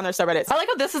shut down their subreddits. I like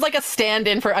how this is like a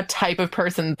stand-in for a type of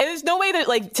person. And there's no way that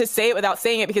like to say it without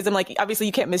saying it because I'm like, obviously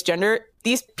you can't misgender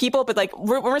these people, but like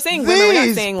when we're saying women, we're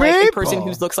not saying like a person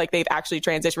who looks like they've actually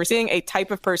transitioned. We're saying a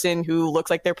type of person who looks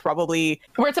like they're probably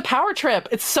where it's a power trip.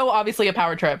 It's so obviously a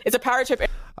power trip. It's a power trip.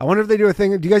 I wonder if they do a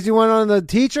thing. Do you guys do one on the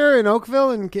teacher in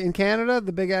Oakville in Canada,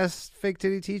 the big ass fake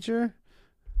titty teacher?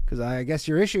 Because I guess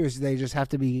your issue is they just have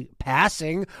to be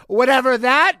passing, whatever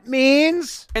that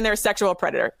means. And they're a sexual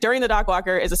predator. Doreen the dog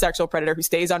walker is a sexual predator who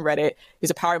stays on Reddit, who's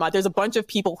a power mod. There's a bunch of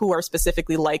people who are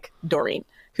specifically like Doreen,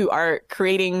 who are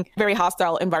creating a very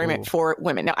hostile environment for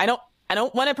women. Now, I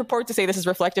don't want to purport to say this is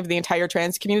reflective of the entire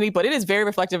trans community, but it is very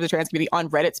reflective of the trans community on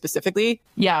Reddit specifically.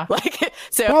 Yeah.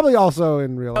 So probably also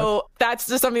in real life. So that's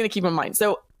just something to keep in mind.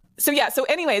 So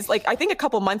anyways, like I think a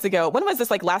couple months ago, when was this,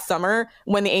 like last summer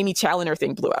when the Amy Challoner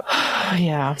thing blew up?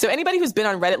 Yeah. So anybody who's been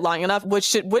on Reddit long enough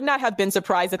would not have been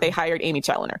surprised that they hired Amy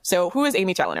Challoner. So who is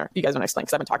Amy Challoner? You guys want to explain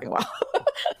because I've been talking a while.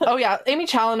 Oh yeah. Amy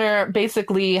Challoner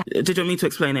basically. Did you want me to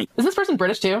explain it? Is this person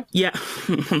British too? Yeah,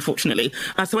 unfortunately.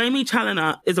 So Amy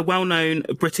Challoner is a well-known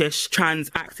British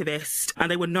trans activist, and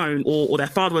they were known, or their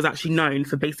father was actually known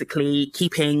for basically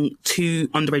keeping two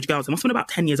underage girls, they must have been about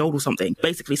 10 years old or something,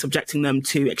 basically subjecting them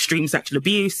to extreme sexual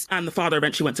abuse, and the father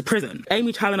eventually went to prison.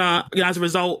 Amy Challoner, as a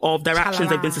result of their actions,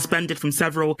 they've been suspended from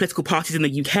several political parties in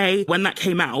the UK. When that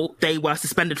came out, they were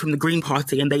suspended from the Green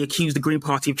Party, and they accused the Green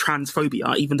Party of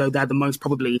transphobia, even though they're the most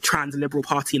probably trans liberal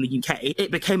party in the UK. It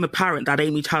became apparent that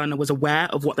Amy Challoner was aware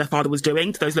of what their father was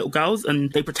doing to those little girls,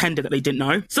 and they pretended that they didn't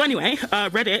know. So anyway,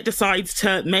 Reddit decides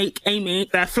to make Amy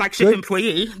their flagship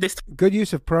employee. Good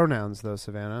use of pronouns, though,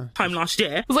 Savannah. Time last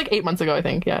year. It was like 8 months ago, I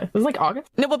think. Yeah, it was like August.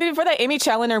 No, but before that, Amy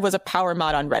Challoner was a power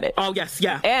mod on Reddit. Oh yes,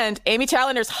 yeah. And Amy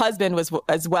Challoner's husband was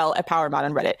as well a power mod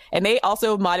on Reddit, and they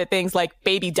also modded things like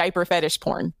baby diaper fetish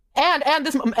porn. And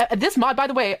this mod, by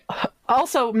the way,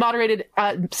 also moderated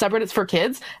subreddits for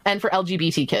kids and for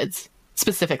LGBT kids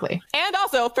specifically. And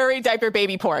also furry diaper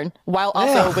baby porn, while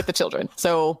also with the children.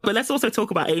 So, but let's also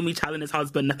talk about Amy Challoner's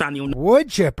husband, Nathaniel. Wood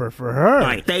chipper for her.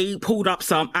 Right. They pulled up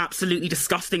some absolutely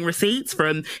disgusting receipts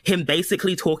from him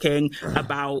basically talking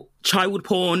about child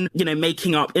porn,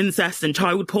 making up incest and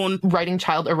child porn. Writing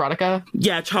child erotica.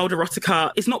 Yeah, child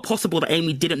erotica. It's not possible that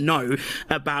Amy didn't know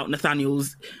about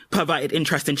Nathaniel's perverted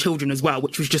interest in children as well,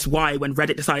 which was just why when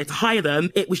Reddit decided to hire them,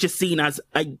 it was just seen as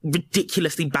a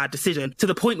ridiculously bad decision, to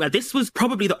the point where this was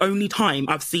probably the only time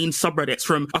I've seen subreddits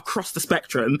from across the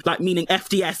spectrum, like meaning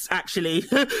FDS actually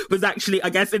was actually, I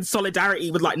guess, in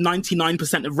solidarity with like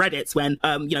 99% of Reddits when,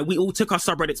 we all took our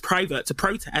subreddits private to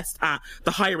protest at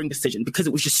the hiring decision because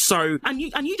it was just so, and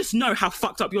you just know how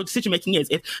fucked up your decision making is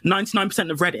if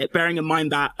 99% of Reddit, bearing in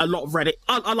mind that a lot of Reddit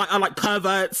are like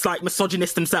perverts, like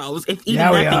misogynists themselves, if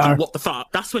even they're thinking what the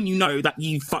fuck, that's when you know that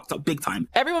you fucked up big time.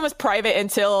 Everyone was private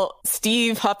until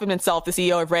Steve Huffman himself, the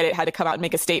CEO of Reddit, had to come out and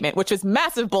make a statement, which was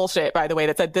massive bullshit, by the way,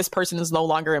 that said this person is no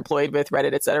longer employed with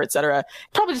Reddit, et cetera, et cetera.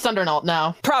 Probably just under an alt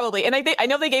now. Probably. And I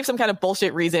know they gave some kind of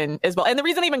bullshit reason as well. And the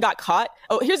reason they even got caught.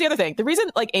 Oh, here's the other thing. The reason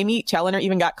like Amy Challoner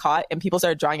even got caught and people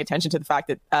started drawing attention to the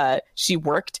fact that she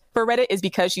worked for Reddit is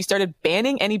because she started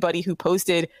banning anybody who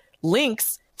posted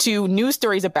links to news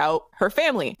stories about her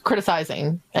family.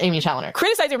 Criticizing Amy Challoner.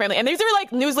 Criticizing her family. And these are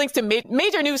like news links to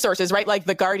major news sources, right? Like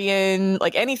The Guardian,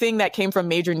 like anything that came from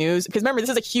major news. Because remember, this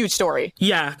is a huge story.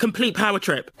 Yeah, complete power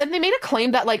trip. And they made a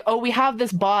claim that like, oh, we have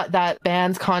this bot that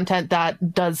bans content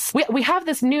that does, we have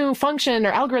this new function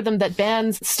or algorithm that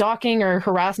bans stalking or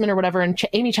harassment or whatever. And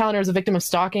Amy Challoner is a victim of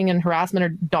stalking and harassment or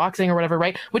doxing or whatever,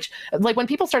 right? Which like when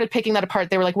people started picking that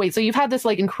apart, they were like, wait, so you've had this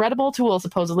like incredible tool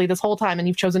supposedly this whole time and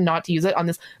you've chosen not to use it on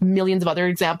this millions of other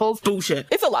examples. Bullshit.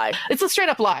 It's a lie. It's a straight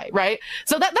up lie, right?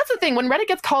 So that's the thing. When Reddit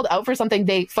gets called out for something,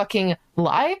 they fucking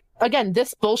lie. Again,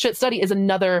 this bullshit study is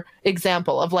another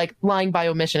example of like lying by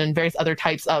omission and various other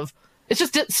types of, it's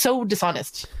just so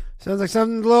dishonest. Sounds like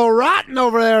something a little rotten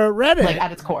over there at Reddit. Like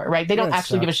at its core, right? They don't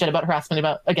actually give a shit about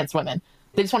harassment against women.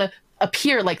 They just want to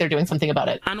appear like they're doing something about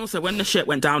it. And also, when the shit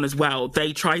went down as well,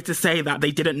 they tried to say that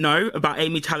they didn't know about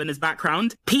Amy Challoner's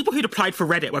background. People who'd applied for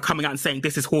Reddit were coming out and saying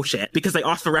this is horseshit because they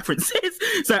asked for references.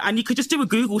 So, and you could just do a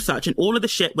Google search and all of the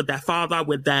shit with their father,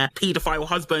 with their paedophile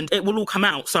husband, it will all come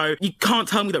out. So you can't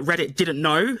tell me that Reddit didn't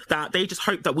know, that they just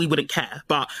hoped that we wouldn't care,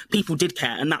 but people did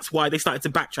care, and that's why they started to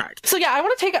backtrack. So yeah, I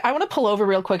want to pull over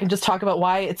real quick and just talk about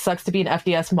why it sucks to be an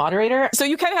FDS moderator. So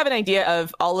you kind of have an idea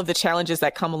of all of the challenges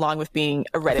that come along with being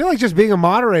a Reddit. I feel like just being a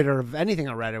moderator of anything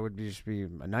on Reddit would just be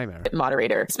a nightmare.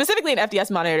 Moderator, specifically an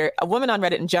FDS moderator, a woman on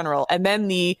Reddit in general, and then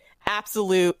the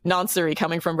absolute nonsense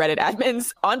coming from Reddit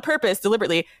admins on purpose,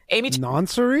 deliberately. Amy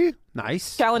Nonsense?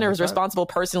 Nice. Challoner was responsible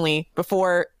personally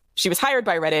before she was hired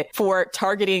by Reddit for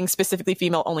targeting specifically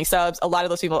female-only subs. A lot of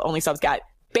those female-only subs got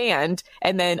banned,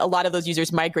 and then a lot of those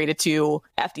users migrated to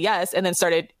FDS and then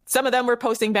some of them were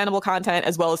posting bannable content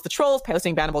as well as the trolls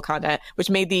posting bannable content, which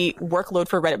made the workload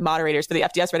for Reddit moderators, for the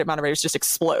FDS Reddit moderators, just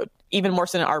explode even more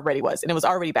so than it already was, and it was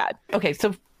already bad. Okay,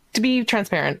 so to be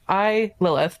transparent, I,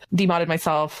 Lilith, demodded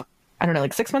myself, I don't know,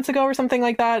 like 6 months ago or something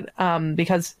like that,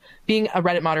 because being a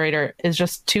Reddit moderator is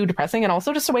just too depressing and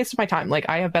also just a waste of my time. Like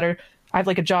I have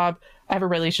like a job, I have a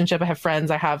relationship, I have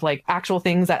friends, I have like actual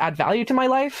things that add value to my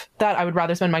life that I would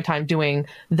rather spend my time doing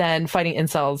than fighting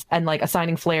incels and like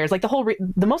assigning flares. Like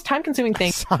the most time consuming thing.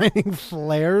 Assigning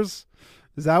flares?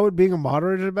 Is that what being a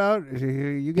moderator is about?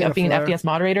 You get being an FDS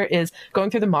moderator is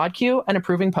going through the mod queue and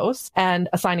approving posts and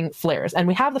assigning flares. And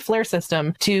we have the flare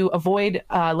system to avoid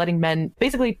letting men,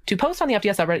 basically to post on the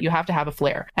FDS subreddit, you have to have a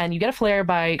flare. And you get a flare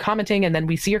by commenting, and then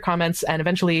we see your comments, and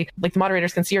eventually like the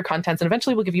moderators can see your contents, and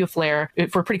eventually we'll give you a flare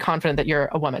if we're pretty confident that you're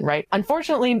a woman, right?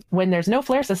 Unfortunately, when there's no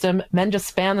flare system, men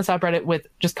just spam the subreddit with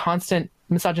just constant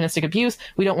misogynistic abuse.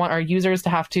 We don't want our users to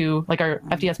have to, like our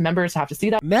FDS members to have to see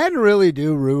that. Men really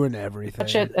do ruin everything.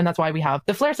 Shit, and that's why we have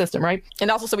the flare system, right?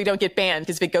 And also so we don't get banned,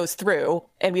 because if it goes through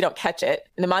and we don't catch it,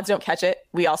 and the mods don't catch it,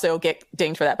 we also get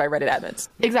dinged for that by Reddit admins.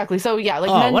 Exactly. So yeah,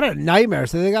 like men, what a nightmare.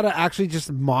 So they got to actually just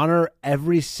monitor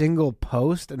every single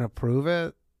post and approve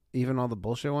it? Even all the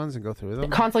bullshit ones, and go through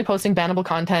them? Constantly posting bannable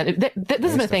content. This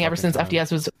has been a thing ever since FDS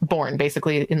was born,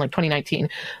 basically, in like 2019,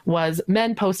 was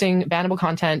men posting bannable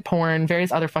content, porn,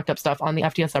 various other fucked up stuff on the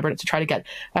FDS subreddit to try to get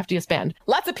FDS banned.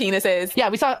 Lots of penises. Yeah,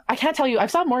 I can't tell you, I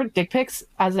saw more dick pics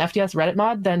as an FDS Reddit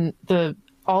mod than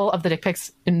all of the dick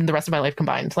pics in the rest of my life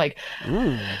combined. Like,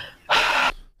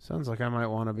 sounds like I might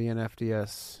want to be an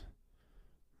FDS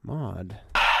mod.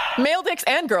 Male dicks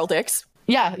and girl dicks.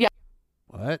 Yeah.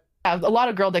 What? A lot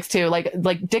of girl dicks too, like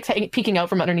dicks peeking out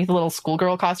from underneath a little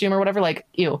schoolgirl costume or whatever. Like,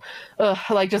 ew,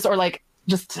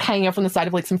 just hanging out from the side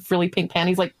of like some frilly pink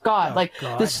panties. Like, God,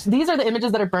 these are the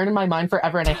images that are burned in my mind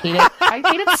forever, and I hate it. I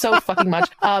hate it so fucking much.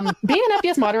 Being an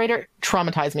FDS moderator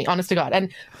traumatized me, honest to God.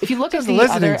 And if you look at the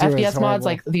other FDS mods,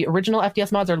 like the original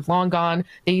FDS mods are long gone.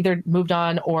 They either moved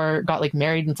on or got like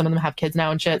married, and some of them have kids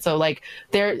now and shit. So like,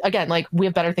 they're again like, we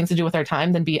have better things to do with our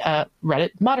time than be a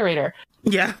Reddit moderator.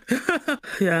 Yeah.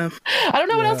 Yeah. I don't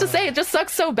know what else to say. It just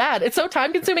sucks so bad. It's so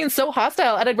time consuming and so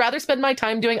hostile, and I'd rather spend my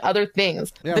time doing other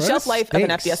things. Yeah, the shelf life of an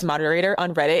FDS moderator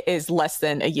on Reddit is less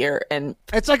than a year, and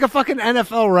it's like a fucking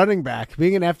NFL running back.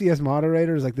 Being an FDS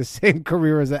moderator is like the same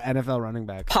career as an NFL running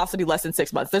back. Possibly less than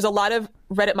 6 months. There's a lot of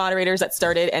Reddit moderators that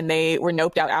started and they were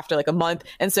noped out after like a month.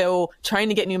 And so trying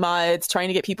to get new mods, trying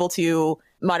to get people to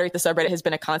moderate the subreddit has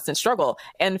been a constant struggle.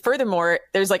 And furthermore,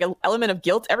 there's like an element of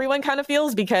guilt everyone kind of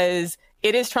feels, because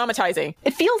it is traumatizing.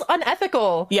 It feels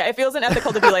unethical. Yeah, it feels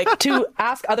unethical to be like... to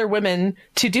ask other women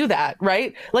to do that,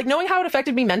 right? Like, knowing how it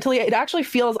affected me mentally, it actually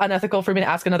feels unethical for me to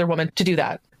ask another woman to do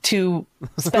that, to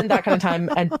spend that kind of time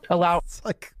and allow... It's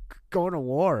like going to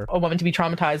war. A woman to be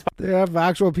traumatized They have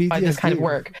actual PTSD. by this kind of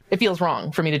work. It feels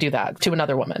wrong for me to do that to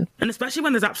another woman. And especially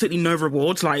when there's absolutely no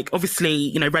reward. Like,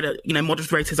 obviously, Reddit,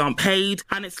 moderators aren't paid.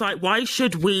 And it's like, why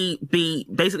should we be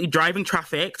basically driving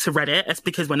traffic to Reddit? It's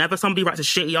because whenever somebody writes a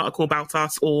shitty article about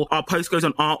us or our post goes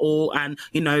on r/all and,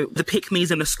 the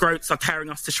pick-me's and the scrotes are tearing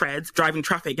us to shreds, driving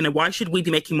traffic, why should we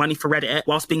be making money for Reddit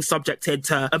whilst being subjected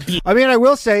to abuse? I mean, I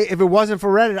will say, if it wasn't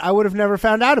for Reddit, I would have never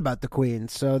found out about the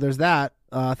Queens. So there's that.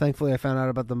 Thankfully, I found out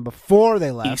about them before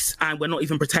they left. And we're not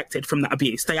even protected from that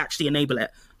abuse. They actually enable it.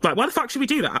 Like, why the fuck should we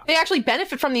do that? They actually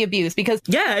benefit from the abuse because...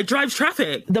 Yeah, it drives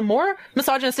traffic. The more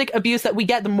misogynistic abuse that we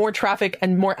get, the more traffic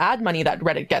and more ad money that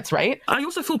Reddit gets, right? I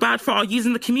also feel bad for our users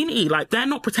in the community. Like, they're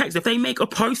not protected. If they make a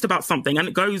post about something and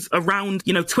it goes around,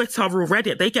 Twitter or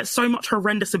Reddit, they get so much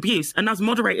horrendous abuse. And as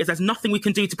moderators, there's nothing we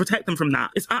can do to protect them from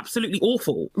that. It's absolutely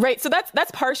awful. Right. So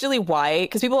that's partially why,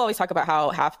 because people always talk about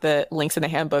how half the links in the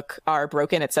handbook are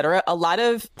broken, etc. A lot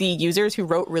of the users who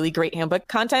wrote really great handbook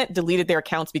content deleted their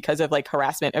accounts because of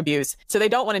harassment abuse. So they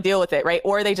don't want to deal with it, right?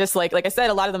 Or they just like I said,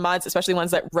 a lot of the mods, especially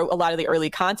ones that wrote a lot of the early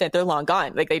content, they're long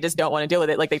gone. Like, they just don't want to deal with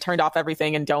it. Like, they turned off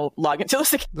everything and don't log into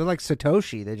this account. They're like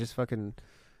Satoshi. They just fucking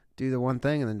do the one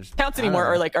thing and then just accounts anymore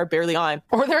are barely on.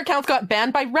 Or their accounts got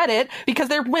banned by Reddit because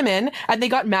they're women and they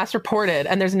got mass reported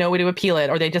and there's no way to appeal it,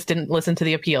 or they just didn't listen to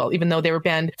the appeal, even though they were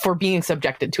banned for being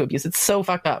subjected to abuse. It's so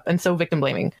fucked up and so victim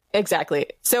blaming. Exactly.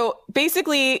 So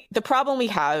basically, the problem we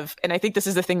have, and I think this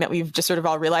is the thing that we've just sort of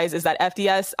all realized, is that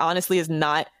FDS honestly is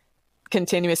not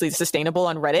continuously sustainable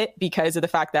on Reddit because of the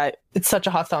fact that it's such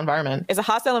a hostile environment. It's a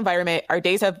hostile environment. Our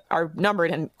days are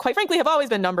numbered, and quite frankly have always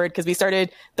been numbered because we started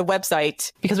the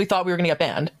website because we thought we were going to get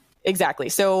banned. Exactly.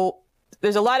 So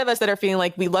there's a lot of us that are feeling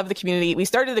like we love the community. We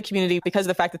started the community because of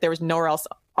the fact that there was nowhere else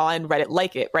on Reddit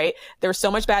like it, right? There was so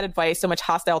much bad advice, so much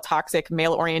hostile, toxic,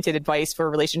 male-oriented advice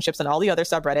for relationships on all the other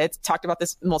subreddits. Talked about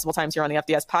this multiple times here on the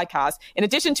FDS podcast. In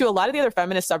addition to a lot of the other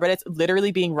feminist subreddits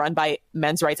literally being run by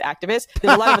men's rights activists,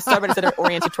 there's a lot of subreddits that are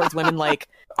oriented towards women, like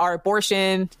our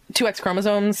abortion, 2X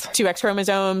chromosomes,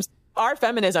 our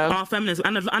feminism,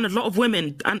 and a lot of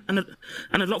women and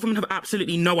a lot of women have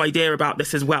absolutely no idea about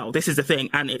this as well. This is the thing,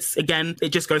 and it's, again, it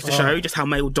just goes to show just how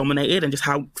male dominated and just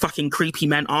how fucking creepy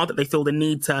men are, that they feel the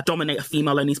need to dominate a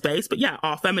female only space. But yeah,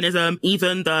 our feminism,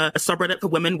 even a subreddit for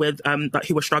women with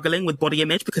who were struggling with body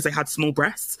image because they had small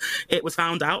breasts, it was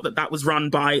found out that was run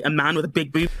by a man with a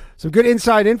big boob. Some good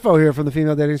inside info here from the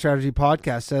Female Dating Strategy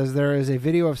podcast. Says there is a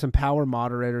video of some power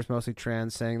moderators, mostly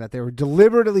trans, saying that they were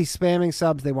deliberately spamming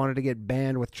subs they wanted to get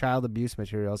banned with child abuse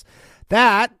materials.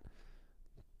 That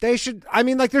they should,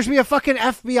 there should be a fucking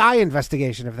FBI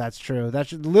investigation if that's true. That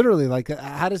should literally,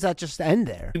 how does that just end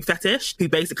there? Fetish, who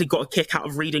basically got a kick out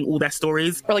of reading all their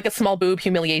stories. Or like a small boob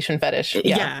humiliation fetish.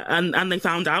 Yeah, and they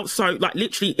found out. So,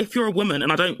 literally, if you're a woman,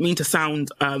 and I don't mean to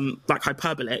sound,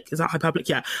 hyperbolic. Is that hyperbolic?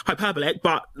 Yeah, hyperbolic.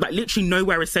 But, literally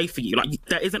nowhere is safe for you.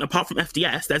 There isn't, apart from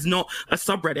FDS, there's not a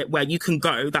subreddit where you can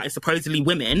go that is supposedly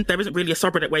women. There isn't really a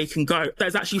subreddit where you can go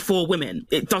there's actually for women.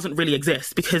 It doesn't really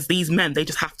exist because these men, they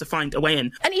just have to find a way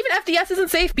in. And even FDS isn't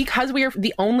safe because we are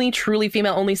the only truly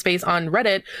female-only space on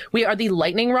Reddit. We are the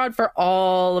lightning rod for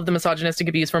all of the misogynistic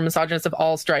abuse from misogynists of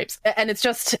all stripes. And it's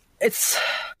just, it's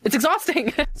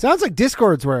exhausting. Sounds like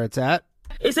Discord's where it's at.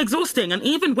 It's exhausting. And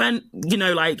even when,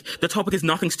 the topic is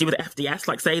nothing to do with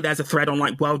FDS, say there's a thread on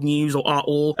World News or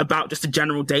r/all about just a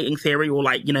general dating theory or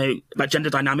gender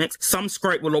dynamics, some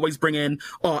scrote will always bring in,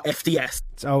 FDS.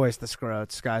 It's always the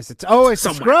scrotes, guys. It's always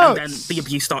somewhere. The scrotes. And then the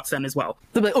abuse starts then as well.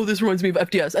 They're like, oh, this reminds me of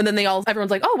FDS. And then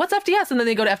everyone's like, oh, what's FDS? And then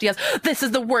they go to FDS. This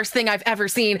is the worst thing I've ever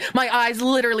seen. My eyes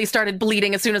literally started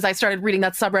bleeding as soon as I started reading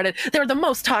that subreddit. They're the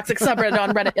most toxic subreddit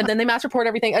on Reddit. And then they mass report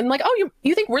everything. And oh,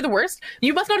 you think we're the worst?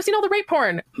 You must not have seen all the rape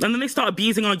porn. And then they start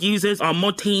abusing our users, our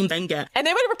mod team, and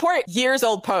they would report years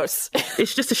old posts.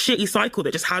 It's just a shitty cycle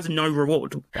that just has no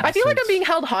reward. I feel like I'm being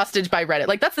held hostage by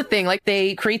Reddit. That's the thing.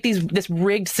 They create this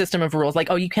rigged system of rules.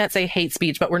 You can't say hate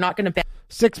speech, but we're not going to ban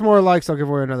 6 more likes, I'll give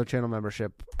away another channel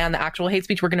membership. And the actual hate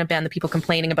speech, we're going to ban the people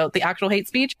complaining about the actual hate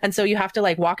speech. And so you have to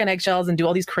walk on eggshells and do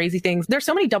all these crazy things. There's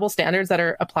so many double standards that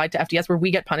are applied to FDS where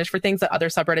we get punished for things that other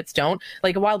subreddits don't.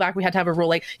 A while back, we had to have a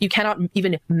rule you cannot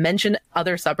even mention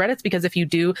other subreddits because if you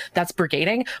do, that's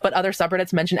brigading. But other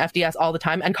subreddits mention FDS all the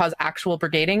time and cause actual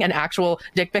brigading and actual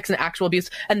dick pics and actual abuse.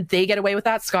 And they get away with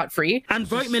that scot-free. And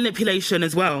vote manipulation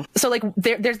as well. So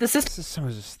there's the system. This is some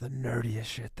of just the nerdiest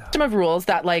shit though. System of rules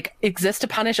that exist to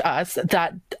punish us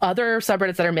that other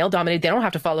subreddits that are male dominated, they don't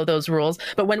have to follow those rules.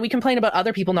 But when we complain about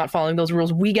other people not following those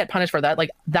rules, we get punished for that. Like,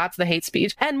 that's the hate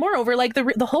speech. And moreover, like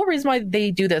the whole reason why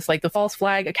they do this, like the false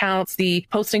flag accounts, the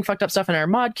posting fucked up stuff in our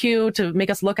mod queue to make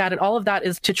us look at it, all of that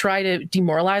is to try to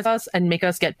demoralize us and make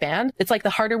us get banned. It's like the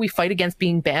harder we fight against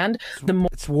being banned, the more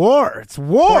it's war.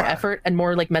 more effort and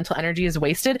more like mental energy is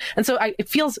wasted. And so it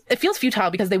feels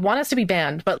futile because they want us to be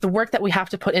banned, but the work that we have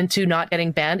to put into not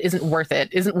getting banned isn't worth it.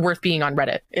 Isn't worth being on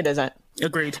Reddit. It isn't.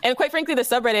 Agreed. And quite frankly, the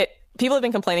subreddit, people have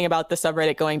been complaining about the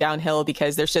subreddit going downhill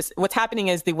because there's just what's happening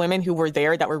is the women who were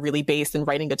there that were really based in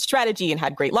writing good strategy and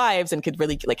had great lives and could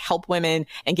really like help women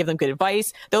and give them good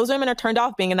advice. Those women are turned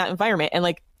off being in that environment. And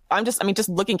like, just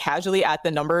looking casually at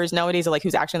the numbers nowadays of like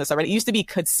who's actually in the subreddit. It used to be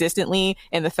consistently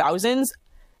in the thousands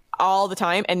all the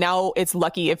time. And now it's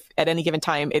lucky if at any given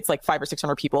time, it's like 500 or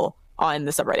 600 people on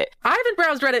the subreddit. I haven't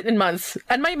browsed Reddit in months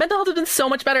and my mental health has been so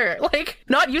much better. Like,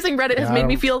 not using Reddit has made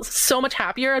me feel so much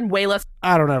happier and way less.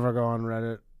 I don't ever go on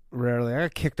Reddit. Rarely. I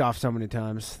got kicked off so many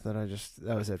times that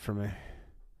that was it for me.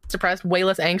 Depressed, way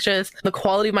less anxious. The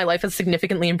quality of my life has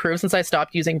significantly improved since I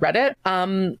stopped using Reddit.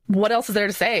 What else is there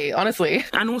to say, honestly?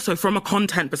 And also from a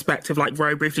content perspective, like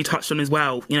Ro briefly touched on as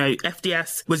well, you know,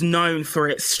 FDS was known for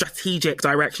its strategic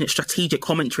direction, its strategic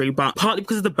commentary, but partly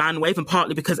because of the ban wave and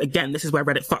partly because, again, this is where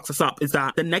Reddit fucks us up, is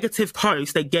that the negative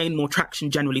posts, they gain more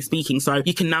traction, generally speaking. So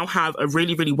you can now have a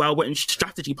really, really well-written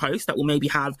strategy post that will maybe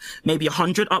have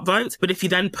 100 upvotes. But if you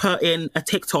then put in a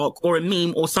TikTok or a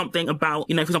meme or something about,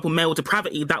 you know, for example, male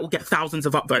depravity, that will get thousands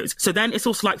of upvotes. So then it's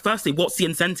also like, firstly, what's the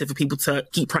incentive for people to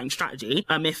keep writing strategy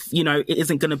if, you know, it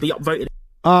isn't going to be upvoted?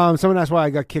 Someone asked why I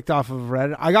got kicked off of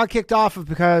Reddit. I got kicked off of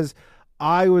because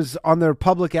I was on their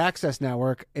public access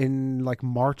network in like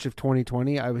March of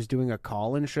 2020. I was doing a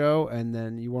call-in show, and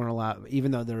then you weren't allowed,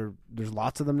 even though there's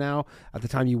lots of them now. At the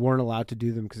time, you weren't allowed to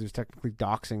do them because it was technically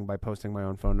doxing by posting my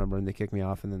own phone number, and they kicked me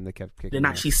off, and then they kept kicking me and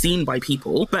off. Actually seen by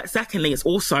people. But secondly, it's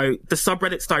also the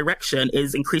subreddit's direction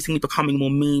is increasingly becoming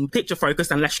more meme picture focused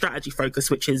and less strategy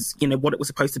focused, which is, you know, what it was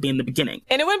supposed to be in the beginning.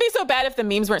 And it wouldn't be so bad if the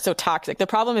memes weren't so toxic. The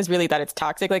problem is really that it's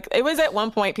toxic. Like, it was at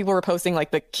one point people were posting like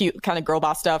the cute kind of girl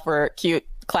boss stuff or cute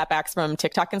clapbacks from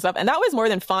TikTok and stuff, and that was more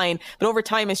than fine. But over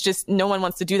time, it's just no one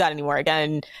wants to do that anymore.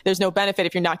 Again, there's no benefit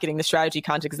if you're not getting the strategy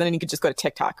content, because then you could just go to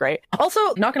TikTok, right? Also,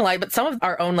 not gonna lie, but some of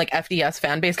our own like FDS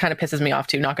fan base kind of pisses me off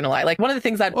too. Not gonna lie, like one of the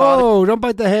things that don't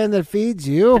bite the hand that feeds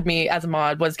you. Me as a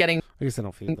mod was getting I guess I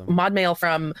don't feed them. Mod mail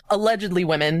from allegedly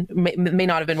women, may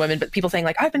not have been women, but people saying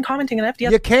like, I've been commenting on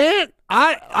FDS. You can't.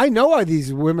 I know why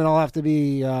these women all have to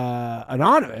be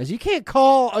anonymous. You can't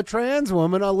call a trans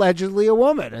woman allegedly a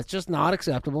woman. It's just not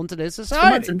acceptable in today's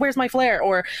society. And where's my flair?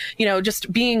 Or, you know,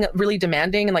 just being really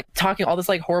demanding and like talking all this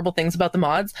like horrible things about the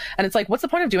mods. And it's like, what's the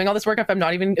point of doing all this work if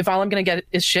all I'm going to get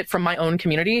is shit from my own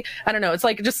community? I don't know. It's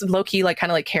like just low key, like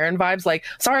kind of like Karen vibes. Like,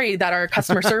 sorry that our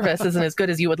customer service isn't as good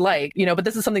as you would like, you know, but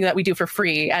this is something that we do for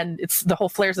free. And it's the whole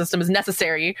flare system is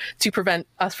necessary to prevent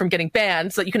us from getting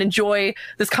banned so that you can enjoy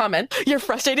this comment. You're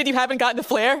frustrated you haven't gotten the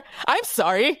flare? I'm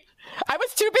sorry. I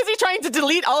was too busy trying to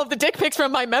delete all of the dick pics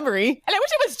from my memory. And I wish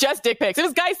it was just dick pics. It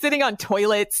was guys sitting on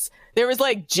toilets. There was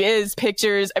like jizz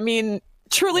pictures. I mean,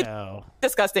 truly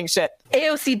disgusting shit.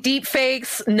 AOC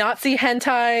deepfakes, Nazi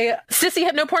hentai, sissy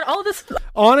hypno porn, all of this.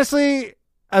 Honestly,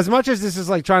 as much as this is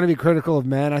like trying to be critical of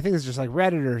men, I think it's just like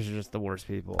Redditors are just the worst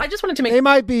people. I just wanted to make they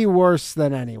might be worse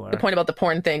than anywhere. The point about the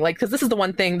porn thing, like, because this is the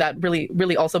one thing that really,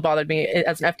 really also bothered me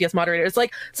as an FDS moderator. It's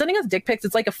like sending us dick pics.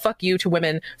 It's like a fuck you to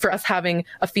women for us having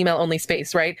a female only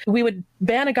space, right? We would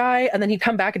ban a guy and then he'd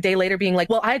come back a day later being like,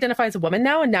 well, I identify as a woman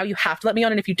now and now you have to let me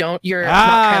on. And if you don't, you're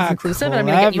not trans inclusive and I'm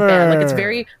going to get you banned. Like, it's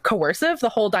very coercive, the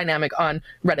whole dynamic on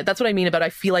Reddit. That's what I mean about I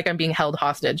feel like I'm being held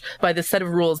hostage by this set of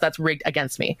rules that's rigged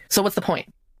against me. So what's the point?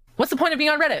 What's the point of being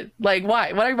on Reddit? Like,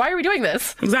 why? Why are we doing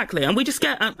this? Exactly, and we just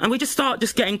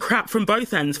start getting crap from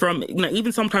both ends, from, you know,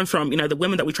 even sometimes from, you know, the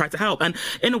women that we try to help. And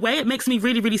in a way, it makes me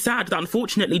really, really sad that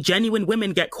unfortunately genuine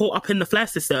women get caught up in the flare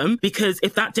system, because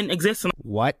if that didn't exist,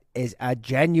 what is a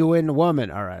genuine woman?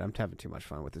 All right, I'm having too much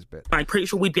fun with this bit. I'm pretty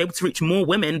sure we'd be able to reach more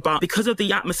women, but because of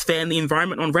the atmosphere and the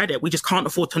environment on Reddit, we just can't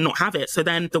afford to not have it. So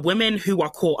then the women who are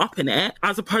caught up in it,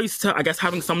 as opposed to, I guess,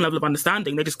 having some level of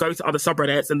understanding, they just go to other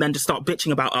subreddits and then just start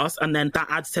bitching about us, and then that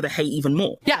adds to the hate even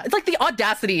more. Yeah, it's like the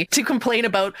audacity to complain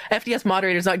about FDS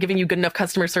moderators not giving you good enough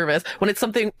customer service when it's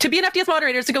something to be an FDS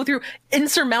moderator is to go through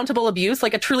insurmountable abuse,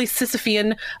 like a truly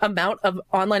Sisyphean amount of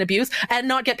online abuse, and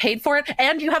not get paid for it.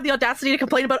 And you have the audacity to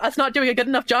complain about us not doing a good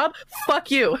enough job.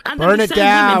 Fuck you. And burn then it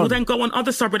down. Women will then go on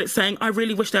other subreddits saying, I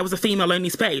really wish there was a female only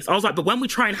space. I was like, but when we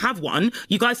try and have one,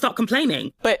 you guys start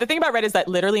complaining. But the thing about Reddit is that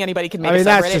literally anybody can make a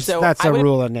subreddit. That's a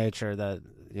rule of nature that,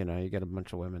 you know, you get a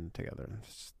bunch of women together.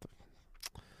 It's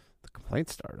the complaint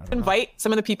start? I don't know. Invite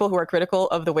some of the people who are critical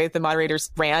of the way the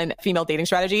moderators ran female dating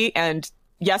strategy. And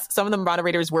yes, some of the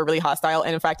moderators were really hostile.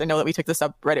 And in fact, I know that we took the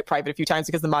subreddit private a few times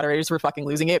because the moderators were fucking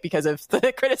losing it because of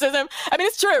the criticism. I mean,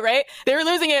 it's true, right? They were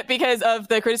losing it because of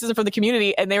the criticism from the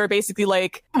community. And they were basically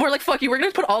like, we're like, fuck you. We're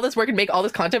going to put all this work and make all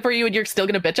this content for you. And you're still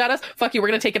going to bitch at us. Fuck you. We're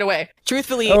going to take it away.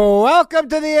 Truthfully, welcome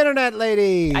to the internet,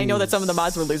 ladies. I know that some of the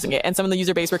mods were losing it and some of the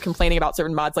user base were complaining about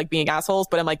certain mods like being assholes.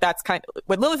 But I'm like, that's kind of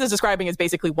what Lilith is describing is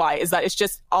basically why is that it's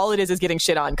just all it is getting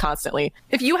shit on constantly.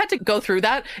 If you had to go through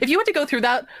that,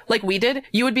 like we did,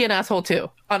 you would be an asshole too.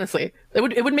 Honestly, it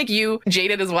would make you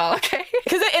jaded as well. Okay.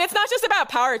 And it's not just about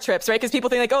power trips, right? Because people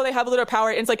think like, oh, they have a little power.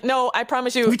 And it's like, no, I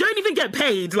promise you. We don't even get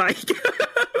paid. Like,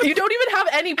 you don't even have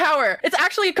any power. It's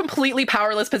actually a completely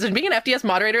powerless position. Being an FDS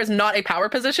moderator is not a power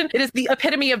position. It is the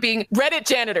epitome of being Reddit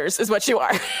janitors is what you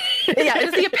are. Yeah, it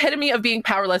is the epitome of being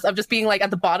powerless, of just being like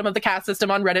at the bottom of the caste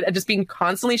system on Reddit and just being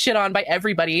constantly shit on by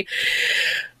everybody.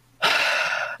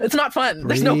 It's not fun.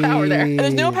 There's no power there. And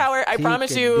there's no power. I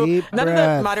promise you. None of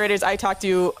the moderators I talk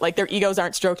to, like their egos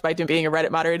aren't stroked by being a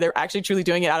Reddit moderator. They're actually truly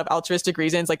doing it out of altruistic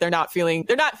reasons. Like they're not feeling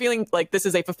like this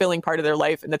is a fulfilling part of their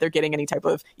life and that they're getting any type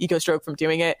of ego stroke from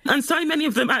doing it. And so many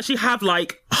of them actually have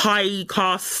like high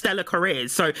class stellar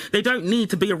careers. So they don't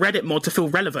need to be a Reddit mod to feel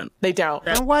relevant. They don't.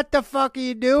 And what the fuck are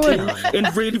you doing? In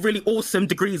really, really awesome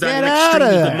degrees Get earning out of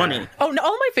extremely there. good money. Oh, no,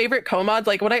 all my favorite co-mods,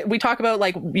 like when we talk about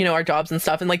like, you know, our jobs and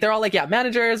stuff, and like they're all like, yeah,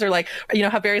 managers or like, you know,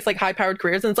 have various like high powered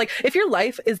careers. And it's like, if your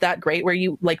life is that great where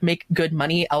you like make good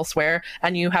money elsewhere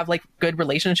and you have like good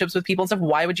relationships with people and stuff,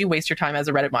 why would you waste your time as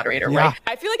a Reddit moderator, right?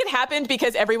 I feel like it happened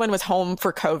because everyone was home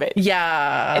for COVID.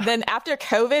 Yeah. And then after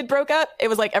COVID broke up, it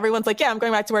was like everyone's like, yeah, I'm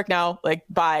going back to work now. Like,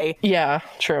 bye. Yeah,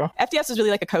 true. FDS was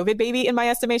really like a COVID baby in my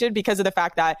estimation because of the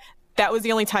fact that that was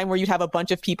the only time where you'd have a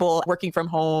bunch of people working from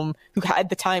home who had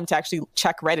the time to actually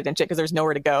check Reddit and shit because there's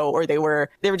nowhere to go, or they were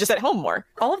just at home more.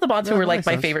 All of the mods who were like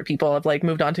my favorite people have like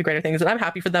moved on to greater things, and I'm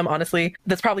happy for them, honestly.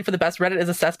 That's probably for the best. Reddit is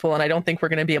a cesspool, and I don't think we're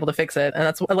going to be able to fix it. And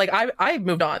that's like, I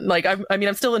moved on. Like, I mean,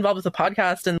 I'm still involved with the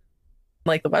podcast and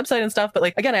like the website and stuff, but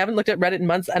like, again, I haven't looked at Reddit in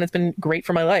months and it's been great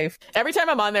for my life. Every time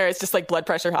I'm on there, it's just like blood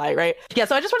pressure high, right? Yeah,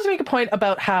 so I just wanted to make a point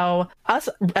about how us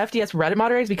FDS Reddit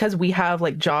moderators, because we have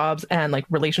like jobs and like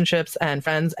relationships and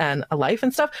friends and a life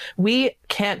and stuff, we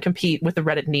can't compete with the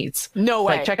Reddit needs. No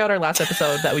way. Like, check out our last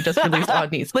episode that we just released on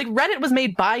needs. Like, Reddit was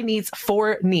made by needs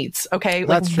for needs, okay?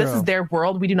 Like, That's this true. is their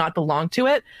world. We do not belong to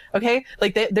it, okay?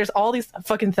 Like, there's all these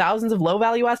fucking thousands of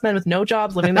low-value ass men with no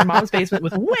jobs living in their mom's basement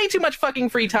with way too much fucking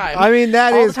free time. I mean,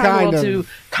 that all is the time in the kind world of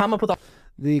to come up with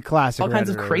the classic all kinds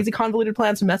of Redditor. crazy convoluted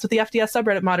plans to mess with the FDS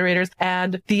subreddit moderators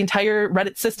and the entire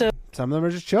Reddit system. Some of them are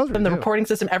just children. And the too. reporting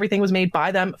system, everything was made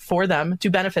by them, for them, to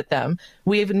benefit them.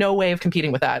 We have no way of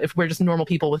competing with that if we're just normal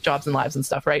people with jobs and lives and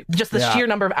stuff, right? Just the sheer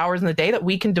number of hours in the day that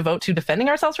we can devote to defending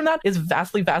ourselves from that is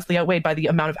vastly, vastly outweighed by the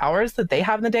amount of hours that they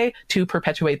have in the day to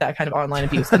perpetuate that kind of online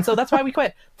abuse. And so that's why we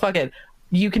quit. Fuck it.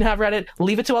 You can have Reddit.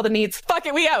 Leave it to all the needs. Fuck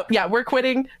it, we out. Yeah, we're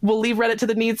quitting. We'll leave Reddit to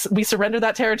the needs. We surrender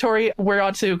that territory. We're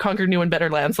on to conquer new and better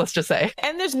lands, let's just say.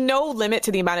 And there's no limit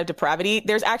to the amount of depravity.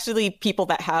 There's actually people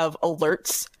that have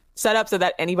alerts set up so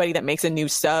that anybody that makes a new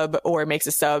sub or makes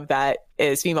a sub that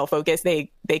is female focused, they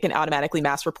can automatically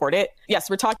mass report it. Yes,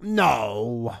 we're talking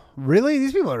No. Really?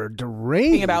 These people are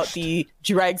deranged. about the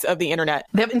dregs of the internet.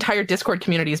 They have entire Discord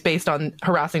communities based on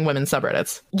harassing women's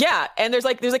subreddits. Yeah, and there's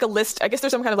like a list. I guess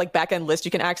there's some kind of like back end list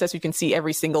you can access. You can see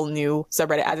every single new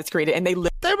subreddit as it's created, and they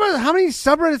How many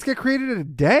subreddits get created in a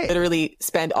day? literally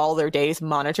spend all their days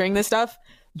monitoring this stuff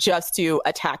just to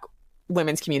attack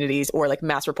women's communities or like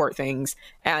mass report things.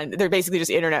 And they're basically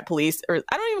just internet police, or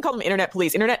I don't even call them internet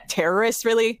police, internet terrorists,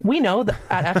 really. We know that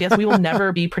at FDS we will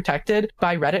never be protected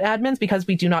by Reddit admins because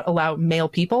we do not allow male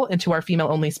people into our female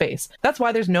only space. That's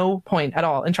why there's no point at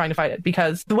all in trying to fight it,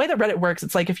 because the way that Reddit works,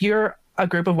 it's like if you're a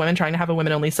group of women trying to have a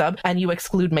women only sub and you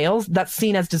exclude males, that's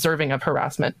seen as deserving of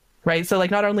harassment. Right. So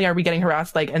like, not only are we getting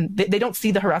harassed, like, and they don't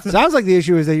see the harassment. Sounds like the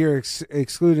issue is that you're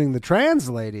excluding the trans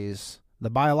ladies. The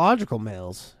biological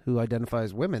males who identify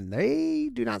as women,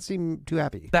 they do not seem too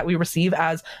happy. That we receive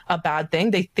as a bad thing.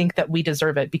 They think that we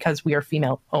deserve it because we are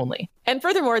female only. And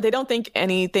furthermore, they don't think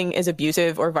anything is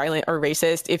abusive or violent or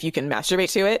racist if you can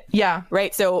masturbate to it. Yeah.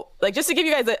 Right. So like, just to give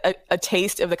you guys a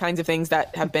taste of the kinds of things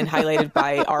that have been highlighted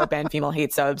by our ban female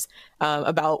hate subs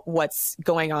about what's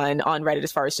going on Reddit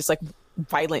as far as just like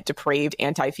violent, depraved,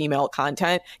 anti-female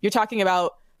content. You're talking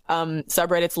about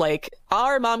subreddits like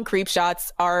our mom creep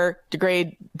shots, our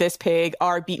degrade this pig,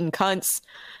 our beaten cunts,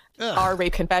 our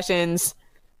rape confessions,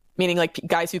 meaning like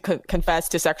guys who confess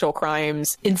to sexual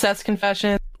crimes, incest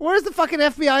confession. Where's the fucking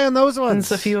FBI on those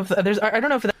ones? A few of there's I don't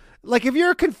know if Like, if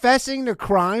you're confessing to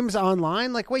crimes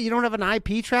online, like, wait, you don't have an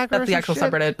IP tracker? That's the actual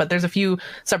subreddit, but there's a few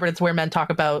subreddits where men talk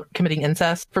about committing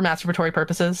incest for masturbatory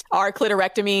purposes. Our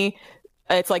clitorectomy,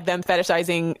 it's like them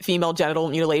fetishizing female genital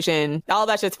mutilation. All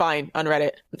that shit's fine on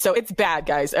Reddit. So it's bad,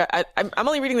 guys. I'm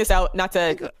only reading this out not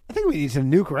to... I think we need to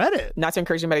nuke Reddit. Not to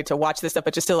encourage anybody to watch this stuff,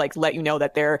 but just to like let you know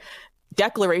that their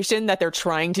declaration that they're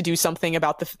trying to do something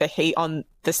about the hate on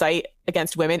the site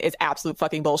against women is absolute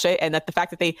fucking bullshit. And that the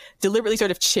fact that they deliberately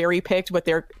sort of cherry picked what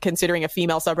they're considering a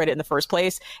female subreddit in the first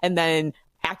place and then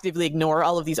actively ignore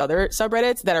all of these other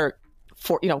subreddits that are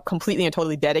completely and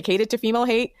totally dedicated to female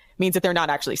hate means that they're not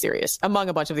actually serious, among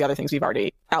a bunch of the other things we've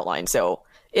already outlined. So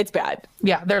it's bad.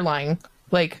 Yeah, they're lying.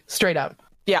 Like, straight up.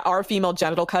 Yeah, our female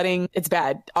genital cutting, it's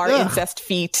bad. Our incest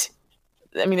feet,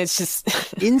 I mean, it's just...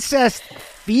 Incest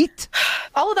feet?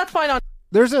 All of that's fine on...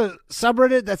 There's a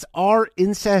subreddit that's our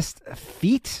incest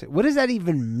feet? What does that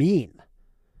even mean?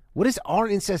 What is our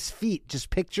incest feet?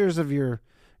 Just pictures of your...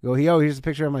 Go, yo, here's a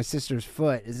picture of my sister's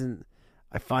foot.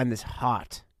 I find this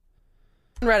hot.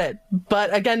 Reddit.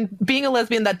 But again, being a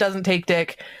lesbian that doesn't take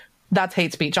dick, that's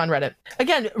hate speech on Reddit.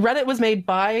 Again, Reddit was made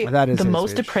by the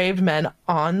most depraved men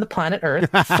on the planet Earth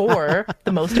for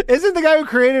the most... Isn't the guy who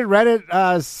created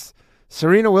Reddit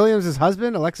Serena Williams'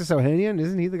 husband, Alexis Ohanian?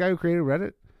 Isn't he the guy who created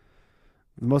Reddit?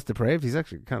 The most depraved? He's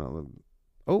actually kind of...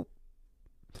 Oh.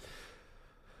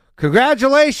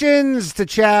 Congratulations to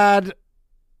Chad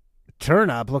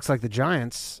Turnup. Looks like the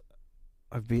Giants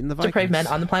have beaten the Vikings. Depraved men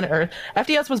on the planet Earth.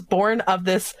 FDS was born of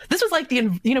this. This was like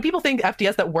people think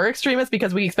FDS that we're extremists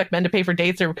because we expect men to pay for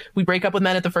dates, or we break up with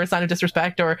men at the first sign of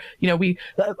disrespect, or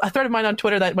a thread of mine on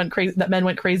Twitter that men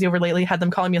went crazy over lately, had them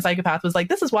calling me a psychopath, was like,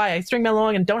 this is why I string men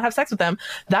along and don't have sex with them.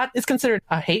 That is considered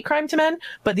a hate crime to men,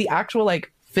 but the actual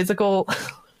like physical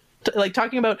like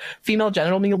talking about female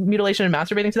genital mutilation and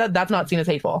masturbating to that's not seen as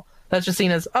hateful. That's just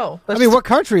seen as, what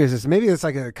country is this? Maybe it's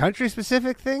like a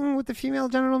country-specific thing with the female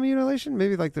genital mutilation?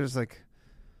 Maybe like there's like,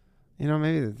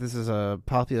 maybe this is a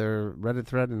popular Reddit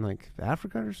thread in like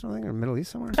Africa or something, or Middle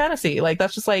East somewhere. Fantasy. Like,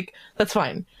 that's just like, that's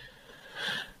fine.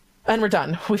 And we're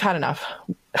done. We've had enough.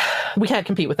 We can't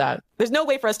compete with that. There's no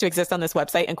way for us to exist on this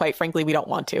website, and quite frankly, we don't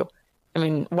want to. I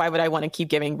mean, why would I want to keep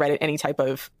giving Reddit any type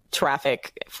of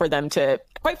traffic for them to,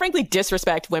 quite frankly,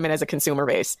 disrespect women as a consumer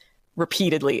base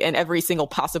repeatedly in every single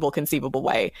possible conceivable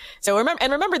way? So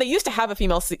remember, they used to have a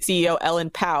female CEO, Ellen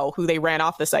Pao, who they ran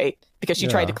off the site because she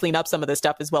tried to clean up some of this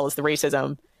stuff as well as the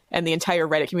racism, and the entire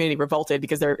Reddit community revolted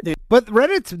because they're... But the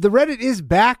Reddit is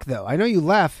back, though. I know you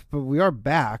left, but we are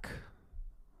back.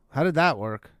 How did that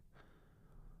work?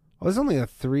 Well, it's only a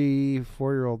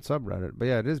 3-4-year-old subreddit, but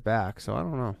yeah, it is back, so I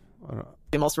don't know.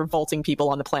 The most revolting people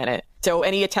on the planet. So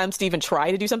any attempts to even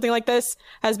try to do something like this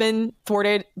has been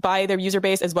thwarted by their user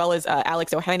base, as well as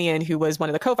Alex Ohanian, who was one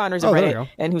of the co-founders of Reddit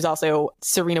and who's also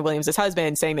Serena Williams'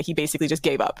 husband, saying that he basically just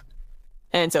gave up.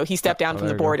 And so he stepped down from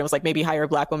the board and was like, maybe hire a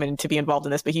black woman to be involved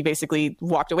in this, but he basically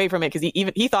walked away from it because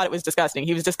he thought it was disgusting.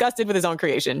 He was disgusted with his own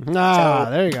creation.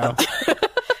 There you go.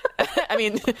 I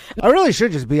mean, I really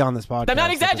should just be on this podcast. I'm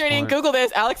not exaggerating. Google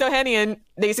this. Alex Ohanian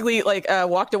basically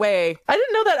walked away. I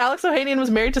didn't know that Alex Ohanian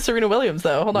was married to Serena Williams,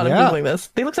 though. Hold on, I'm Googling this.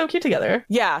 They look so cute together.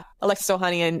 Yeah. Alexis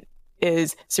Ohanian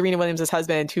is Serena Williams'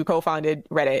 husband, who co-founded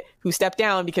Reddit, who stepped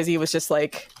down because he was just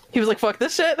like... He was like, fuck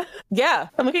this shit? Yeah.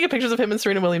 I'm looking at pictures of him and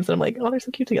Serena Williams, and I'm like, oh, they're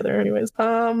so cute together anyways.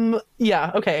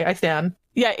 Yeah, okay, I stand.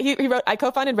 Yeah, he wrote, I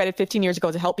co-founded Reddit 15 years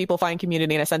ago to help people find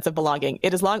community and a sense of belonging.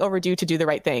 It is long overdue to do the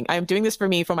right thing. I am doing this for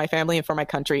me, for my family, and for my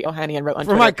country, Ohanian wrote on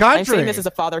Twitter. For my country! I'm saying this as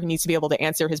a father who needs to be able to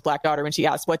answer his black daughter when she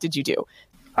asks, what did you do?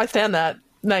 I stand that.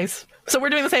 Nice. So we're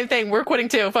doing the same thing. We're quitting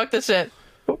too. Fuck this shit.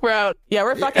 We're out. Yeah,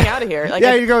 we're fucking out of here. Like,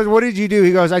 he goes, what did you do?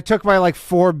 He goes, I took my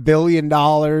 $4 billion,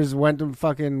 went to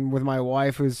fucking with my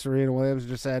wife, who's Serena Williams,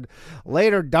 just said,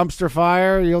 later, dumpster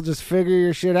fire, you'll just figure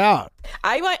your shit out.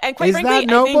 And quite frankly, I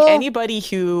think anybody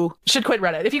who should quit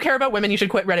Reddit. If you care about women, you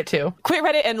should quit Reddit too. Quit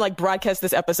Reddit and broadcast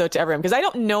this episode to everyone, because I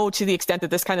don't know to the extent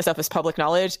that this kind of stuff is public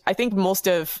knowledge. I think most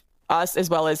of us, as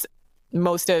well as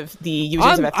most of the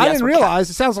users of FDS, I didn't realize.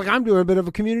 It sounds like I'm doing a bit of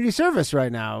a community service right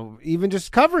now, even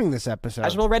just covering this episode.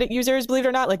 Casual Reddit users, believe it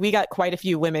or not. We got quite a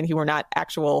few women who were not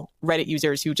actual Reddit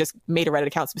users who just made a Reddit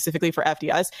account specifically for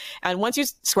FDS. And once you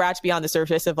scratch beyond the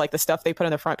surface of the stuff they put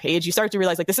on the front page, you start to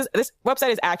realize this website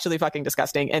is actually fucking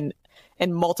disgusting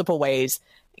in multiple ways.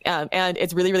 And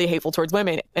it's really, really hateful towards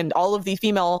women. And all of the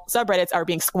female subreddits are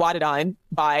being squatted on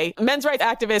by men's rights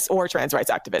activists or trans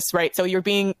rights activists, right? So you're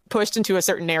being pushed into a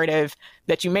certain narrative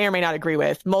that you may or may not agree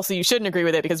with. Mostly you shouldn't agree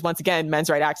with it because, once again, men's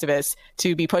rights activists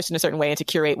to be pushed in a certain way and to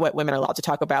curate what women are allowed to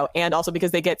talk about. And also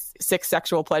because they get sick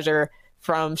sexual pleasure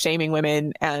from shaming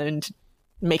women and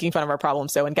making fun of our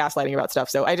problems, and gaslighting about stuff.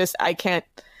 So I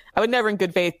I would never in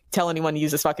good faith tell anyone to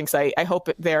use this fucking site. I hope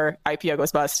their IPO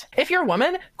goes bust. If you're a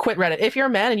woman, quit Reddit. If you're a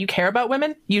man and you care about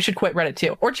women, you should quit Reddit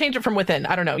too. Or change it from within.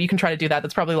 I don't know. You can try to do that.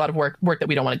 That's probably a lot of work that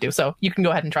we don't want to do. So you can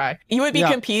go ahead and try. You would be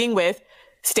competing with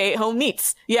stay-at-home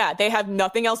neats. Yeah, they have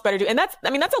nothing else better to do. And that's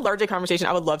a larger conversation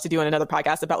I would love to do in another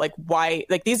podcast about like why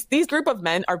like these group of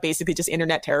men are basically just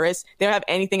internet terrorists. They don't have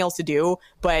anything else to do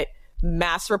but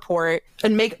mass report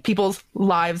and make people's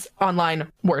lives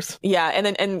online worse. Yeah,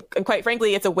 and quite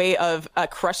frankly, it's a way of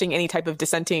crushing any type of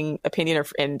dissenting opinion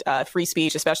and free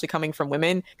speech, especially coming from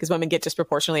women, because women get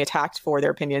disproportionately attacked for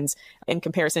their opinions in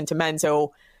comparison to men.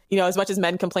 So, you know, as much as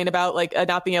men complain about like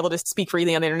not being able to speak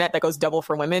freely on the internet, that goes double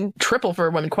for women, triple for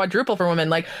women, quadruple for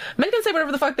women. Like men can say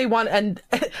whatever the fuck they want. And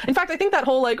in fact, I think that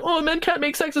whole like, oh, men can't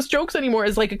make sexist jokes anymore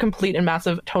is like a complete and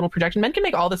massive total projection. Men can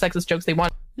make all the sexist jokes they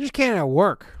want. You just can't at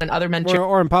work. And other men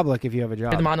or in public if you have a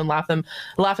job. Them on and laugh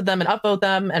at them and upvote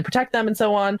them and protect them and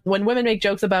so on. When women make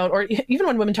jokes about, or even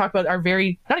when women talk about are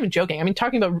very, not even joking, I mean,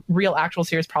 talking about real, actual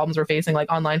serious problems we're facing, like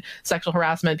online sexual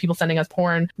harassment, people sending us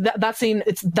porn, that is seen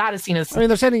as... I mean,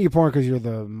 they're sending you porn because you're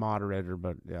the moderator,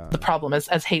 but yeah. The problem is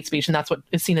as hate speech, and that's what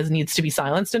is seen as needs to be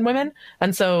silenced in women.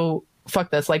 And so...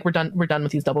 fuck this, like we're done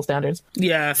with these double standards.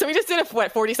 Yeah. So we just did a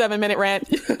 47-minute rant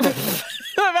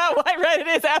about why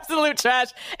Reddit is absolute trash,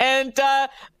 and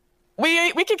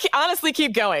we can honestly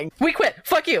keep going. We quit.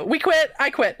 Fuck you. We quit.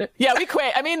 I quit. Yeah, we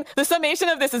quit. I mean, the summation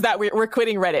of this is that we're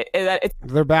quitting Reddit.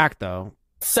 They're back though.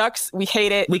 Sucks. We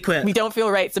hate it. We quit. We don't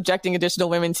feel right subjecting additional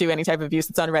women to any type of abuse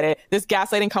that's on Reddit. This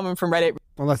gaslighting coming from Reddit,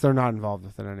 unless they're not involved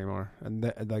with it anymore, and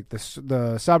the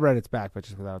subreddit's back, but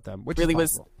just without them, which really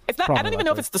was. It's not. I don't even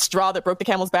know if it's the straw that broke the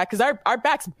camel's back, because our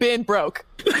back's been broke.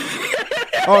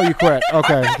 Oh, you quit.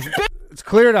 Okay. It's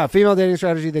cleared up. Female dating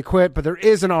strategy, they quit, but there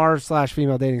is an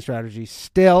r/female dating strategy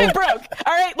still. It broke.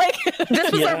 All right, like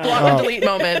this was our block and delete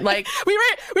moment. Like we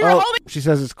were holding. She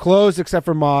says it's closed except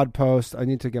for mod post. I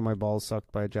need to get my balls sucked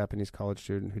by a Japanese college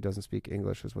student who doesn't speak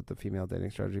English, is what the Female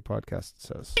Dating Strategy podcast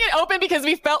says. It open because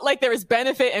we felt like there was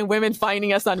benefit in women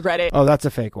finding us on Reddit. Oh, that's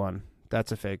a fake one.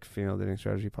 That's a fake Female Dating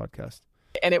Strategy podcast.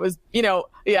 And it was,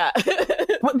 yeah.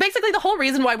 Well, basically, the whole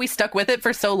reason why we stuck with it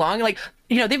for so long, like,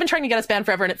 they've been trying to get us banned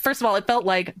forever. And first of all, it felt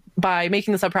like by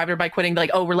making the sub private or by quitting,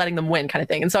 like, oh, we're letting them win kind of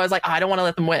thing. And so I was like, I don't want to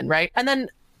let them win, right? And then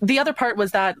the other part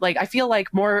was that, like, I feel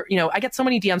like more, I get so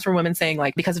many DMs from women saying,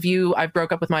 like, because of you, I've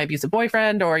broke up with my abusive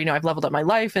boyfriend, or, I've leveled up my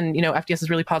life, and, FDS has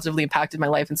really positively impacted my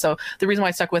life. And so the reason why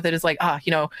I stuck with it is like,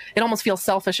 it almost feels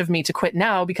selfish of me to quit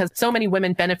now, because so many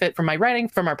women benefit from my writing,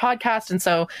 from our podcast. And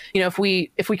so, if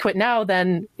we quit now,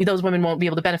 then those women won't be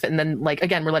able to benefit. And then, like,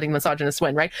 again, we're letting misogynists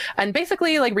win, right? And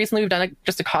basically, like, recently we've done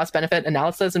just a cost benefit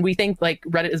analysis, and we think, like,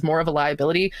 Reddit is more of a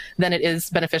liability than it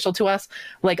is beneficial to us.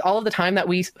 Like, all of the time that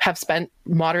we have spent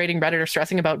moderating Reddit or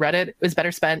stressing about Reddit is better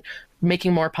spent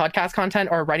making more podcast content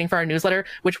or writing for our newsletter,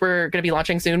 which we're going to be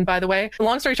launching soon, by the way.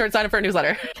 Long story short, sign up for our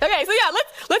newsletter. Okay, so yeah,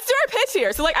 let's do our pitch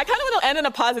here. So, like, I kind of want to end on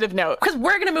a positive note, because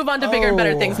we're going to move on to bigger and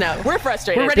better things now. We're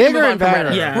frustrated. We're ready to move on from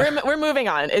Reddit. Yeah. We're moving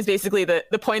on is basically the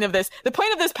point of this. The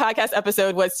point of this podcast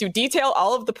episode was to detail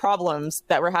all of the problems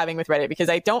that we're having with Reddit, because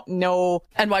I don't know.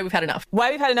 And why we've had enough.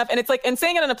 And it's like, and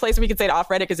saying it in a place where we could say it off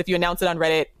Reddit, because if you announce it on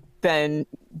Reddit, then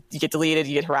you get deleted,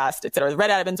 you get harassed, etc. The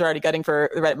Reddit admins are already gutting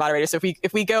for the Reddit moderator. So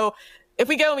if we go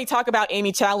and we talk about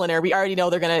Amy Challoner, we already know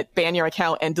they're going to ban your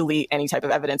account and delete any type of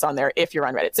evidence on there if you're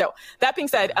on Reddit. So that being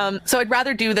said, so I'd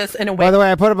rather do this in a way. By the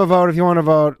way, I put up a vote if you want to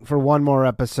vote for one more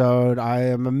episode. I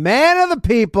am a man of the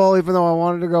people, even though I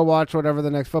wanted to go watch whatever the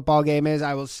next football game is.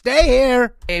 I will stay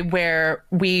here. Where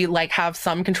we like have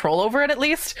some control over it at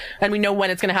least, and we know when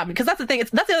it's going to happen. Because that's the thing.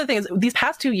 That's the other thing is these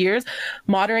past 2 years,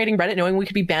 moderating Reddit, knowing we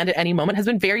could be banned at any moment, has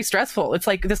been very stressful. It's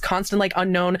like this constant like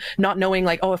unknown, not knowing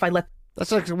like, oh, if I let that's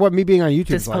like what me being on YouTube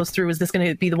this post through, is this going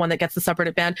to be the one that gets the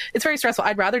subreddit banned? It's very stressful.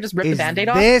 I'd rather just rip the band-aid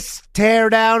off. This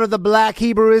teardown of the Black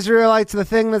Hebrew Israelites the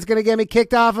thing that's going to get me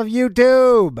kicked off of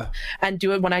YouTube? And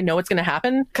do it when I know it's going to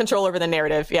happen. Control over the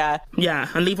narrative, yeah. Yeah,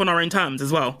 and leave on our own terms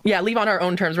as well. Yeah, leave on our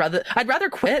own terms. I'd rather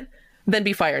quit than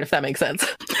be fired, if that makes sense.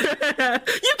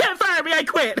 You can't fire me, I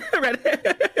quit.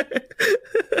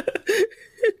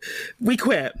 We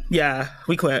quit. Yeah,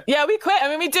 we quit. Yeah, we quit. I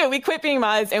mean, we do. We quit being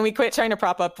mods, and we quit trying to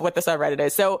prop up what the subreddit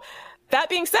is. So that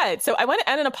being said, so I want to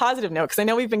end on a positive note, because I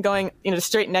know we've been going,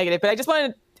 straight negative, but I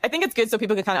think it's good so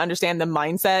people can kind of understand the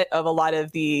mindset of a lot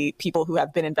of the people who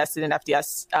have been invested in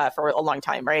FDS for a long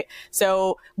time, right?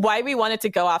 So why we wanted to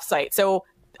go off site. So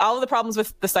all of the problems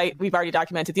with the site we've already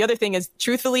documented. The other thing is,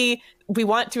 truthfully, we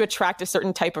want to attract a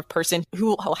certain type of person who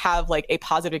will have like a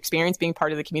positive experience being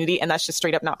part of the community. And that's just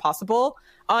straight up not possible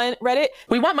on Reddit.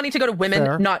 We want money to go to women,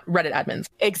 Fair. not Reddit admins.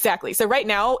 Exactly. So right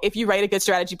now, if you write a good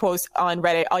strategy post on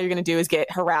Reddit, all you're going to do is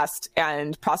get harassed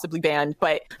and possibly banned.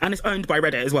 And it's owned by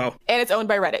Reddit as well. And it's owned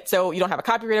by Reddit. So you don't have a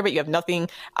copyright of it. You have nothing.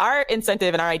 Our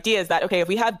incentive and our idea is that, okay, if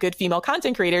we have good female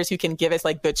content creators who can give us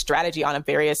like good strategy on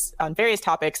various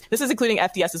topics, this is including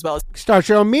FDS as well as Start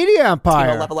your own media empire.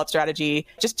 female level up strategy,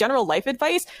 just general life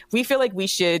advice, we feel like we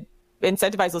should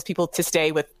incentivize those people to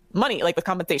stay with money, like with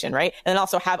compensation, right? And then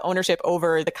also have ownership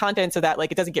over the content so that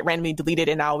like it doesn't get randomly deleted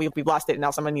and now we've lost it and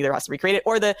now someone either has to recreate it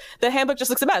or the handbook just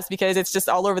looks a mess because it's just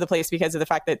all over the place because of the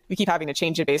fact that we keep having to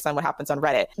change it based on what happens on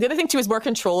Reddit. The other thing too is more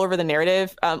control over the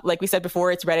narrative. Like we said before,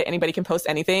 it's Reddit, anybody can post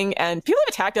anything, and people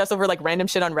have attacked us over like random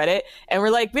shit on Reddit and we're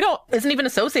like, Isn't even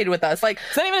associated with us. Like,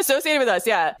 it's not even associated with us.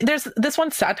 Yeah. there's this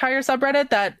one satire subreddit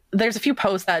that there's a few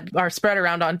posts that are spread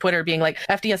around on Twitter being like,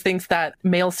 FDS thinks that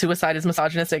male suicide is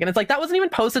misogynistic. And it's like, that wasn't even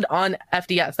posted on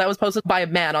FDS. That was posted by a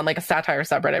man on like a satire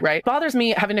subreddit, right? It bothers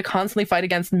me having to constantly fight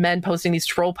against men posting these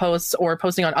troll posts or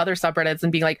posting on other subreddits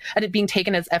and being like, and it being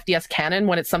taken as FDS canon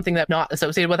when it's something that's not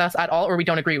associated with us at all or we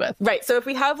don't agree with. Right. So if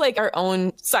we have like our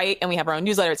own site and we have our own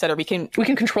newsletter, et cetera, we can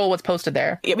control what's posted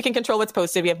there. Yeah, we can control what's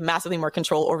posted. We have massively more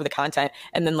control over the content.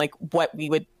 And then like what we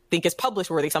would think is publish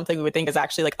worthy, something we would think is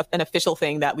actually like an official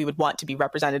thing that we would want to be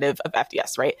representative of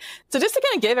FDS, right? So just to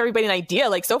kind of give everybody an idea,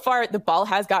 like so far the ball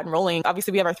has gotten rolling.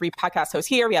 Obviously we have our 3 podcast hosts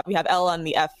here. We have Elle on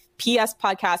the FPS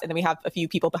podcast, and then we have a few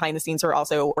people behind the scenes who are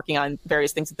also working on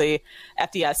various things with the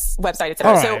FDS website, et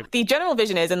cetera. Right. So the general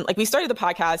vision is, and like we started the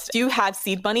podcast to have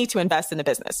seed money to invest in the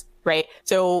business, right?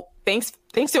 So thanks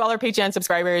to all our Patreon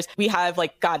subscribers, we have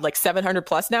like 700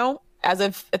 plus now. As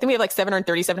of, I think we have like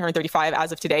 730, 735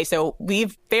 as of today. So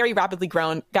we've very rapidly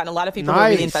grown, gotten a lot of people who are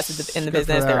really invested in the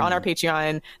business. They're on our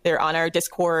Patreon. They're on our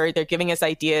Discord. They're giving us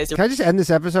ideas. Can I just end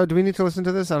this episode? Do we need to listen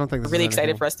to this? I don't think this Really is excited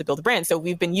anything. for us to build a brand. So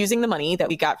we've been using the money that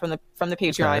we got from the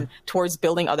Patreon towards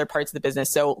building other parts of the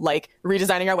business. So like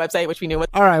redesigning our website, which we knew was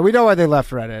All right, we know why they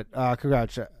left Reddit.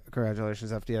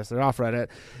 Congratulations, FDS. They're off Reddit.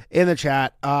 In the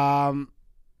chat. All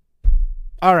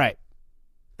right.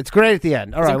 It's great at the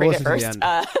end. All right, we'll listen to the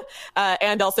end.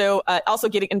 And also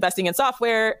investing in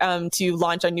software to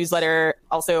launch our newsletter.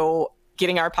 Also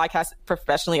getting our podcast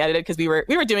professionally edited because we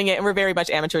were doing it and we're very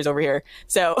much amateurs over here.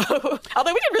 So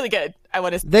although we did really good, I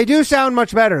want to say. They do sound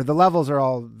much better. The levels are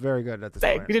all very good at this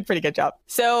point. We did a pretty good job.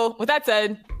 So with that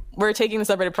said, we're taking the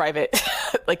subreddit private,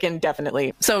 like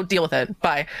indefinitely. So deal with it.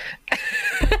 Bye.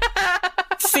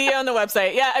 See you on the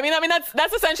website. Yeah, I mean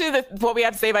that's essentially what we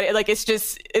have to say about it. Like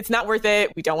it's not worth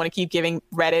it. We don't want to keep giving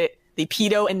Reddit, the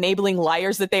pedo enabling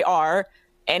liars that they are,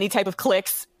 any type of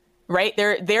clicks. Right?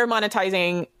 They're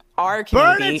monetizing our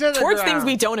community towards things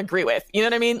we don't agree with. You know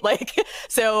what I mean? Like,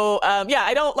 so,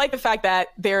 I don't like the fact that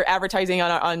they're advertising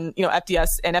on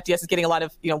FDS, and FDS is getting a lot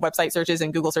of, website searches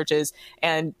and Google searches,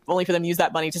 and only for them to use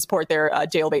that money to support their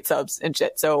jailbait subs and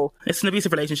shit. So it's an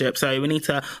abusive relationship. So we need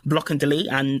to block and delete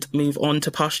and move on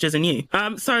to pastures anew.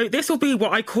 So this will be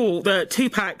what I call the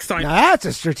Tupac sign. Now that's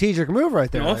a strategic move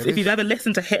right there. Off. Ladies. If you've ever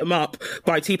listened to Hit 'Em Up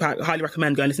by Tupac, I highly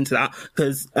recommend going and listen to that.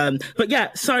 Because, but yeah,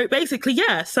 so basically,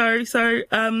 yeah,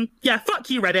 fuck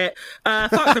you, Reddit.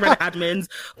 Fuck the Reddit admins.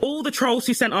 All the trolls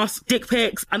who sent us dick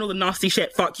pics and all the nasty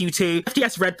shit, fuck you too.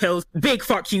 FDS red pills, big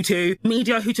fuck you too.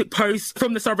 Media who took posts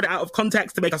from the subreddit out of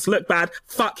context to make us look bad,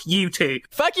 fuck you too.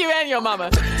 Fuck you and your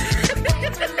mama.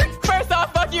 First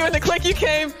off, fuck you and the click you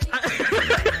came.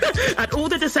 And all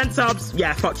the dissent subs,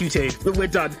 yeah, fuck you too. We're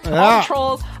done. All the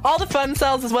trolls, all the fun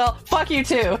cells as well, fuck you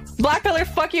too. Black Pillar,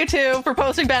 fuck you too for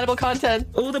posting bannable content.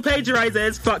 All the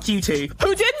plagiarizers, fuck you too.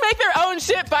 Who didn't make their own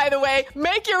shit, by the way.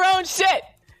 Make your own shit.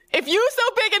 If you're so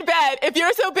big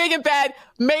and bad,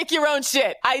 make your own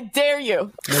shit. I dare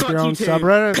you. Make Fuck your you own too.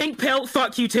 subreddit. Pink pill,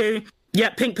 fuck you too. Yeah,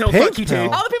 pink pill, fuck you too.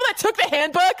 Pill? All the people that took the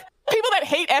handbook, people that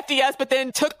hate FDS, but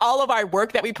then took all of our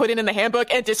work that we put in the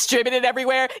handbook and distributed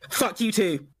everywhere. Fuck you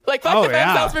too. Like, fuck the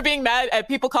femcells for being mad at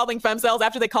people calling femcells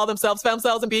after they call themselves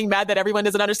femcells and being mad that everyone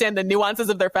doesn't understand the nuances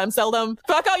of their femcelldom.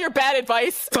 Fuck all your bad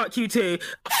advice. Fuck you too.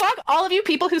 Fuck all of you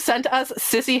people who sent us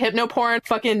sissy hypno porn,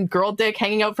 fucking girl dick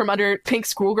hanging out from under pink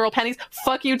schoolgirl panties.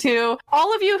 Fuck you too.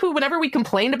 All of you who, whenever we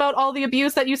complained about all the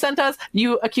abuse that you sent us,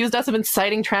 you accused us of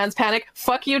inciting trans panic.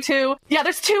 Fuck you too. Yeah,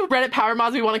 there's 2 Reddit power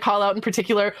mods we want to call out in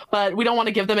particular, but we don't want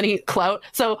to give them any clout.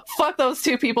 So fuck those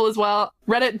 2 people as well.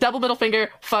 Reddit, double middle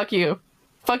finger, fuck you.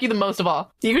 Fuck you the most of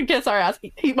all. You can kiss our ass.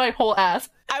 Eat my whole ass.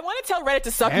 I want to tell Reddit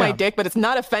to suck my dick, but it's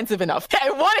not offensive enough.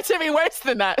 I want it to be worse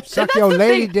than that. Suck your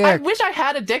lady dick. I wish I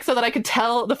had a dick so that I could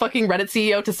tell the fucking Reddit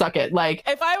CEO to suck it. Like,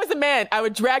 if I was a man, I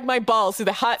would drag my balls through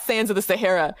the hot sands of the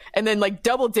Sahara and then like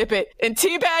double dip it and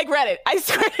teabag Reddit. I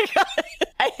swear to God,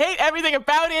 I hate everything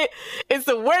about it. It's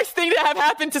the worst thing to have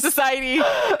happened to society.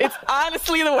 It's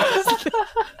honestly the worst.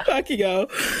 Fucking go.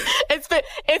 It's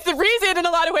the reason in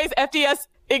a lot of ways FDS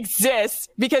exists,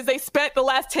 because they spent the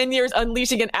last 10 years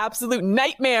unleashing an absolute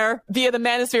nightmare via the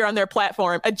manosphere on their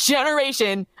platform. A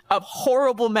generation of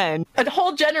horrible men. A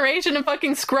whole generation of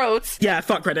fucking scrotes. Yeah,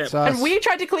 fuck Reddit. And we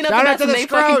tried to clean up the mess and they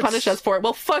fucking punished us for it.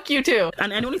 Well, fuck you too.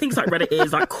 And anyone who thinks like Reddit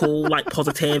is like cool, like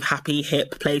positive, happy,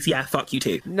 hip place, yeah, fuck you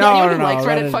too. No, no, likes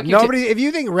Reddit, fuck you nobody. too. If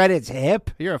you think Reddit's hip,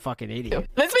 you're a fucking idiot.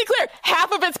 Let's be clear,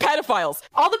 half of it's pedophiles.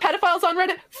 All the pedophiles on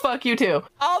Reddit, fuck you too.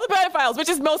 All the pedophiles, which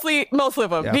is most of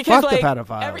them. Yeah, because fuck like the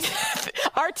pedophiles.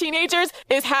 our teenagers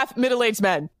is half middle-aged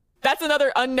men. That's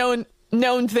another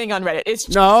known thing on Reddit. It's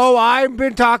No, I've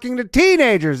been talking to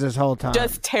teenagers this whole time.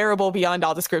 just terrible beyond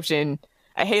all description.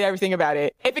 I hate everything about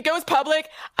it. If it goes public,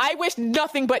 I wish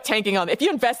nothing but tanking on it. If you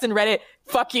invest in Reddit,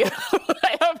 fuck you.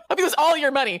 I hope you lose all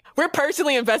your money. We're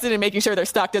personally invested in making sure their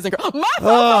stock doesn't grow. My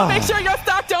fault, make sure your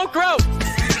stock don't grow.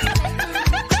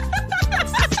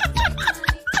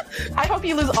 I hope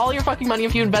you lose all your fucking money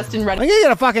if you invest in Reddit. I'm gonna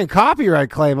get a fucking copyright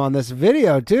claim on this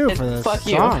video too for this Fuck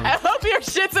you. song. I hope your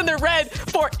shit's in the red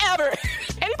forever.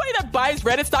 Anybody that buys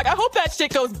Reddit stock, I hope that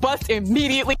shit goes bust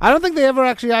immediately. I don't think they ever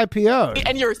actually IPO'd.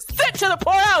 And you're sent to the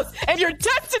poorhouse, and you're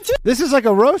destined to... This is like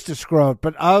a roast of Scrote,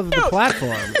 but of the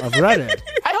platform of Reddit.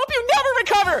 I hope you never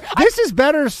recover. This is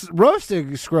better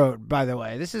roasting Scrote, by the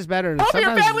way. This is better. I hope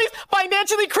your family's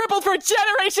financially crippled for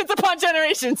generations upon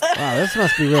generations. Wow, this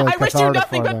must be really I wish you cathartic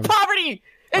nothing for but them. poverty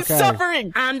and Okay.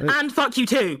 suffering. And fuck you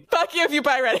too. Fuck you if you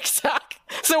buy Reddit stock.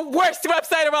 It's the worst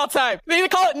website of all time. They even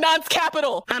call it Nonce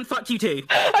Capital. And fuck you too.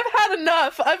 I've had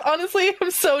enough.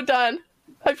 I'm so done.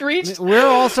 I've reached. We're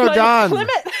also my done.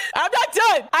 limit. I'm not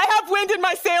done. I have wind in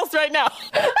my sails right now.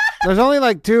 There's only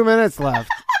like 2 minutes left.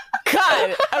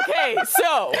 God. Okay,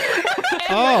 so.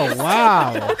 Oh,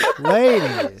 wow.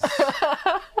 Ladies.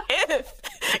 If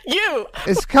you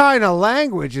This kind of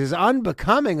language is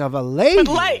unbecoming of a lady. would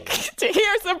like to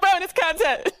hear some bonus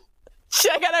content,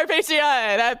 check out our Patreon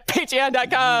at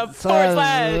patreon.com/.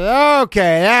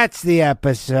 Okay, that's the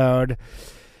episode.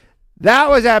 That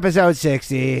was episode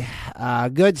 60.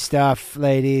 Good stuff,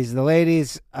 ladies. The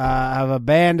ladies have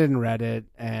abandoned Reddit,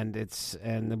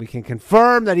 and we can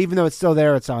confirm that even though it's still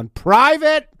there, it's on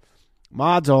private,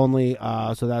 mods only.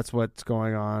 So that's what's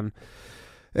going on.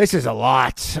 This is a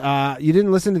lot. You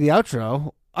didn't listen to the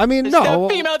outro. I mean, no.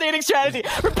 The female dating strategy.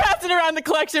 We're passing around the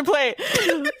collection plate. If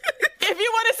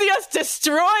you want to see us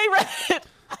destroy Reddit,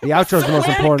 The outro is the most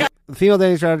important. The female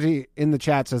dating strategy in the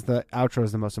chat says the outro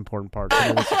is the most important part.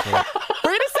 So listen to it. we're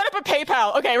going to set up a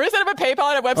PayPal. Okay, we're going to set up a PayPal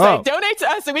on a website. Oh. Donate to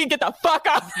us so we can get the fuck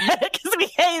off Reddit because we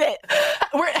hate it.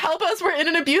 Help us. We're in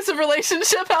an abusive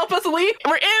relationship. Help us leave.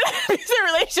 We're in an abusive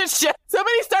relationship.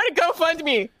 Somebody started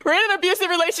GoFundMe. We're in an abusive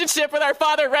relationship with our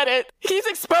father, Reddit. He's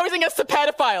exposing us to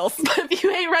pedophiles. If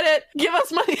you hate Reddit, give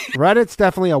us money. Reddit's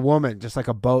definitely a woman, just like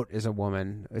a boat is a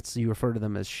woman. You refer to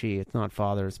them as she. It's not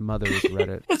father. It's mother is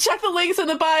Reddit. Check the links in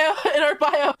our bio.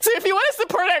 So if you want to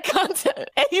support our content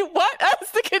and you want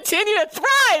us to continue to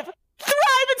thrive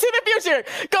into the future,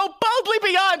 go boldly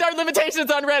beyond our limitations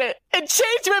on Reddit and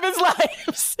change women's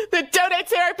lives, then donate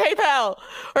to our PayPal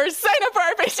or sign up for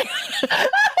our Patreon.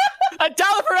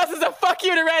 $1 for us is a fuck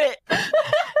you to Reddit.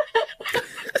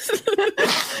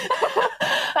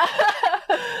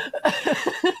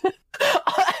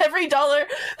 Every dollar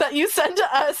that you send to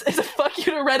us is a fuck you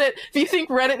to Reddit. If you think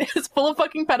Reddit is full of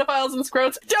fucking pedophiles and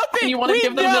scrotes, Don't think and you want to we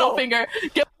give them the know. middle finger,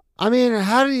 I mean,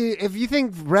 if you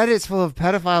think Reddit's full of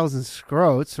pedophiles and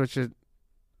scrotes, which it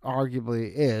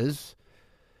arguably is,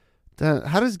 then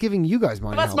how does giving you guys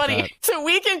money give us help money. that? So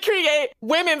we can create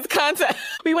women's content.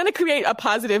 We want to create a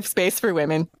positive space for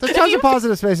women. There's tons of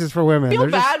positive spaces for women. Feel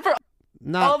They're just bad for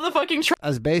not all of the fucking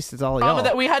as based as all trauma y'all.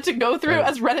 that we had to go through Right.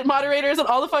 as Reddit moderators and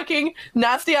all the fucking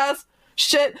nasty ass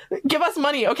shit. Give us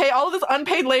money, okay? All of this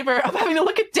unpaid labor of having to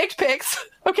look at dick pics,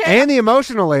 okay? And the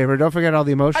emotional labor. Don't forget all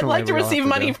the I'd emotional like to labor. y'all receive have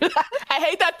money do. for that. I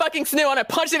hate that fucking snoo. I want to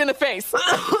punch it in the face.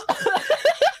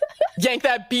 Yank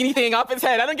that beanie thing off his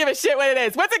head. I don't give a shit what it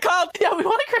is. What's it called? Yeah, we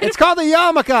want to create It's called the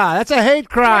yarmulke. That's a hate a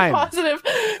crime. positive,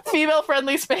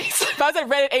 female-friendly space. If I was at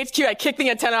Reddit HQ, I'd kick the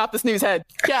antenna off the snoo's head.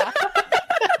 Yeah.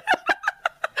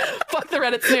 Fuck the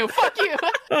Reddit snoo. Fuck you.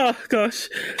 Oh gosh.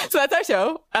 So that's our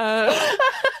show.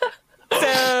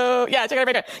 So yeah, check out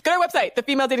our Patreon. Go to our website,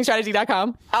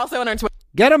 thefemaledatingsstrategy.com. Also on our Twitter.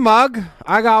 Get a mug.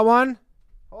 I got one.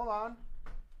 Hold on.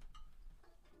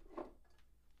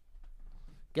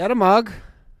 Get a mug.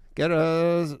 Get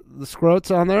the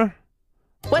scroats on there.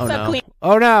 What's up, Queen?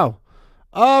 Oh, no.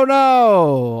 Oh,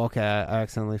 no. Okay, I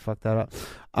accidentally fucked that up.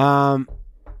 Hi,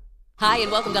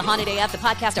 and welcome to Haunted AF, the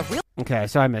podcast of real... Okay,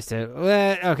 so I missed it.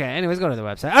 Okay, anyways, go to the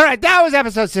website. All right, that was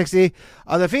episode 60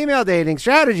 of the Female Dating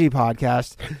Strategy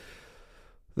Podcast.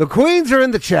 The queens are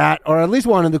in the chat, or at least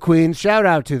one of the queens. Shout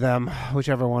out to them,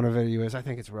 whichever one of you is. I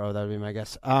think it's Ro. That would be my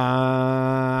guess. All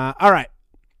right.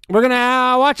 We're going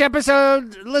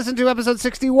to listen to episode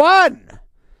 61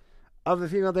 of the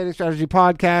Female Dating Strategy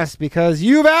Podcast because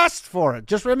you've asked for it.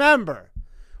 Just remember,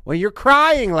 when you're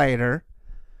crying later,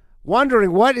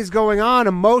 wondering what is going on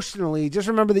emotionally, just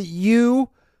remember that you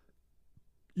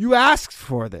asked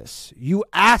for this. You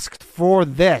asked for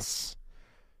this.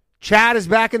 Chad is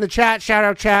back in the chat. Shout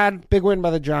out, Chad. Big win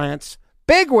by the Giants.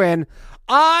 Big win.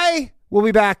 I will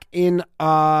be back in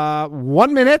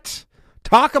 1 minute.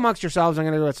 Talk amongst yourselves. I'm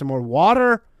going to go get some more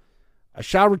water. I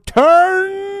shall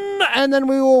return, and then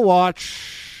we will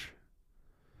watch.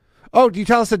 Oh, do you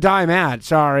tell us to die mad?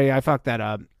 Sorry, I fucked that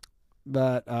up.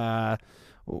 But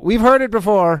we've heard it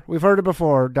before.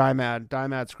 Die mad. Die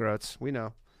mad, scroats. We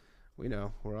know.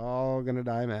 We're all going to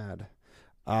die mad.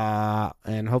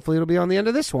 And hopefully it'll be on the end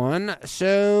of this one.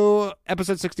 So,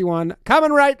 episode 61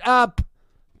 coming right up.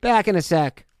 Back in a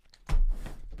sec.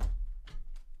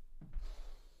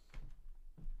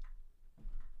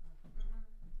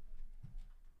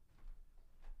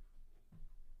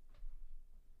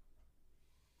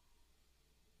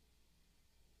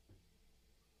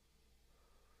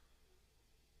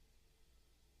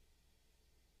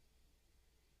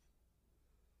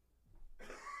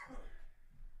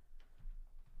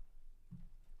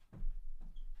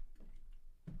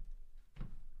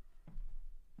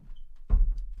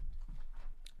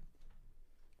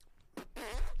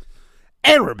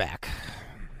 And we're back.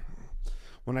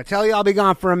 When I tell you I'll be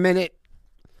gone for a minute,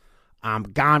 I'm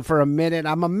gone for a minute.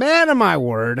 I'm a man of my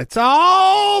word. It's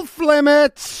all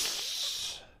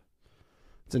flimmits.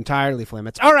 It's entirely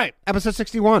flimmits. All right, episode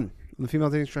 61 of the Female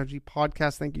Dating Strategy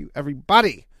Podcast. Thank you,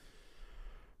 everybody,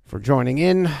 for joining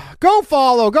in. Go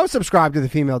follow, go subscribe to the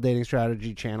Female Dating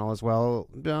Strategy channel as well.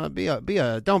 Don't be a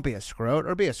scrote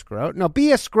or be a scrote. No,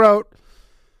 be a scrote.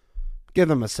 Give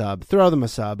them a sub. Throw them a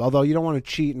sub. Although you don't want to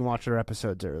cheat and watch their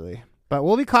episodes early. But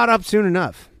we'll be caught up soon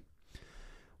enough.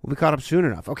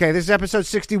 Okay, this is episode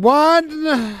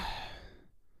 61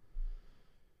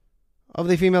 of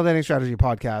the Female Dating Strategy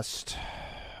Podcast.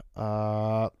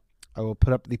 I will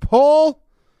put up the poll.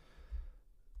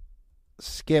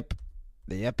 Skip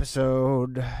the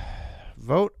episode.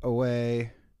 Vote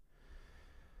away.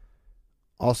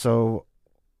 Also,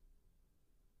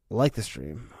 like the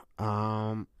stream.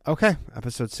 Okay,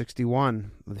 episode 61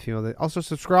 of the Female Dating. Also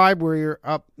subscribe where you're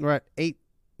up. We're at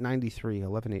 893.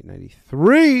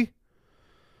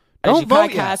 Don't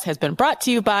vote yet. Podcast has been brought to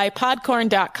you by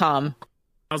podcorn.com.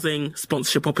 Housing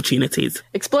sponsorship opportunities.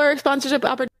 Explore sponsorship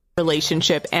opportunities,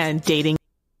 relationship and dating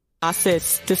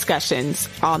process discussions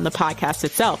on the podcast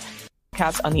itself.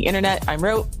 Podcast on the internet. I'm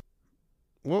Ro.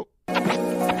 Whoa.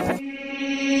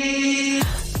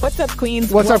 What's up,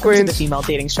 Queens? What's up, Queens? Welcome to the Female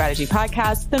Dating Strategy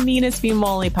Podcast, the meanest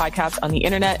female-only podcast on the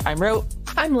internet. I'm Ro.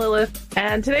 I'm Lilith,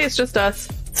 and today it's just us.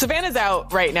 Savannah's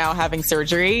out right now having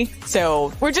surgery,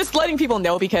 so we're just letting people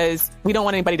know because we don't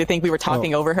want anybody to think we were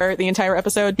talking over her the entire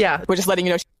episode. Yeah. We're just letting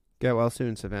you know Get well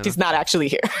soon, Savannah. she's not actually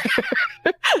here.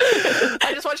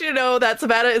 I just want you to know that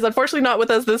Savannah is unfortunately not with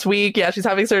us this week. Yeah, she's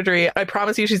having surgery. I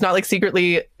promise you she's not like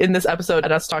secretly in this episode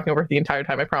and us talking over her the entire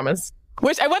time, I promise.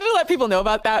 Which I wanted to let people know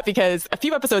about that because a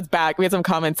few episodes back, we had some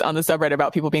comments on the subreddit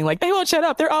about people being like, they won't shut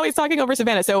up. They're always talking over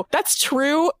Savannah. So that's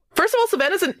true. First of all,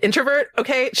 Savannah's an introvert,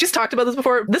 okay? She's talked about this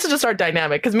before. This is just our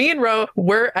dynamic, because me and Ro,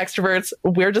 we're extroverts.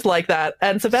 We're just like that.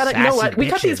 And Savannah, you know what? We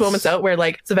cut these moments out where,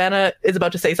 like, Savannah is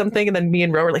about to say something, and then me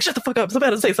and Ro are like, shut the fuck up,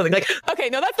 Savannah, say something. Like, okay,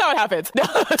 no, that's not what happens. No.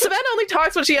 Savannah only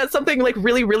talks when she has something, like,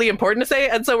 really, really important to say,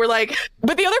 and so we're like...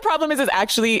 But the other problem is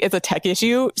actually it's a tech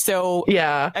issue. So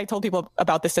yeah, I told people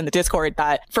about this in the Discord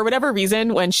that for whatever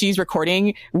reason, when she's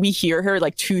recording, we hear her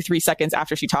like 2-3 seconds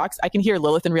after she talks. I can hear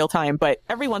Lilith in real time, but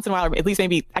every once in a while, or at least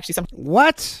maybe actually some...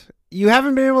 What? You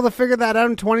haven't been able to figure that out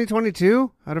in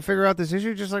 2022? How to figure out this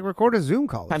issue? Just like record a Zoom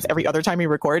call. Sometimes every other time we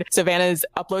record, Savannah's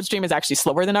upload stream is actually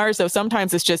slower than ours. So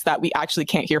sometimes it's just that we actually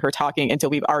can't hear her talking until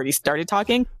we've already started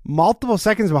talking. Multiple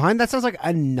seconds behind? That sounds like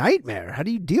a nightmare. How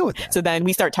do you deal with that? So then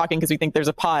we start talking because we think there's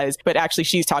a pause, but actually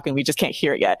she's talking. We just can't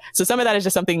hear it yet. So some of that is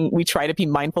just something we try to be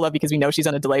mindful of because we know she's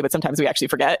on a delay, but sometimes we actually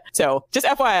forget. So just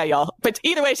FYI, y'all. But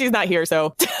either way, she's not here.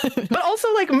 So, but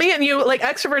also like me and you, like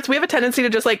extroverts, we have a tendency to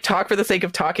just like talk for the sake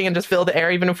of talking and just fill the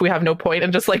air, even if we have no point,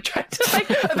 and just like try to like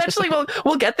Eventually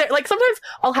we'll get there. Like sometimes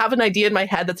I'll have an idea in my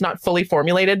head that's not fully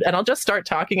formulated and I'll just start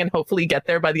talking and hopefully get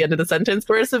there by the end of the sentence.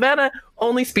 Whereas Savannah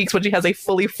only speaks when she has a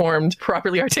fully formed,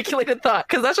 properly articulated thought.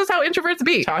 Because that's just how introverts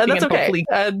be. Talking and that's okay.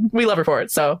 And we love her for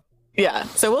it. So yeah.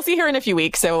 So we'll see her in a few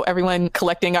weeks. So everyone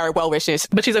collecting our well wishes.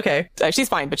 But she's okay. She's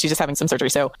fine, but she's just having some surgery.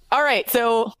 So, all right.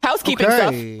 So housekeeping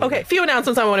stuff. Okay. Few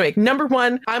announcements I want to make. Number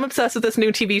one, I'm obsessed with this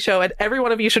new TV show and every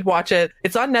one of you should watch it.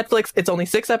 It's on Netflix. It's only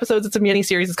 6 episodes. It's a mini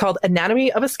series. It's called Anatomy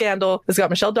of a Scandal. It's got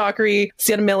Michelle Dockery,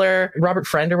 Sienna Miller, Robert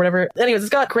Friend or whatever. Anyways, it's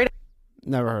got great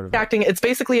Never heard of it. acting. It's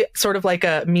basically sort of like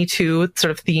a Me Too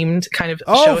sort of themed kind of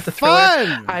show. It's a thriller.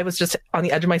 Fun! I was just on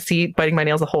the edge of my seat, biting my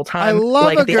nails the whole time. I love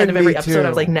like a at the good end of every Me episode, Too. I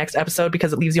was like, next episode,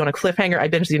 because it leaves you on a cliffhanger. I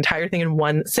binged the entire thing in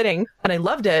one sitting, and I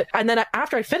loved it. And then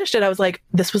after I finished it, I was like,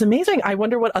 this was amazing. I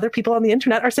wonder what other people on the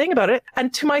internet are saying about it.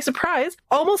 And to my surprise,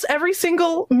 almost every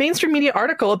single mainstream media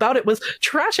article about it was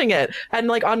trashing it, and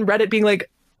like on Reddit being like,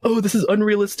 oh, this is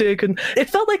unrealistic. And it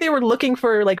felt like they were looking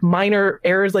for like minor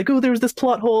errors, like, oh, there was this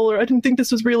plot hole, or I didn't think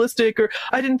this was realistic, or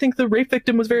I didn't think the rape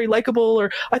victim was very likable,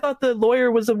 or I thought the lawyer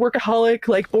was a workaholic,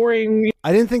 like boring.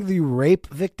 I didn't think the rape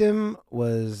victim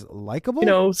was likable. You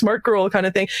know, smart girl kind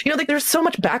of thing. You know, like there's so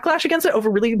much backlash against it over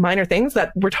really minor things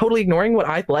that we're totally ignoring what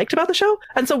I liked about the show.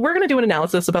 And so we're going to do an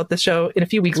analysis about this show in a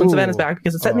few weeks when Savannah's back,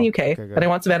 because it's set in the UK, okay, and I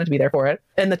want Savannah to be there for it.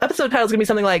 And the episode title is going to be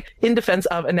something like In Defense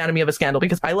of Anatomy of a Scandal,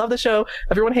 because I love the show.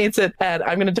 Everyone hates it, and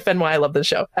I'm going to defend why I love this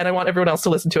show. And I want everyone else to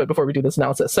listen to it before we do this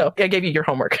analysis. So I gave you your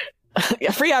homework.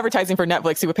 Yeah, free advertising for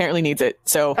Netflix, who apparently needs it.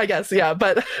 So I guess, yeah,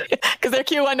 but because their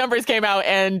Q1 numbers came out,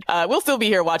 and we'll still be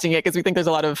here watching it because we think there's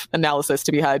a lot of analysis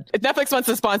to be had. If Netflix wants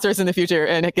to sponsor us in the future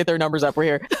and get their numbers up, we're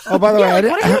here. Oh, by the way, I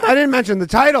didn't mention the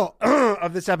title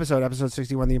of this episode, episode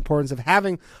 61, the importance of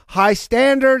having high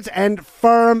standards and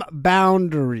firm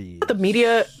boundaries. The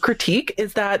media critique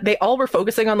is that they all were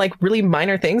focusing on like really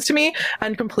minor things to me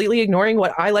and completely ignoring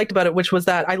what I liked about it, which was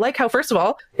that I like how, first of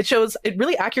all, it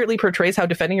really accurately portrays how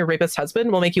defending your rapist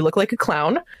husband will make you look like a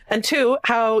clown. And 2,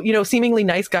 how, you know, seemingly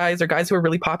nice guys or guys who are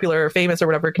really popular or famous or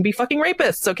whatever can be fucking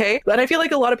rapists, okay? And I feel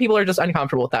like a lot of people are just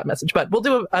uncomfortable with that message, but we'll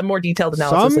do a more detailed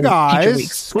analysis in future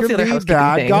weeks. What's the other housekeeping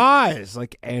bad thing? guys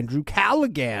like Andrew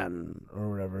Callaghan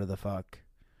or whatever the fuck.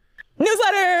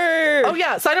 Newsletter! Oh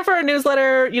yeah, sign up for our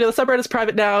newsletter. You know, the subreddit is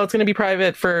private now. It's going to be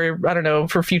private for, I don't know,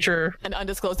 for future. An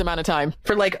undisclosed amount of time.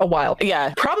 For like a while.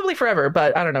 Yeah. Probably forever,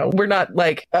 but I don't know. We're not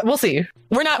like, we'll see.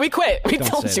 We quit. We Don't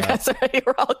told say you guys already.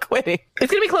 We're all quitting.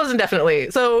 It's going to be closed indefinitely.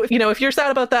 So, you know, if you're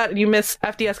sad about that and you miss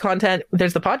FDS content,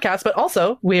 there's the podcast, but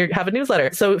also we have a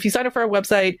newsletter. So if you sign up for our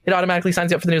website, it automatically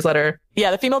signs you up for the newsletter. Yeah,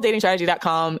 the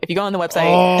femaledatingstrategy.com. If you go on the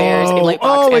website, there's a light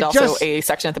box and also a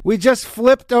section at the... We just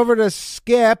flipped over to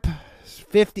Skip.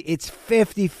 It's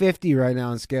 50-50 right now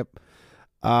on Skip.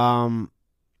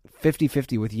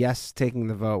 50-50 with yes taking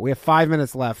the vote. We have 5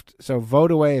 minutes left, so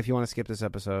vote away if you want to skip this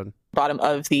episode. Bottom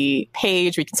of the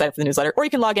page where you can sign up for the newsletter, or you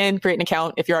can log in, create an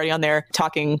account if you're already on there,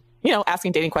 talking, you know,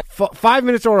 asking dating questions, 5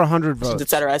 minutes or 100 votes,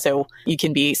 etc. So you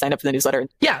can be signed up for the newsletter.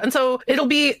 Yeah, and so it'll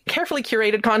be carefully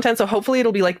curated content. So hopefully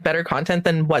it'll be like better content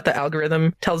than what the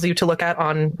algorithm tells you to look at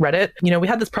on Reddit. You know, we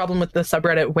had this problem with the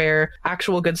subreddit where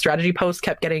actual good strategy posts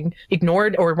kept getting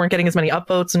ignored or weren't getting as many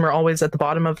upvotes and were always at the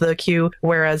bottom of the queue.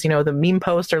 Whereas, you know, the meme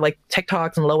posts or like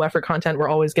TikToks and low effort content were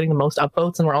always getting the most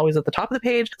upvotes and we're always at the top of the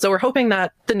page. So we're hoping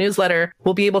that the newsletter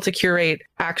will be able to curate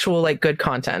actual like good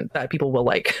content that people will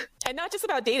like. And not just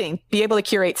about dating, be able to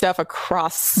curate stuff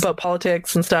across... About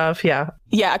politics and stuff, yeah.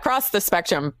 Yeah, across the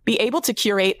spectrum. Be able to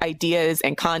curate ideas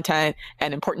and content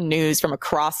and important news from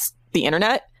across the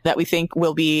internet that we think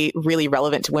will be really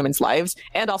relevant to women's lives.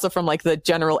 And also from like the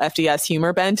general FDS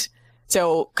humor bent.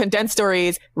 So condensed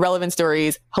stories, relevant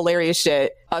stories, hilarious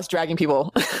shit, us dragging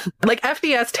people. Like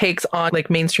FDS takes on like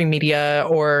mainstream media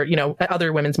or, you know,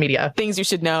 other women's media. Things you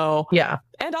should know. Yeah.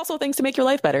 And also things to make your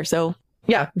life better. So...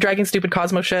 yeah, dragging stupid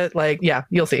Cosmo shit, like, yeah,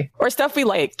 you'll see. Or stuff we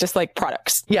like, just like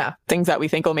products. Yeah. Things that we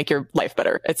think will make your life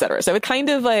better, etc. So it's kind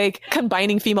of like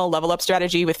combining female level up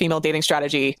strategy with female dating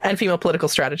strategy. And female political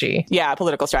strategy. Yeah,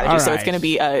 political strategy. All So it's right. going to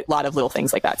be a lot of little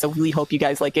things like that. So really hope you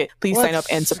guys like it. Please sign up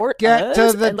and support get us.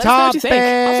 to the and let us know what you think.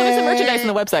 topic. Also, there's some merchandise on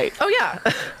the website. Oh,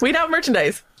 yeah. We now have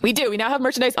merchandise. We do. We now have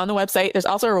merchandise on the website. There's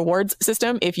also a rewards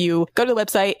system. If you go to the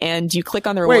website and you click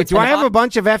on the Wait, rewards... do I have a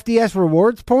bunch of FDS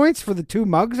rewards points for the 2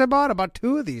 mugs I bought? I bought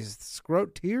 2 of these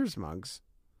Scrote Tears mugs.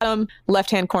 bottom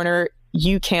left-hand corner,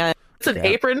 you can... It's an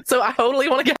apron, so I totally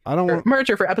want to get I don't want... merch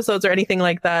or for episodes or anything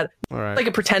like that. All right. Like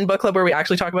a pretend book club where we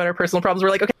actually talk about our personal problems.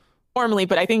 We're like, okay. Formally,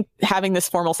 but I think having this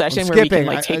formal session I'm where we can skipping.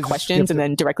 like I take just questions skipped and it.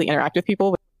 then directly interact with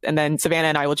people. And then Savannah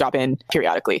and I will drop in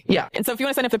periodically. Yeah. And so if you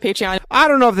want to sign up for Patreon... I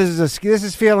don't know if this is this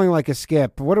is feeling like a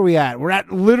skip. What are we at? We're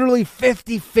at literally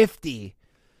 50-50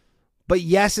 But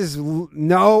yes is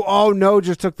no. Oh, no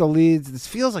just took the leads. This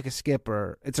feels like a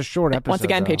skipper. It's a short episode. Once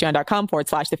again, though.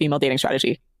 patreon.com/the female dating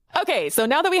strategy. Okay, so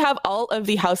now that we have all of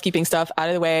the housekeeping stuff out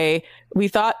of the way, we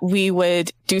thought we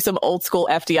would do some old school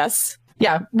FDS.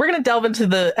 Yeah, we're going to delve into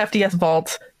the FDS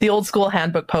vault, the old school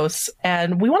handbook posts,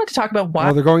 and we wanted to talk about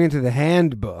why they're going into the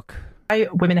handbook.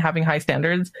 Women having high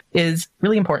standards is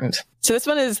really important. So this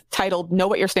one is titled, Know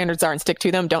What Your Standards Are and Stick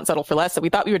to Them, Don't Settle for Less. So we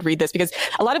thought we would read this because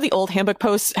a lot of the old handbook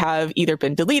posts have either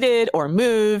been deleted or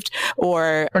moved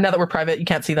or now that we're private, you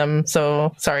can't see them,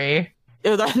 so sorry.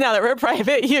 Now that we're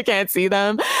private, you can't see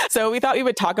them. So we thought we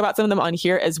would talk about some of them on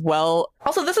here as well.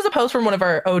 Also, this is a post from one of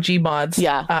our OG mods.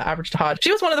 Yeah. Average to Hod.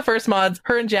 She was one of the first mods.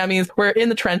 Her and Jammies were in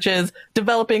the trenches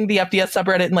developing the FDS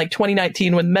subreddit in like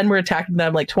 2019 when men were attacking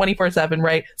them like 24/7,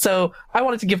 right? So I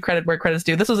wanted to give credit where credit's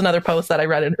due. This was another post that I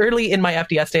read early in my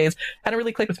FDS days and it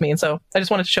really clicked with me. And so I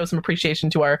just wanted to show some appreciation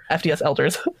to our FDS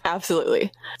elders.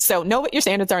 Absolutely. So know what your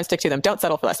standards are and stick to them. Don't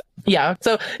settle for less. Yeah.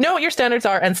 So know what your standards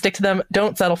are and stick to them.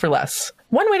 Don't settle for less.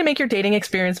 One way to make your dating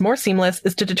experience more seamless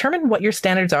is to determine what your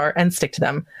standards are and stick to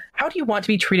them. How do you want to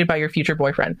be treated by your future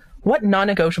boyfriend? What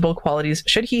non-negotiable qualities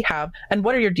should he have? And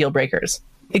what are your deal breakers?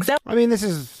 I mean, this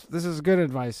is good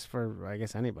advice for, I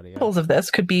guess, anybody. Yeah. Examples of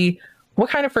this could be, what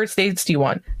kind of first dates do you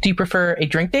want? Do you prefer a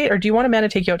drink date or do you want a man to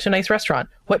take you out to a nice restaurant?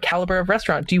 What caliber of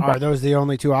restaurant do you want? Are those the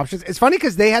only two options? It's funny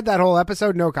because they had that whole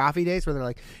episode, No Coffee Dates, where they're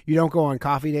like, you don't go on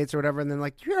coffee dates or whatever. And then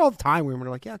like, you're here all the time. Women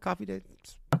are like, yeah, coffee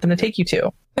dates. Want them to take you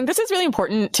to. And this is really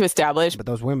important to establish. But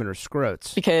those women are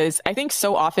scrotes. Because I think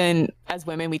so often as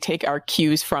women, we take our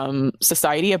cues from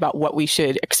society about what we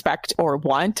should expect or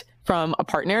want from a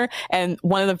partner. And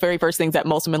one of the very first things that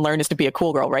most women learn is to be a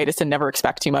cool girl, right? Is to never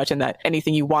expect too much and that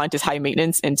anything you want is high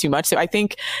maintenance and too much. So I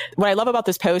think what I love about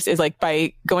this post is like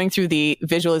by going through the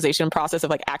visualization process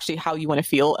of like actually how you want to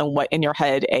feel and what in your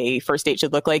head a first date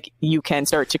should look like, you can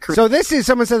start to create. So this is,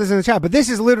 someone said this in the chat, but this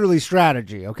is literally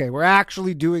strategy. Okay. We're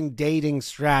actually doing dating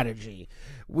strategy.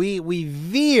 We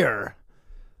veer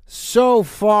so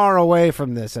far away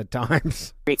from this at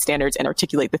times. Create standards and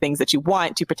articulate the things that you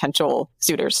want to potential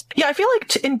suitors. Yeah, I feel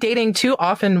like in dating too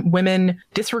often women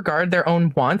disregard their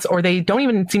own wants or they don't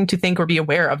even seem to think or be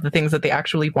aware of the things that they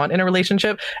actually want in a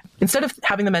relationship. Instead of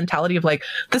having the mentality of like,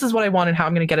 this is what I want and how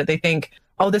I'm going to get it, they think,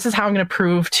 oh, this is how I'm going to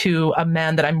prove to a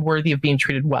man that I'm worthy of being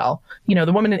treated well. You know,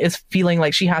 the woman is feeling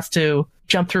like she has to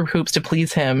jump through hoops to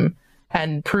please him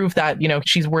and prove that, you know,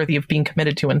 she's worthy of being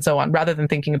committed to and so on, rather than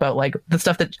thinking about like the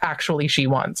stuff that actually she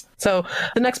wants. So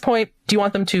the next point, do you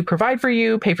want them to provide for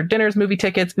you, pay for dinners, movie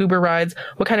tickets, Uber rides?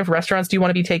 What kind of restaurants do you want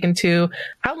to be taken to?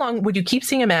 How long would you keep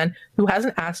seeing a man who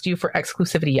hasn't asked you for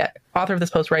exclusivity yet? Author of this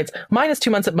post writes, mine is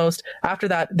 2 months at most. After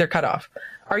that, they're cut off.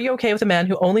 Are you okay with a man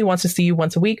who only wants to see you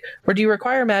once a week? Or do you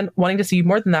require a man wanting to see you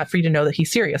more than that for you to know that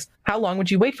he's serious? How long would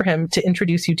you wait for him to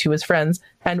introduce you to his friends?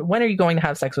 And when are you going to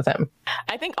have sex with him?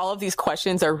 I think all of these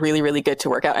questions are really, really good to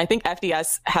work out. I think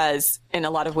FDS has, in a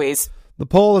lot of ways, the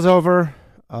poll is over.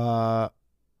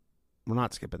 We're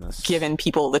not skipping this. Given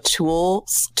people the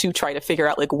tools to try to figure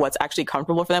out like what's actually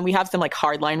comfortable for them. We have some like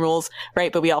hardline rules,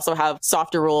 right? But we also have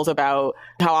softer rules about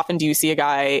how often do you see a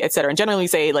guy, et cetera. And generally we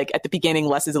say like at the beginning,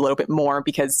 less is a little bit more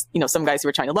because, you know, some guys who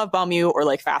are trying to love bomb you or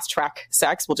like fast track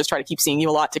sex will just try to keep seeing you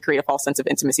a lot to create a false sense of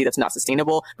intimacy that's not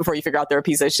sustainable before you figure out they're a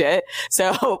piece of shit.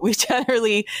 So we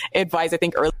generally advise, I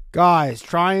think, early. Guys,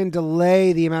 try and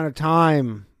delay the amount of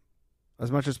time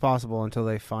as much as possible until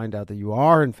they find out that you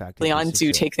are, in fact, on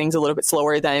to take things a little bit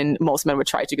slower than most men would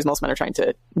try to, because most men are trying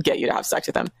to get you to have sex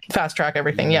with them. Fast track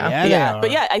everything, yeah. Yeah.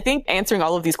 But yeah, I think answering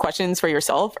all of these questions for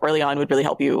yourself early on would really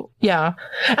help you. Yeah.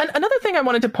 And another thing I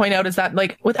wanted to point out is that,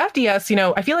 like, with FDS, you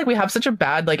know, I feel like we have such a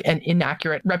bad, like, an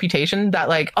inaccurate reputation that,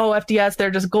 like, oh, FDS, they're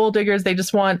just gold diggers. They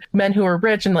just want men who are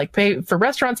rich and, like, pay for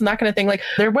restaurants and that kind of thing. Like,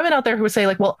 there are women out there who would say,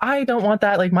 like, well, I don't want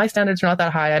that. Like, my standards are not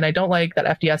that high. And I don't like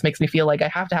that FDS makes me feel like I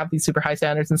have to have these super high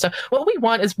standards and stuff. What we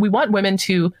want is we want women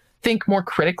to think more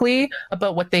critically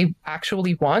about what they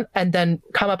actually want and then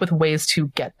come up with ways to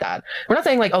get that. We're not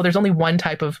saying like, oh, there's only one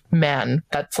type of man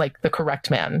that's like the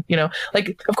correct man, you know?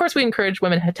 Like, of course we encourage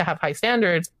women to have high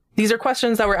standards. These are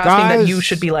questions that we're asking that you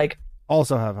should be like,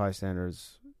 also have high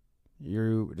standards.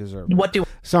 You deserve it. What do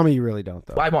some of you really don't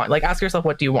though? I want, like, ask yourself,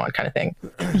 what do you want, kind of thing.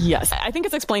 Yes, I think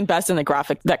it's explained best in the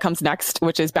graphic that comes next,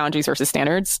 which is boundaries versus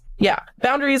standards. Yeah,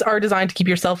 boundaries are designed to keep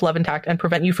your self-love intact and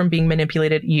prevent you from being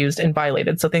manipulated, used, and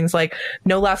violated. So things like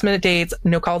no last-minute dates,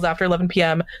 no calls after 11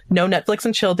 p.m., no Netflix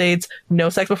and chill dates, no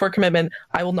sex before commitment.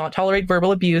 I will not tolerate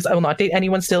verbal abuse. I will not date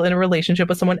anyone still in a relationship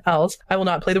with someone else. I will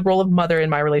not play the role of mother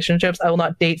in my relationships. I will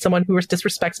not date someone who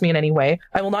disrespects me in any way.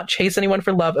 I will not chase anyone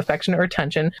for love, affection, or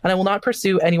attention. And I will not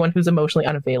pursue anyone who's emotionally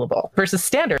unavailable. Versus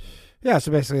standard. Yeah,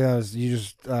 so basically you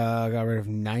just got rid of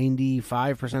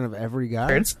 95% of every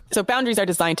guy. So boundaries are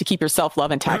designed to keep your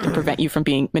self-love intact and prevent you from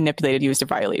being manipulated, used, or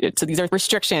violated. So these are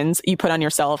restrictions you put on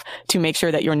yourself to make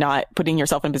sure that you're not putting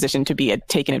yourself in a position to be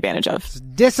taken advantage of. It's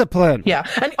discipline. Yeah.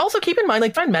 And also keep in mind,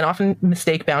 like, find men often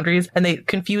mistake boundaries and they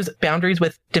confuse boundaries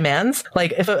with demands.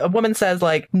 Like if a woman says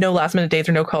like no last minute dates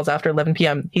or no calls after 11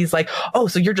 p.m., he's like, oh,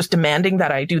 so you're just demanding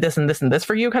that I do this and this and this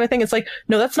for you kind of thing. It's like,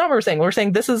 no, that's not what we're saying. We're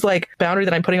saying this is like boundary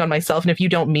that I'm putting on myself. And if you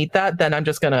don't meet that, then I'm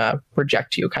just going to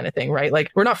reject you kind of thing, right? Like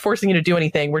we're not forcing you to do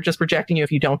anything. We're just rejecting you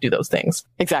if you don't do those things.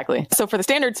 Exactly. So for the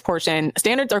standards portion,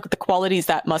 standards are the qualities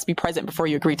that must be present before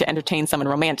you agree to entertain someone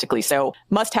romantically. So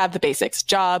must have the basics: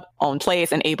 job, own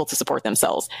place, and able to support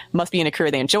themselves. Must be in a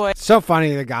career they enjoy. So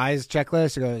funny, the guy's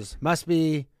checklist goes, must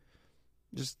be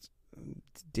just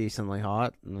decently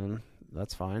hot, and then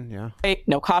that's fine, yeah.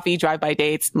 No coffee, drive-by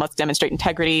dates, must demonstrate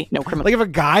integrity, no criminal... Like if a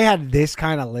guy had this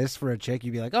kind of list for a chick,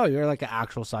 you'd be like, oh, you're like an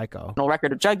actual psycho. No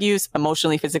record of drug use,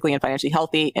 emotionally, physically, and financially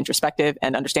healthy, introspective,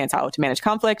 and understands how to manage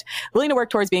conflict, willing to work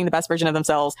towards being the best version of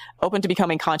themselves, open to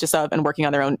becoming conscious of and working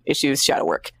on their own issues, shadow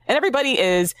work. And everybody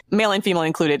is, male and female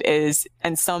included, is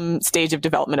in some stage of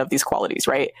development of these qualities,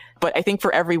 right? But I think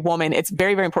for every woman, it's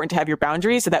very, very important to have your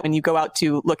boundaries so that when you go out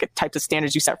to look at types of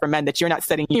standards you set for men, that you're not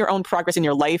setting your own progress in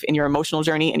your life, in your emotional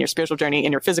journey, in your spiritual journey,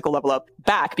 in your physical level up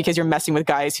back because you're messing with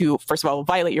guys who, first of all,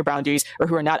 violate your boundaries or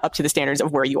who are not up to the standards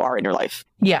of where you are in your life.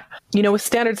 Yeah. You know, with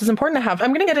standards, it's important to have, I'm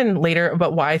going to get in later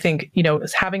about why I think, you know,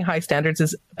 having high standards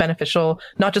is beneficial,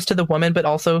 not just to the woman, but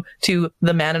also to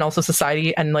the man and also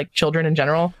society and like children in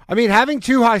general. I mean, having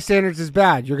too high standards is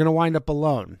bad. You're going to wind up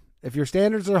alone. If your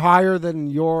standards are higher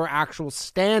than your actual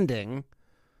standing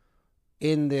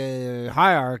in the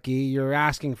hierarchy, you're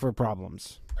asking for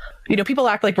problems. You know, people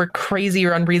act like we're crazy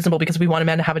or unreasonable because we want a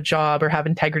man to have a job or have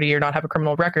integrity or not have a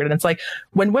criminal record. And it's like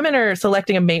when women are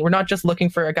selecting a mate, we're not just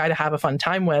looking for a guy to have a fun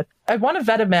time with. I want to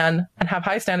vet a man and have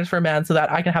high standards for a man so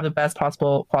that I can have the best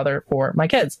possible father for my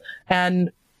kids.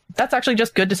 And that's actually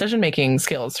just good decision-making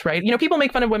skills, right? You know, people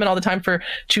make fun of women all the time for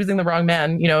choosing the wrong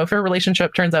man. You know, if her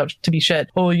relationship turns out to be shit,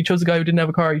 oh, you chose a guy who didn't have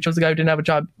a car, you chose a guy who didn't have a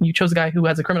job, you chose a guy who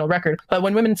has a criminal record. But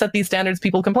when women set these standards,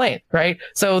 people complain, right?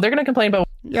 So they're going to complain about...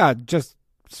 Yeah, just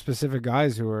specific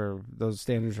guys who are those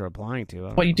standards are applying to.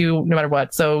 What you do no matter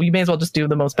what. So you may as well just do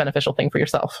the most beneficial thing for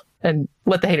yourself and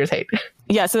let the haters hate.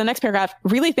 Yeah. So the next paragraph,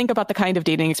 really think about the kind of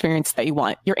dating experience that you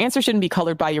want. Your answer shouldn't be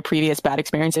colored by your previous bad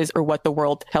experiences or what the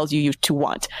world tells you to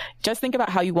want. Just think about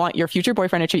how you want your future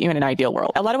boyfriend to treat you in an ideal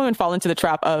world. A lot of women fall into the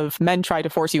trap of men try to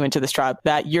force you into this trap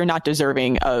that you're not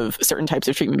deserving of certain types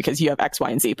of treatment because you have X, Y,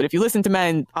 and Z. But if you listen to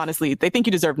men, honestly, they think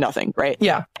you deserve nothing, right?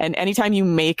 Yeah. And anytime you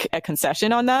make a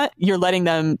concession on that, you're letting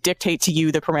them dictate to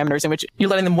you the parameters in which you're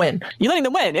letting them win. You're letting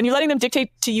them win, and you're letting them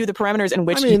dictate to you the parameters in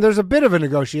which. I mean, there's a bit of a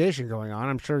negotiation going on.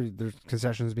 I'm sure there's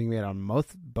concessions being made on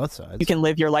both sides. You can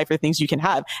live your life or things you can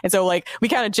have, and so like we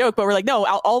kind of joke, but we're like, no,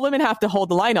 all women have to hold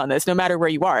the line on this, no matter where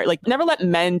you are. Like, never let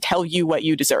men tell you what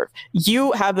you deserve.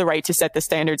 You have the right to set the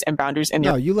standards and boundaries in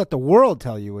your. No, you let the world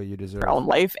tell you what you deserve. Your own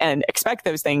life and expect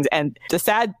those things. And the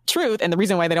sad truth, and the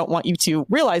reason why they don't want you to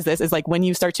realize this, is like when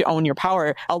you start to own your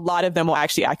power, a lot of them will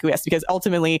actually acquiesce because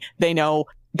ultimately they know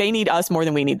they need us more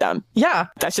than we need them. Yeah.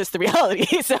 That's just the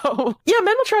reality. So yeah,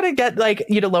 men will try to get like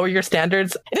you to lower your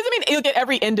standards. It doesn't mean you'll get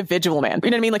every individual man. You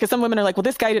know what I mean? Like, 'cause some women are like, well,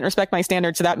 this guy didn't respect my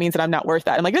standards, so that means that I'm not worth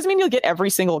that. I'm like, it doesn't mean you'll get every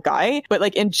single guy. But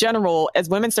like in general, as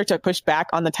women start to push back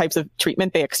on the types of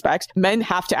treatment they expect, men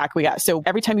have to acquiesce. So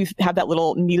every time you have that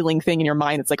little needling thing in your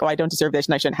mind, it's like, oh, I don't deserve this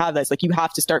and I shouldn't have this. Like, you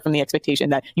have to start from the expectation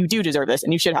that you do deserve this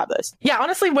and you should have this. Yeah,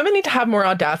 honestly, women need to have more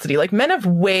audacity. Like, men have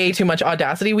way too much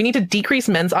audacity. We need to decrease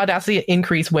men's audacity,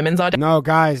 increase women's audacity. No,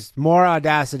 guys, more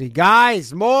audacity.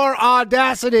 Guys, more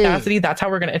audacity. That's how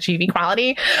we're going to achieve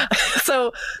equality.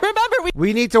 So remember,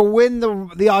 we need to win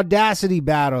the audacity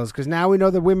battles, because now we know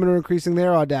that women are increasing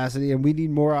their audacity and we need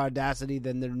more audacity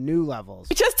than their new levels.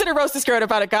 We just did a roast skirt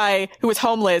about a guy who was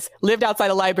homeless, lived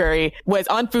outside a library, was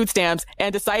on food stamps,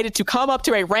 and decided to come up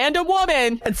to a random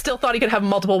woman and still thought he could have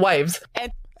multiple wives.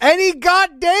 And he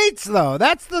got dates, though.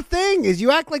 That's the thing, is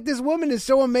you act like this woman is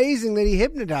so amazing that he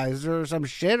hypnotized her or some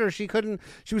shit, or she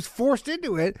was forced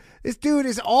into it. This dude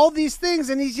is all these things,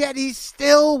 and he's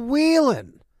still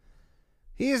wheeling.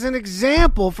 He is an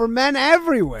example for men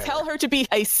everywhere. Tell her to be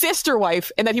a sister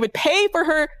wife and that he would pay for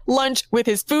her lunch with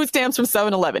his food stamps from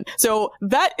 7-Eleven. So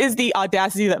that is the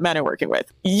audacity that men are working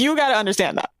with. You got to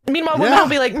understand that. Meanwhile, women will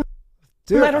be like,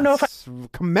 Dude, I don't know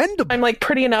if commendable. I'm like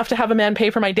pretty enough to have a man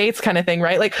pay for my dates kind of thing,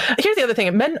 right? Like, here's the other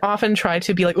thing. Men often try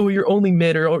to be like, oh, you're only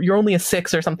mid or you're only a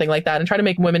 6 or something like that, and try to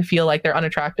make women feel like they're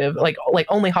unattractive. Like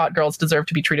only hot girls deserve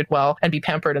to be treated well and be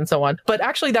pampered and so on. But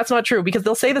actually, that's not true, because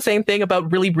they'll say the same thing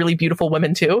about really, really beautiful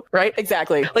women too, right?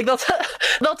 Exactly. Like they'll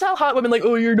tell hot women like,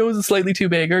 oh, your nose is slightly too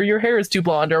big or your hair is too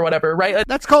blonde or whatever, right?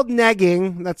 That's called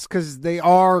negging. That's because they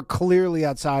are clearly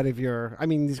outside of your. I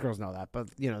mean, these girls know that, but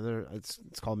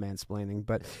it's called mansplaining.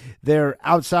 But they're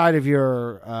outside of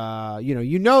your.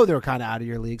 They're kind of out of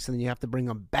your league, so then you have to bring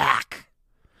them back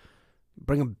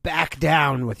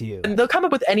down with you. And they'll come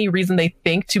up with any reason they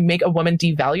think to make a woman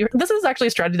devalue her. This is actually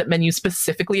a strategy that men use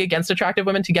specifically against attractive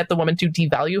women to get the woman to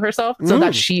devalue herself so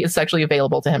that she is sexually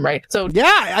available to him, right? So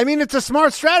yeah, I mean, it's a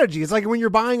smart strategy. It's like when you're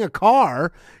buying a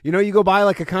car, you go buy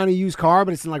like a kind of used car,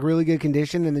 but it's in like really good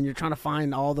condition, and then you're trying to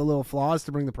find all the little flaws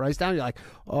to bring the price down. You're like,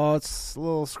 oh, it's a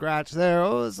little scratch there.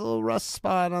 Oh, it's a little rust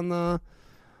spot on the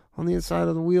inside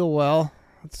of the wheel well.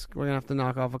 We're gonna have to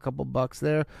knock off a couple bucks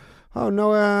there. Oh,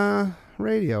 no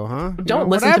radio, huh? Don't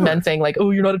listen to men saying like,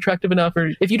 oh, you're not attractive enough,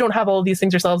 or if you don't have all of these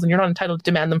things yourselves and you're not entitled to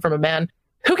demand them from a man.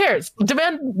 Who cares?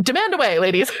 Demand away,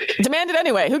 ladies. Demand it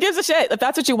anyway. Who gives a shit? If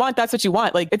that's what you want, that's what you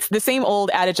want. Like, it's the same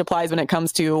old adage applies when it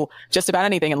comes to just about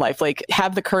anything in life. Like,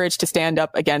 have the courage to stand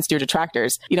up against your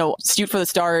detractors. Shoot for the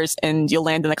stars and you'll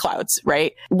land in the clouds,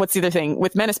 right? What's the other thing?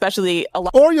 With men especially,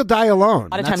 or you'll die alone.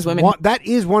 A lot of times women... that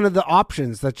is one of the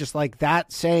options. That just like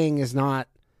that saying is not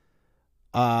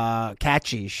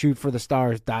catchy. Shoot for the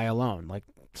stars, die alone. Like,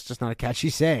 it's just not a catchy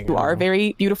saying. Who are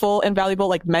very beautiful and valuable,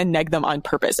 like men neg them on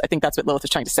purpose. I think that's what Lilith is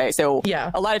trying to say. So yeah,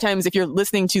 a lot of times if you're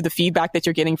listening to the feedback that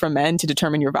you're getting from men to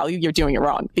determine your value, you're doing it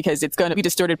wrong, because it's going to be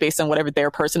distorted based on whatever their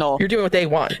personal... You're doing what they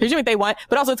want. You're doing what they want,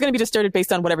 but also it's going to be distorted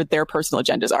based on whatever their personal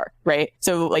agendas are, right?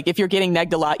 So like if you're getting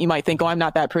negged a lot, you might think, oh, I'm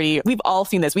not that pretty. We've all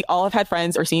seen this. We all have had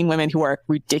friends or seen women who are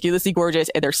ridiculously gorgeous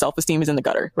and their self-esteem is in the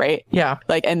gutter, right? Yeah.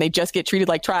 Like, and they just get treated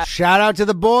like trash. Shout out to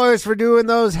the boys for doing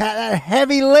those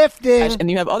heavy lifting. And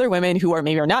you have other women who are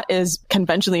maybe are not as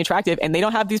conventionally attractive and they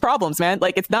don't have these problems, man.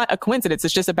 Like, it's not a coincidence.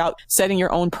 It's just about setting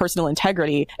your own personal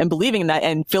integrity and believing in that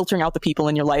and filtering out the people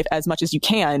in your life as much as you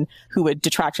can who would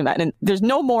detract from that. And there's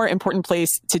no more important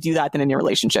place to do that than in your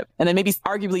relationship. And then maybe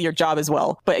arguably your job as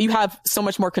well. But you have so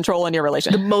much more control in your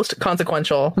relationship. The most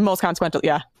consequential,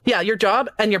 yeah. Yeah, your job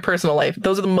and your personal life.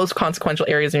 Those are the most consequential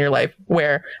areas in your life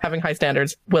where having high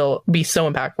standards will be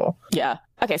so impactful. Yeah.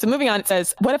 Okay, so moving on, it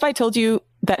says, what if I told you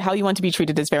that how you want to be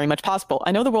treated is very much possible?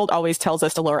 I know the world always tells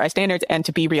us to lower our standards and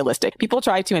to be realistic. People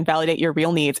try to invalidate your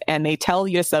real needs and they tell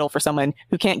you to settle for someone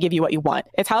who can't give you what you want.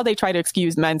 It's how they try to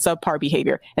excuse men's subpar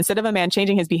behavior. Instead of a man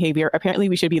changing his behavior, apparently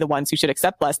we should be the ones who should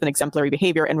accept less than exemplary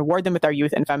behavior and reward them with our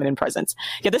youth and feminine presence.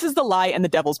 Yeah, this is the lie and the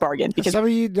devil's bargain. Because some of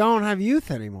you don't have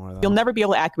youth anymore, though. You'll never be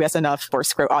able to acquiesce enough for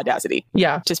scrote audacity.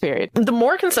 Yeah. Just period. The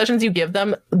more concessions you give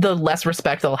them, the less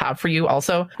respect they'll have for you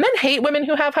also. Men hate women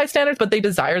who have high standards, but they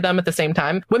desire them at the same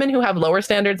time. Women who have lower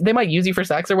standards, they might use you for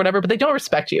sex or whatever, but they don't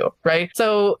respect you, right?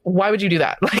 So why would you do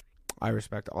that? I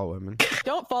respect all women.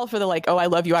 Don't fall for the like, oh, I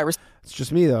love you, it's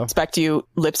just me, though. Respect you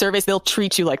lip service. They'll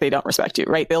treat you like they don't respect you,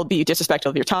 right? They'll be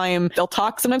disrespectful of your time.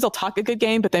 Sometimes they'll talk a good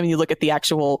game, but then when you look at the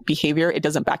actual behavior, it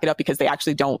doesn't back it up because they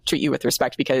actually don't treat you with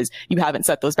respect because you haven't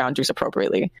set those boundaries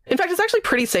appropriately. In fact, it's actually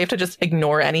pretty safe to just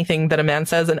ignore anything that a man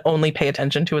says and only pay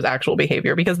attention to his actual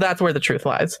behavior, because that's where the truth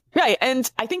lies. Right. And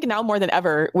I think now more than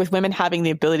ever, with women having the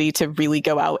ability to really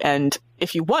go out and,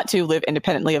 if you want to live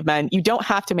independently of men, you don't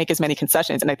have to make as many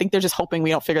concessions. And I think they're just hoping we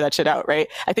don't figure that shit out, right?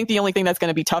 I think the only thing that's going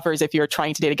to be tougher is if you're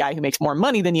trying to date a guy who makes more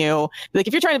money than you. Like,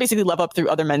 if you're trying to basically level up through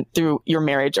other men, through your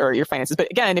marriage or your finances. But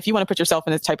again, if you want to put yourself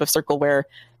in this type of circle where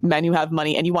men who have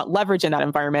money and you want leverage in that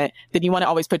environment, then you want to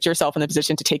always put yourself in the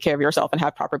position to take care of yourself and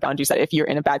have proper boundaries that if you're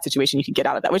in a bad situation, you can get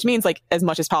out of that, which means, like, as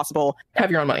much as possible,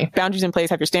 have your own money, boundaries in place,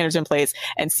 have your standards in place,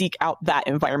 and seek out that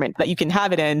environment that you can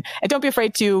have it in. And don't be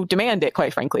afraid to demand it,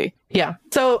 quite frankly. Yeah.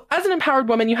 So as an empowered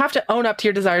woman, you have to own up to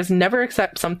your desires, never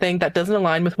accept something that doesn't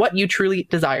align with what you truly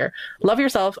desire. Love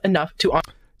yourself enough to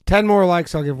 10 more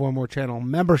likes, I'll give one more channel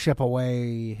membership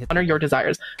away. Honor your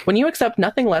desires. When you accept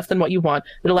nothing less than what you want,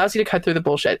 it allows you to cut through the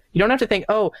bullshit. You don't have to think,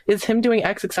 oh, is him doing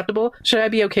X acceptable? Should I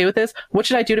be okay with this? What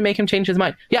should I do to make him change his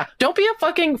mind? Yeah, don't be a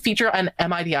fucking feature on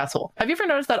Am I the Asshole? Have you ever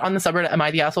noticed that on the subreddit Am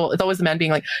I the Asshole? It's always the man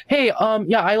being like, hey,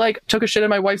 yeah, I like took a shit in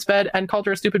my wife's bed and called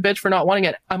her a stupid bitch for not wanting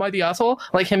it. Am I the asshole?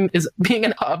 Like, him is being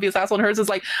an obvious asshole, and hers is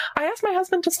like, I asked my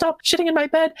husband to stop shitting in my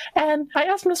bed and I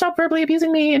asked him to stop verbally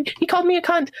abusing me and he called me a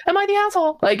cunt. Am I the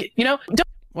asshole? Like, you know,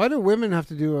 why do women have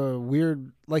to do a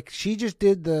weird, like, she just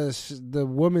did the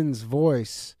woman's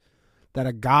voice that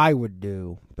a guy would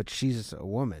do, but she's a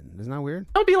woman. Isn't that weird?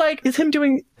 I would be like, is him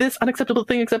doing this unacceptable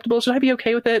thing acceptable? Should I be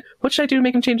okay with it? What should I do to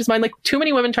make him change his mind? Like, too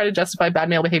many women try to justify bad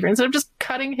male behavior instead of just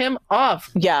cutting him off.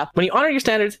 Yeah. When you honor your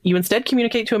standards, you instead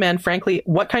communicate to a man, frankly,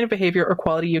 what kind of behavior or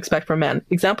quality you expect from men.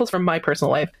 Examples from my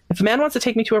personal life. If a man wants to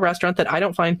take me to a restaurant that I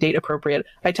don't find date appropriate,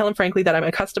 I tell him frankly that I'm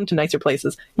accustomed to nicer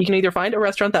places. He can either find a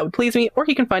restaurant that would please me, or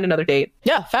he can find another date.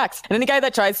 Yeah, facts. And any guy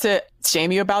that tries to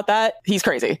shame you about that, he's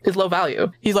crazy. Is low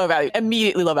value. He's low value.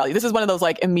 Immediately low value. This is one of those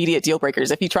like immediate deal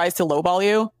breakers. If he tries to lowball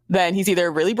you, then he's either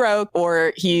really broke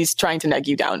or he's trying to neg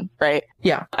you down, right?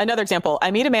 Yeah. Another example, I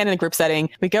meet a man in a group setting.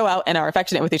 We go out and are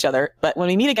affectionate with each other. But when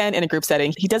we meet again in a group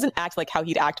setting, he doesn't act like how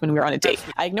he'd act when we were on a date.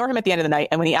 I ignore him at the end of the night.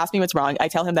 And when he asks me what's wrong, I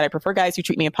tell him that I prefer guys who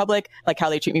treat me in public like how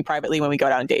they treat me privately when we go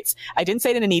out on dates. I didn't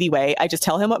say it in a needy way. I just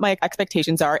tell him what my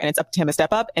expectations are, and it's up to him to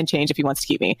step up and change if he wants to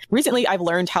keep me. Recently, I've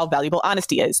learned how valuable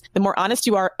honesty is. The more honest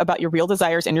you are about your real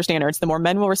desires and your standards, the more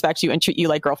men will respect you and treat you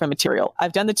like girlfriend material.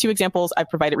 I've done the 2 examples I've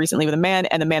provided recently with a man,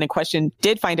 and the man in question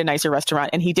did find a nicer restaurant,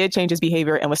 and he did change his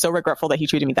behavior and was so regretful that he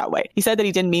treated me that way. He said that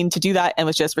he didn't mean to do that and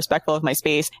was just respectful of my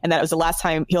space, and that it was the last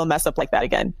time he'll mess up like that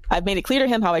again. I've made it clear to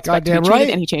him how I expect to be treated,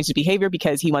 and he changed his behavior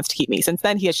because he wants to keep me. Since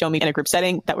then, he has shown me in a group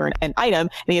setting that we're an item,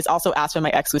 and he has also asked for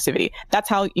my exclusivity. That's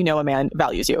how you know a man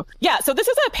values you. Yeah, so this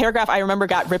is a paragraph I remember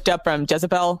got ripped up from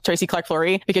Jezebel, Tracy Clark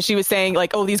Fleury, because she was saying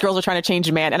like, oh, these girls are trying to change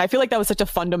a man. And I feel like that was such a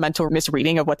fundamental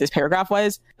misreading of what this paragraph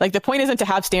was. Like, the point isn't to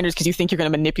have standards because you think you're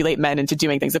going to manipulate men into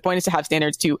doing things. The point is to have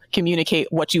standards to communicate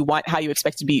what you want, how you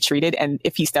expect to be treated. And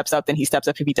if he steps up, then he steps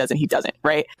up. If he doesn't, he doesn't,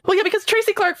 right? Well, yeah, because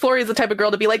Tracy Clark Fleury is the type of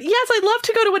girl to be like, yes, I'd love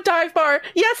to go to a dive bar.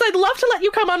 Yes, I'd love to let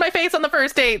you come on my face on the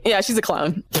first date. Yeah, she's a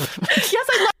clown. Yes,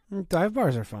 I'd love Dive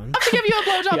bars are fun. to give you a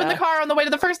blowjob in the car on the way to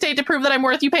the first date to prove that I'm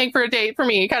worth you paying for a date for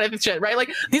me, kind of shit, right?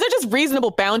 Like, these are just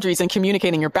reasonable boundaries and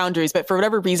communicating your boundaries. But for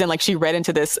whatever reason, like, she read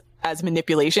into this as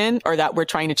manipulation or that we're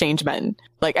trying to change men.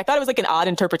 Like, I thought it was like an odd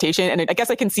interpretation. And I guess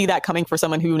I can see that coming for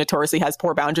someone who notoriously has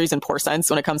poor boundaries and poor sense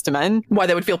when it comes to men. why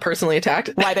they would feel personally attacked.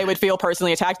 Why they would feel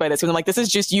personally attacked by this. Because I'm like, this is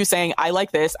just you saying, I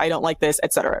like this, I don't like this,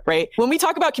 etc. Right? When we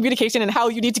talk about communication and how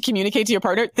you need to communicate to your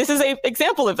partner, this is a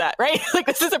example of that, right? Like,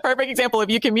 this is a perfect example of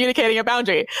you communicating a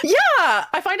boundary. Yeah,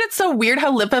 I find it so weird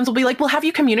how lip femmes will be like, well, have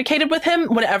you communicated with him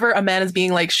whenever a man is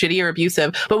being like shitty or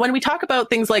abusive? But when we talk about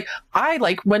things like, I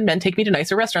like when men take me to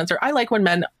nicer restaurants, or I like when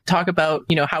men talk about,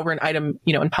 you know, how we're an item,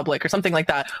 you know, in public or something like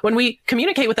that. When we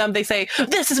communicate with them, they say,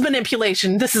 this is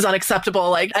manipulation. This is unacceptable.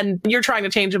 Like, and you're trying to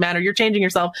change a man, or you're changing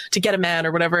yourself to get a man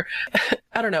or whatever.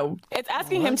 I don't know. It's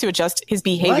asking him to adjust his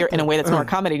behavior in a way that's more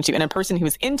accommodating to you. And a person who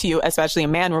is into you, especially a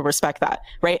man, will respect that,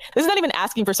 right? This is not even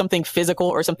asking for something physical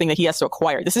or something that he has to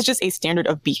acquire. This is just a standard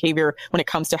of behavior when it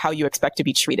comes to how you expect to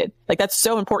be treated. Like, that's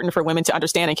so important for women to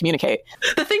understand and communicate.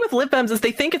 The thing with lip femmes is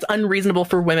they think it's unreasonable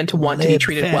for women to want to be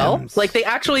treated well. Like, they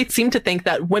actually seem to think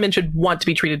that women should want to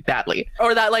be treated badly,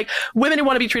 or that like women who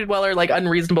want to be treated well are like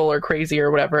unreasonable or crazy or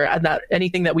whatever, and that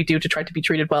anything that we do to try to be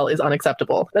treated well is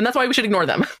unacceptable. And that's why we should ignore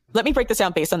them. Let me break this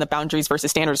down based on the boundaries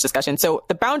versus standards discussion. So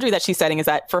the boundary that she's setting is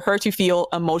that for her to feel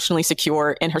emotionally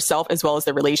secure in herself as well as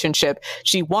the relationship,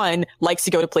 she, one, likes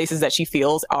to go to places that she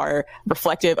feels are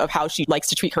reflective of how she likes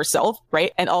to treat herself,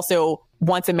 right? And also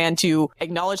wants a man to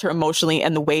acknowledge her emotionally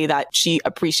in the way that she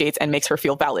appreciates and makes her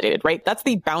feel validated, right? That's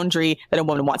the boundary that a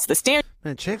woman wants. The standard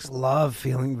Man, chicks love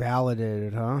feeling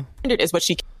validated, huh? is what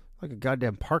she Like a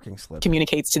goddamn parking slip.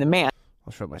 communicates to the man.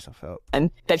 I'll show myself out.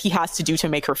 And that he has to do to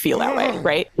make her feel that way,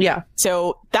 right? Yeah.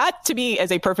 So that to me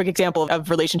is a perfect example of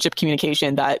relationship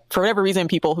communication that for whatever reason,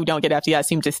 people who don't get FDS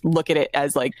seem to look at it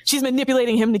as like, she's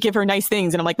manipulating him to give her nice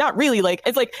things. And I'm like, not really. Like,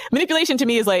 it's like manipulation to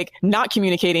me is like not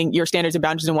communicating your standards and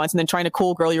boundaries and wants and then trying to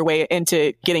cool girl your way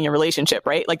into getting a relationship,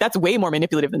 right? Like, that's way more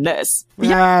manipulative than this.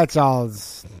 Yeah, it's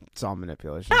all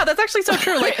manipulation. Yeah, that's actually so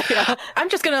true. Like, I'm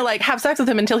just gonna like have sex with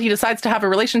him until he decides to have a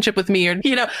relationship with me, or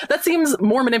you know, that seems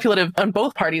more manipulative on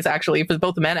both parties actually, for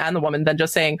both the man and the woman, than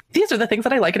just saying these are the things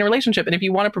that I like in a relationship, and if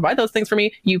you want to provide those things for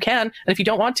me, you can, and if you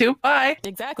don't want to, bye.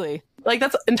 Exactly. Like,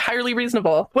 that's entirely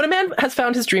reasonable. When a man has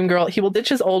found his dream girl, he will ditch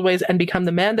his old ways and become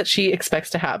the man that she expects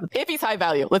to have. If he's high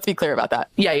value, let's be clear about that.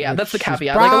 Yeah, that's the She's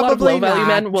caveat. Like, a lot of probably low value not.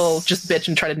 men will just bitch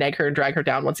and try to nag her and drag her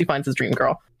down once he finds his dream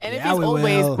girl. And if Yeah, he's we old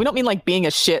ways, will. we don't mean like being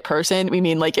a shit person. We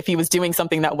mean like if he was doing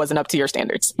something that wasn't up to your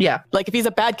standards. Yeah. Like if he's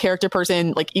a bad character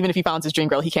person, like even if he found his dream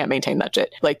girl, he can't maintain that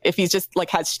shit. Like if he's just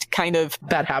like has kind of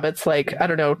Bad habits, like, I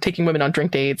don't know, taking women on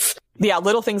drink dates. yeah,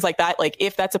 little things like that. Like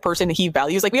if that's a person he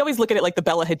values, like we always look at it like the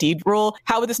Bella Hadid rule.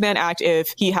 How would this man act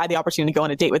if he had the opportunity to go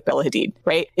on a date with Bella Hadid,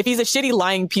 right? If he's a shitty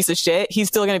lying piece of shit, he's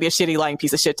still going to be a shitty lying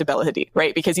piece of shit to Bella Hadid,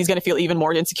 right? Because he's going to feel even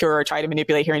more insecure or try to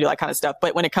manipulate her and do that kind of stuff.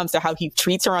 But when it comes to how he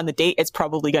treats her on the date, it's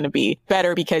probably necessarily going to be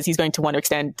better because he's going to want to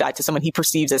extend that to someone he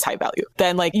perceives as high value.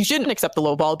 Then like you shouldn't accept the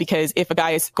low ball, because if a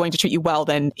guy is going to treat you well,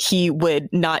 then he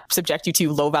would not subject you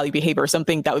to low value behavior or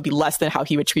something that would be less than how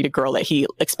he would treat a girl that he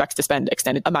expects to spend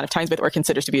extended amount of times with or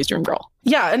considers to be his dream girl.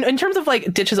 Yeah, and in terms of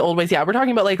like ditch his old ways, yeah, we're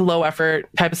talking about like low effort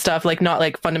type of stuff, like not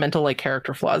like fundamental like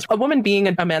character flaws. A woman being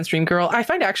a man's dream girl, I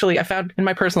found in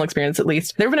my personal experience at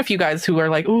least, there have been a few guys who are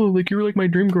like, oh, like you're like my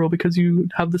dream girl because you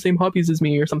have the same hobbies as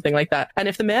me or something like that. And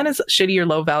if the man is shitty or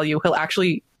low value, he'll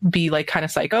actually be like kind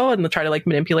of psycho and they'll try to like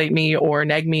manipulate me or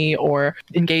nag me or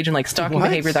engage in like stalking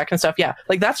behavior, that kind of stuff. Yeah,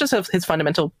 like that's just his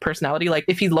fundamental personality. Like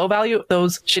if he's low value,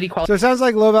 those shitty qualities. So it sounds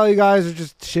like low value guys are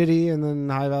just shitty and then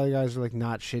high value guys are like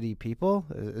not shitty people.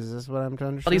 Is this what I'm trying to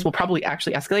understand? These will probably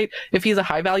actually escalate. If he's a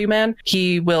high value man,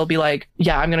 he will be like,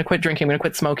 yeah, I'm going to quit drinking, I'm going to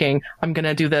quit smoking, I'm going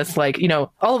to do this, like, you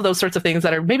know, all of those sorts of things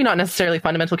that are maybe not necessarily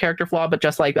fundamental character flaw, but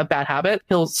just like a bad habit.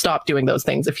 He'll stop doing those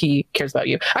things if he cares about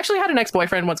you. Actually, I had an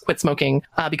ex-boyfriend once quit smoking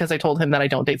because I told him that I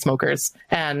don't date smokers,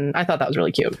 and I thought that was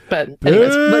really cute. But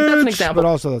anyways, like that's an example. But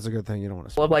also that's a good thing. You don't want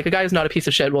to of like a guy who's not a piece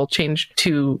of shit will change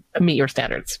to meet your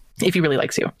standards if he really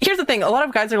likes you. Here's the thing. A lot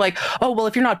of guys are like, oh, well,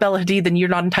 if you're not Bella Hadid, then you're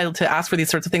not entitled to ask for these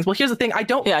sorts of things. Well, here's the thing.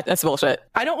 Yeah, that's bullshit.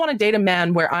 I don't want to date a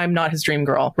man where I'm not his dream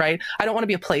girl, right? I don't want to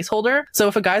be a placeholder. So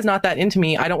if a guy's not that into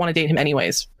me, I don't want to date him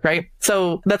anyways, right?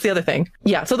 So that's the other thing.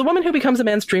 Yeah. So the woman who becomes a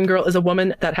man's dream girl is a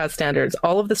woman that has standards.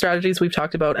 All of the strategies we've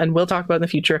talked about and will talk about in the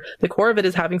future, the core of it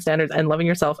is having standards and loving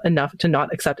yourself enough to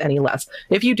not accept any less.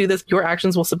 If you do this, your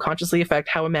actions will subconsciously affect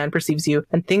how a man perceives you,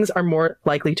 and things are more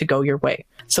likely to go your way.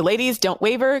 So ladies, don't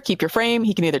waver. Keep your frame.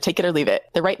 He can either take it or leave it.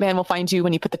 The right man will find you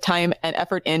when you put the time and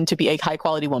effort in to be a high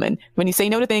quality woman. When you say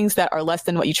no to things that are less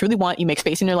than what you truly want, you make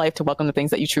space in your life to welcome the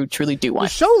things that you truly do want.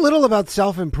 There's so little about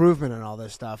self-improvement and all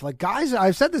this stuff. Like guys,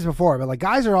 I've said this before, but like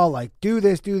guys are all like, do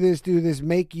this,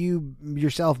 make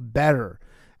yourself better.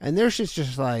 And there's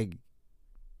just like,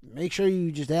 make sure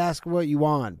you just ask what you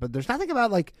want. But there's nothing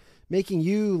about like making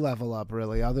you level up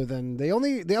really, other than the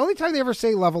only time they ever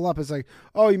say level up is like,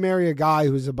 oh, you marry a guy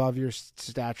who's above your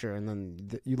stature and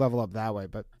then you level up that way.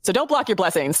 But so don't block your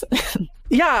blessings.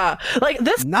 Yeah, like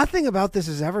this. Nothing about this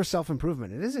is ever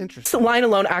self-improvement. It is interesting. This line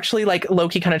alone actually like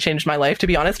low-key kind of changed my life, to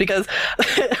be honest, because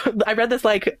I read this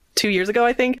like 2 years ago,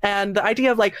 I think. And the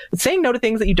idea of like saying no to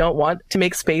things that you don't want to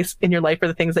make space in your life for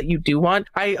the things that you do want.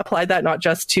 I applied that not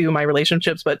just to my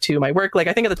relationships, but to my work. Like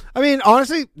I think at the I mean,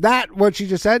 honestly, what she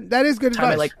just said, that is good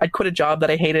advice. I'd quit a job that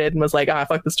I hated and was like,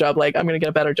 fuck this job. Like I'm going to get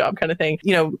a better job kind of thing.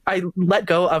 You know, I let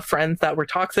go of friends that were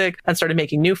toxic and started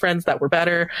making new friends that were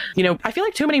better. You know, I feel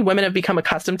like too many women have become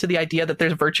accustomed to the idea that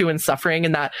there's virtue in suffering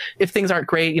and that if things aren't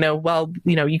great,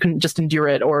 you can just endure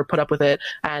it or put up with it.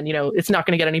 And, it's not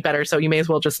going to get any better. So you may as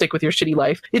well just stick with your shitty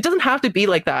life. It doesn't have to be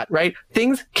like that, right?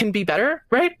 Things can be better,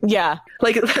 right? Yeah.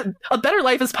 Like a better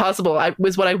life is possible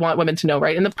is what I want women to know,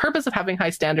 right? And the purpose of having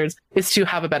high standards is to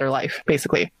have a better life,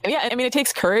 basically. Yeah. I mean, it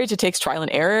takes courage. It takes trial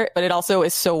and error, but it also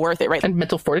is so worth it, right? And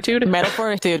mental fortitude,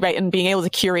 right? And being able to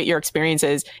curate your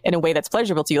experiences in a way that's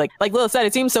pleasurable to you. Like Lil said,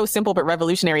 it seems so simple, but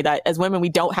revolutionary that as women, we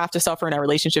don't have to suffer in our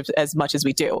relationships as much as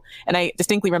we do. And I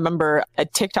distinctly remember a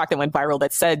TikTok that went viral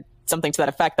that said something to that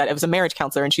effect, that it was a marriage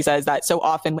counselor. And she says that so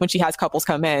often when she has couples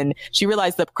come in, she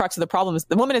realized the crux of the problem is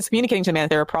the woman is communicating to the man that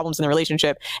there are problems in the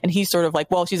relationship. And he's sort of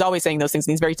like, well, she's always saying those things.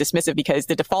 And he's very dismissive because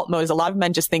the default mode is a lot of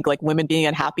men just think like women being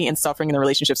unhappy and suffering in their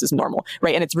relationships is normal,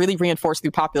 right? And it's really reinforced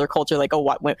through popular culture. Like,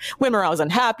 women are always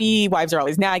unhappy, wives are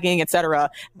always nagging, etc.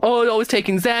 Oh, always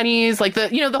taking Xannies, like the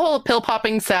whole pill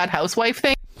popping sad housewife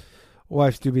thing.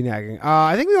 Wives do be nagging.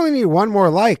 I think we only need one more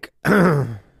like.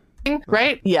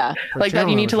 Right? Yeah. Like that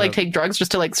you need to like take drugs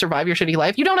just to like survive your shitty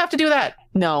life. You don't have to do that.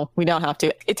 No, we don't have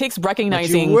to. It takes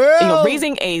recognizing,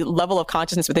 raising a level of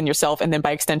consciousness within yourself, and then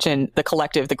by extension, the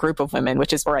collective, the group of women,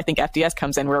 which is where I think FDS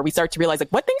comes in, where we start to realize like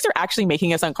what things are actually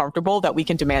making us uncomfortable that we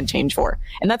can demand change for.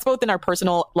 And that's both in our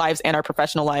personal lives and our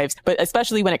professional lives, but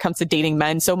especially when it comes to dating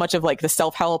men, so much of like the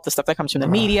self-help, the stuff that comes from the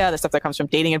media, the stuff that comes from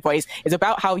dating advice is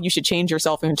about how you should change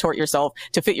yourself and contort yourself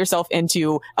to fit yourself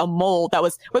into a mold that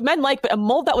was what men like, but a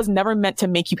mold that was never meant to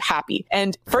make you happy.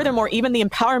 And furthermore, even the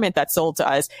empowerment that's sold to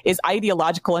us is ideological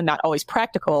and not always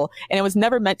practical. And it was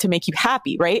never meant to make you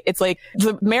happy, right? It's like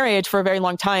the marriage for a very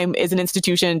long time is an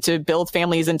institution to build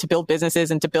families and to build businesses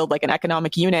and to build like an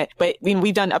economic unit. But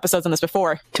we've done episodes on this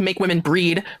before. To make women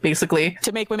breed, basically.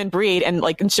 To make women breed and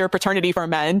like ensure paternity for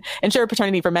men.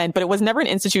 But it was never an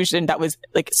institution that was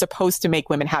like supposed to make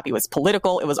women happy. It was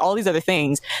political. It was all these other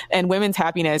things. And women's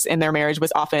happiness in their marriage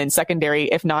was often secondary,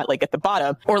 if not like at the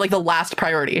bottom. Or like the last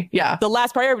priority. Yeah. The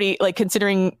last priority, like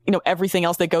considering, everything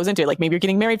else that goes into it. Like maybe maybe you're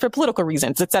getting married for political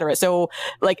reasons, etc. So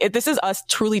like this is us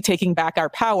truly taking back our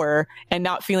power and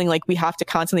not feeling like we have to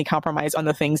constantly compromise on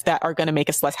the things that are going to make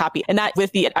us less happy. And that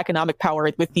with the economic power,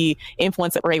 with the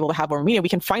influence that we're able to have over media, we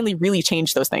can finally really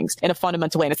change those things in a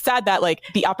fundamental way. And it's sad that like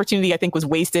the opportunity I think was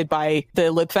wasted by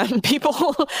the lib fem people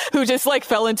who just like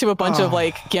fell into a bunch of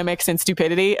like gimmicks and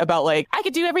stupidity about like, I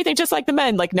could do everything just like the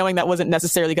men, like knowing that wasn't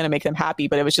necessarily going to make them happy,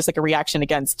 but it was just like a reaction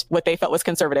against what they felt was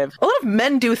conservative. A lot of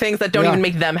men do things that don't even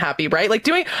make them happy, right? Like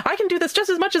I can do this just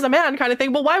as much as a man kind of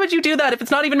thing. Well, why would you do that if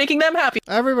it's not even making them happy?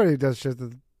 Everybody does shit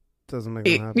that doesn't make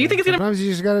them happy. You think it's Sometimes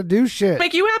you just gotta do shit.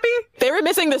 Make you happy? They were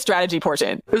missing the strategy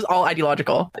portion. It was all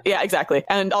ideological. Yeah, exactly.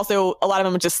 And also a lot of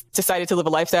them just decided to live a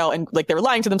lifestyle and like they were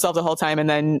lying to themselves the whole time. And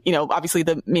then, you know, obviously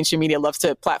the mainstream media loves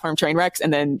to platform train wrecks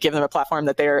and then give them a platform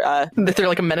that they're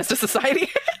like a menace to society.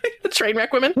 The train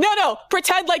wreck women. No,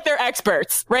 pretend like they're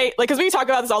experts, right? Like, cause we talk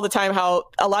about this all the time, how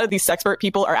a lot of these sexpert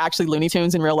people are actually Looney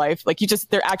Tunes in real life. Like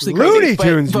they're actually Looney crazy.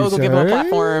 Tunes, Vogue will give them a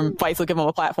platform. Vice will give them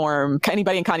a platform.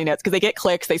 Anybody in Connie Nuts, cause they get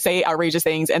clicks, they say outrageous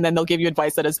things, and then they'll give you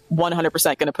advice that is 100%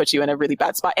 going to put you in a really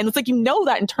bad spot. And it's like, you know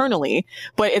that internally,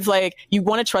 but it's like, you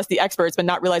want to trust the experts, but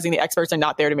not realizing the experts are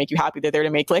not there to make you happy. They're there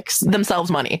to make clicks. Themselves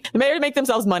money. They're there to make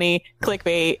themselves money,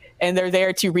 clickbait, and they're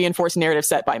there to reinforce narrative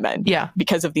set by men. Yeah.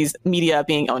 Because of these media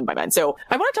being owned by men. So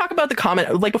I want to talk about the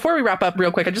comment, like before we wrap up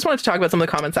real quick, I just wanted to talk about some of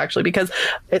the comments actually, because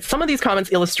some of these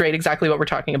comments illustrate exactly what we're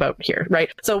talking about here, right?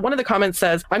 So one of the comments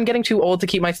says, I'm getting too old to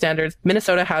keep my standards.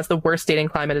 Minnesota has the worst dating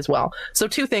climate as well. So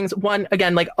two things. One,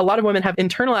 again, like a lot of women have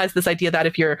internalized this idea that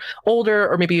if you're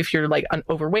older, or maybe if you're like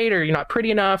overweight, or you're not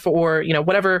pretty enough, or, you know,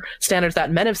 whatever standards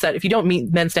that men have set, if you don't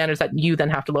meet men's standards, that you then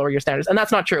have to lower your standards. And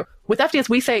that's not true. With FDS,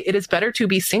 we say it is better to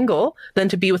be single than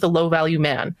to be with a low value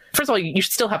man. First of all, you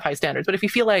should still have high standards, but if you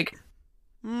feel like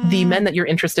the men that you're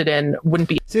interested in wouldn't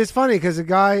be. See, it's funny because the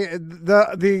guy,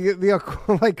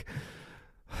 the like,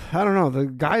 I don't know, the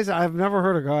guys, I've never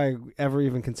heard a guy ever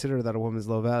even consider that a woman's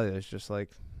low value. It's just like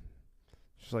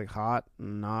hot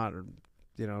and not, or,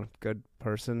 you know, good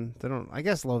person. They don't, I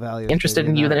guess, low value. Interested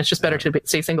in you, then it's just better to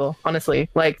stay single, honestly.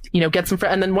 Like, you know, get some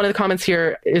friends. And then one of the comments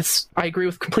here is, I agree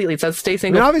with completely. It says, stay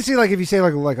single. I mean, obviously, like, if you say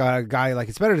like a guy, like,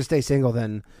 it's better to stay single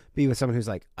than be with someone who's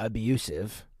like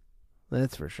abusive.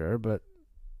 That's for sure, but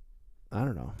I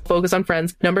don't know. Focus on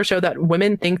friends. Numbers show that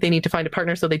women think they need to find a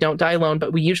partner so they don't die alone,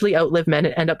 but we usually outlive men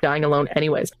and end up dying alone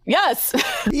anyways. Yes.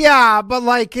 Yeah, but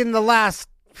like in the last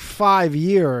 5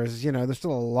 years, you know, there's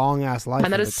still a long ass life.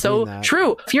 And that is so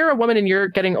true. If you're a woman and you're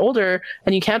getting older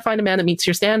and you can't find a man that meets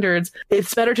your standards,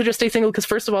 it's better to just stay single because,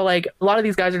 first of all, like, a lot of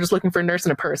these guys are just looking for a nurse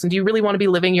and a purse. And do you really want to be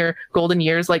living your golden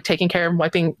years, like taking care and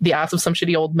wiping the ass of some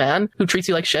shitty old man who treats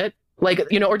you like shit? Like,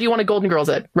 you know, or do you want to Golden Girls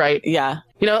it, right? Yeah.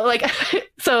 You know, like,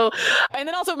 so. And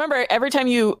then also remember, every time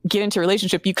you get into a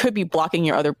relationship, you could be blocking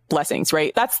your other blessings,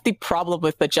 right? That's the problem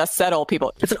with the just settle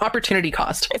people. It's an opportunity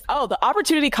cost. The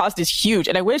opportunity cost is huge.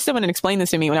 And I wish someone had explained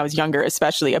this to me when I was younger,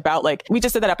 especially about, like, we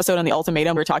just did that episode on the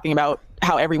ultimatum. We were talking about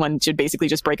how everyone should basically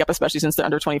just break up, especially since they're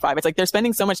under 25. It's like they're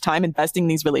spending so much time investing in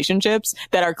these relationships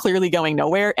that are clearly going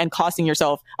nowhere and costing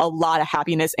yourself a lot of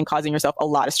happiness and causing yourself a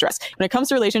lot of stress. When it comes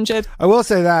to relationships, I will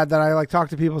say that I like talk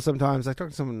to people sometimes. I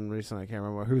talked to someone recently, I can't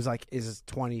remember, who's like, is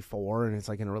 24 and it's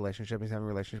like in a relationship, he's having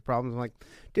relationship problems. I'm like,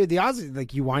 dude, the odds of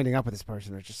like you winding up with this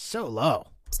person are just so low.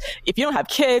 If you don't have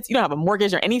kids, you don't have a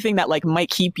mortgage or anything that like might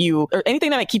keep you, or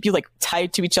anything that might keep you like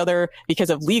tied to each other because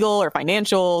of legal or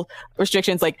financial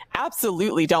restrictions, like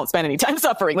absolutely don't spend any time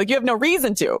suffering. Like you have no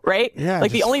reason to, right? Yeah,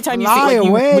 like the only time you fly think like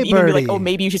away, you would even be birdie. like, oh,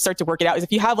 maybe you should start to work it out is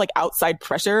if you have like outside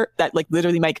pressure that like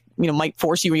literally might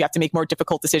force you, where you have to make more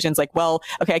difficult decisions. Like, well,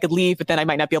 okay, I could leave, but then I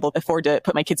might not be able to afford to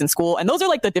put my kids in school. And those are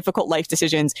like the difficult life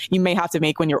decisions you may have to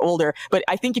make when you're older. But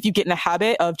I think if you get in the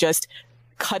habit of just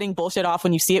cutting bullshit off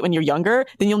when you see it when you're younger,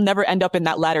 then you'll never end up in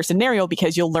that latter scenario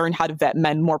because you'll learn how to vet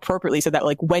men more appropriately so that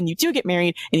like when you do get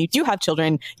married and you do have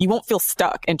children, you won't feel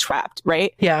stuck and trapped,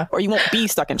 right? Yeah. Or you won't be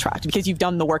stuck and trapped because you've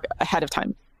done the work ahead of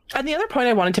time. And the other point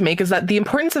I wanted to make is that the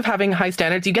importance of having high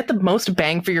standards, you get the most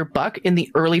bang for your buck in the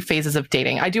early phases of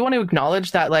dating. I do want to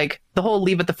acknowledge that, like, the whole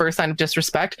leave at the first sign of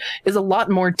disrespect is a lot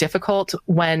more difficult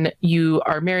when you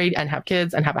are married and have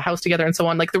kids and have a house together and so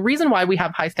on. Like, the reason why we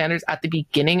have high standards at the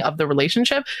beginning of the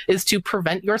relationship is to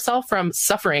prevent yourself from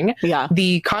suffering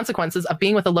the consequences of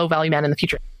being with a low value man in the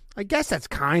future. I guess that's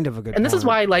kind of a good And this point. is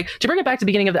why, like, to bring it back to the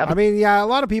beginning of the episode. I mean, yeah, a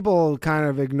lot of people kind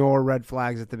of ignore red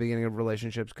flags at the beginning of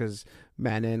relationships because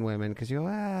men and women, because you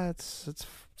go, it's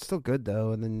still good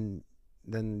though. And then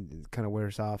then it kind of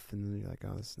wears off, and then you're like,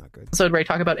 oh, this is not good. Episode where I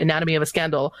talk about Anatomy of a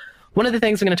Scandal, one of the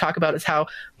things I'm going to talk about is how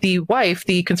the wife,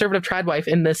 the conservative trad wife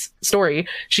in this story,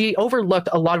 she overlooked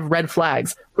a lot of red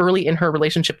flags early in her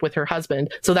relationship with her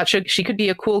husband, so that she could be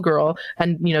a cool girl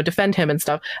and, you know, defend him and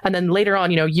stuff. And then later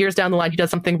on, you know, years down the line, he does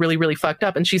something really, really fucked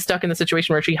up, and she's stuck in the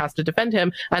situation where she has to defend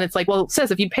him. And it's like, well, sis,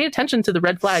 if you'd pay attention to the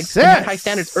red flags and had high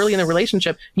standards early in the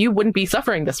relationship, you wouldn't be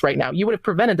suffering this right now. You would have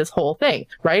prevented this whole thing,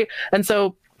 right? And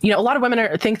so, you know, a lot of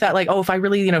women think that like, oh, if I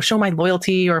really, you know, show my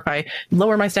loyalty, or if I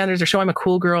lower my standards, or show I'm a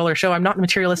cool girl, or show I'm not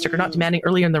materialistic or not demanding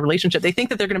earlier in the relationship, they think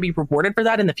that they're going to be rewarded for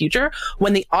that in the future,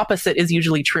 when the opposite is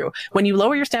usually true. When you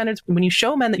lower your standards, when you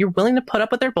show men that you're willing to put up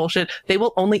with their bullshit, they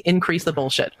will only increase the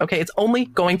bullshit. Okay. It's only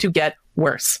going to get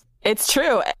worse. It's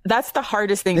true. That's the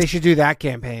hardest thing. They should do that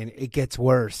campaign. It gets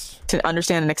worse. To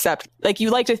understand and accept. Like, you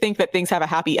like to think that things have a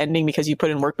happy ending because you put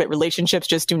in work, but relationships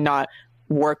just do not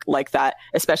work like that,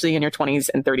 especially in your 20s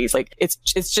and 30s. Like, it's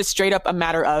just straight up a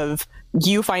matter of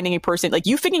you finding a person, like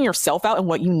you figuring yourself out and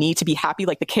what you need to be happy,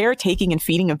 like the care, taking, and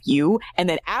feeding of you, and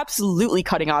then absolutely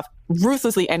cutting off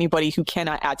ruthlessly anybody who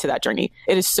cannot add to that journey.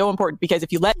 It is so important, because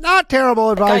if you let not terrible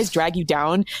advice guys drag you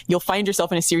down, you'll find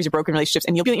yourself in a series of broken relationships,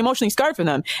 and you'll be emotionally scarred from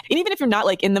them. And even if you're not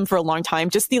like in them for a long time,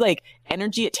 just the like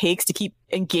energy it takes to keep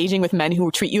engaging with men who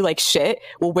treat you like shit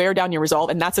will wear down your resolve.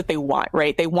 And that's what they want,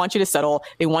 right? They want you to settle.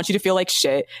 They want you to feel like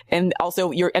shit. And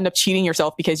also you end up cheating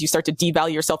yourself because you start to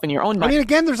devalue yourself in your own mind. I mean,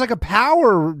 again, there's like a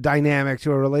power dynamic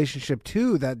to a relationship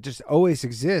too that just always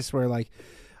exists, where like,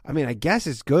 I mean, I guess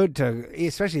it's good to,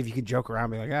 especially if you can joke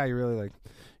around, be like, you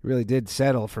really did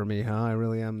settle for me, huh? I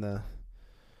really am the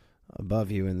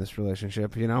above you in this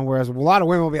relationship, you know? Whereas a lot of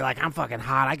women will be like, I'm fucking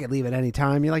hot, I could leave at any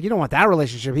time. You're like, you don't want that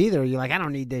relationship either. You're like, I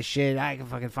don't need this shit. I can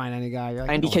fucking find any guy. You're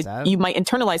like, and because you might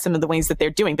internalize some of the ways that they're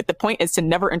doing. But the point is to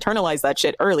never internalize that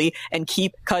shit early and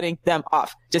keep cutting them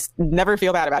off. Just never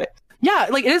feel bad about it. Yeah,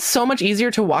 like it is so much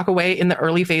easier to walk away in the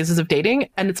early phases of dating,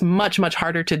 and it's much, much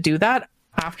harder to do that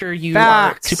after you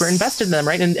are super invested in them,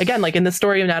 right? And again, like in the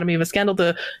story of Anatomy of a Scandal,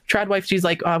 the trad wife, she's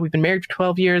like, oh, we've been married for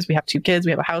 12 years, we have 2 kids,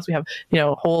 we have a house, we have, you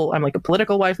know, I'm like a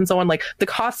political wife and so on. Like the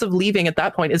cost of leaving at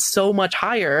that point is so much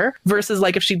higher versus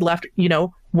like if she'd left, you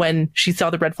know, when she saw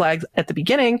the red flags at the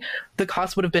beginning, the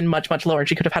cost would have been much, much lower, and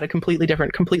she could have had a completely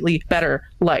different, completely better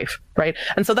life, right?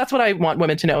 And so that's what I want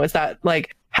women to know, is that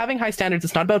like having high standards,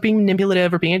 it's not about being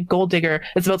manipulative or being a gold digger.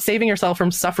 It's about saving yourself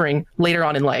from suffering later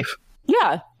on in life.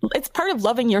 Yeah, it's part of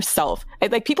loving yourself.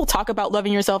 Like people talk about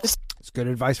loving yourself. It's good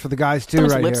advice for the guys too,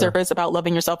 right lip here. Surface about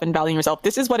loving yourself and valuing yourself.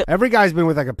 This is what every guy's been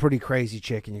with, like a pretty crazy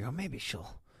chick, and you go, maybe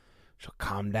she'll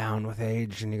calm down with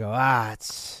age, and you go,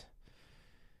 it's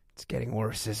getting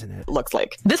worse, isn't it? Looks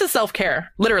like. This is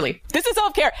self-care, literally. This is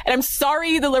self-care. And I'm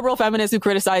sorry the liberal feminists who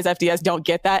criticize FDS don't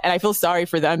get that. And I feel sorry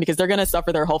for them, because they're going to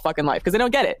suffer their whole fucking life because they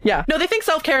don't get it. Yeah. No, they think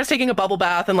self-care is taking a bubble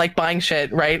bath and like buying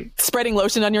shit, right? Spreading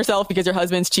lotion on yourself because your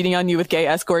husband's cheating on you with gay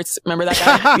escorts. Remember that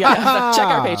guy? Yeah. Check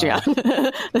our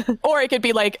Patreon. Or it could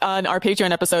be like on our Patreon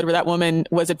episode where that woman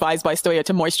was advised by Stoya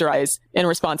to moisturize in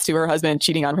response to her husband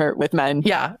cheating on her with men.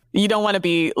 Yeah. You don't want to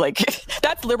be like,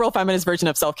 that's liberal feminist version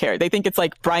of self-care. They think it's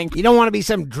like buying. You don't want to be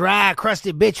some dry,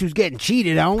 crusty bitch who's getting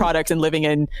cheated on. Products and living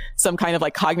in some kind of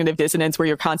like cognitive dissonance where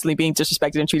you're constantly being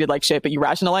disrespected and treated like shit, but you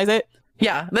rationalize it.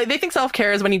 Yeah, they think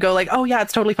self-care is when you go like, oh yeah,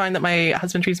 it's totally fine that my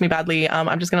husband treats me badly.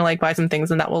 I'm just gonna like buy some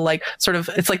things, and that will like sort of,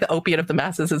 it's like the opiate of the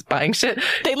masses is buying shit.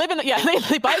 They live in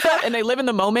they buy stuff and they live in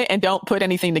the moment and don't put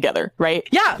anything together, right?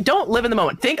 Yeah, don't live in the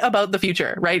moment. Think about the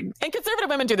future, right? And conservative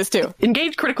women do this too.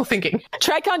 Engage critical thinking.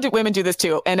 Trad women do this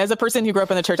too. And as a person who grew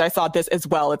up in the church, I saw this as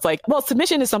well. It's like, well,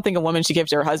 submission is something a woman should give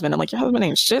to her husband. I'm like, your husband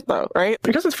ain't shit though, right?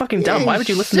 Because it's fucking dumb. Why would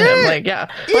you listen to him? Like, yeah.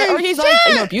 Or he's like,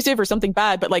 abusive or something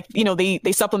bad, but like,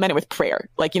 they supplement it with prayer.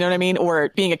 Like, you know what I mean? Or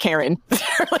being a Karen,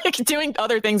 like doing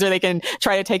other things where they can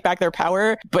try to take back their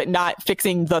power, but not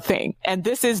fixing the thing. And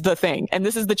this is the thing. And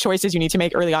this is the choices you need to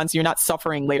make early on so you're not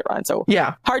suffering later on. So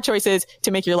yeah, hard choices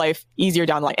to make your life easier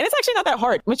down the line. And it's actually not that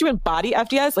hard. Once you embody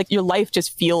FDS, like your life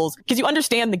just feels, because you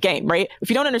understand the game, right? If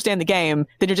you don't understand the game,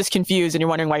 then you're just confused and you're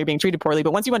wondering why you're being treated poorly.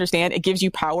 But once you understand, it gives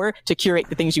you power to curate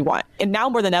the things you want. And now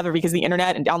more than ever, because of the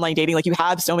internet and online dating, like you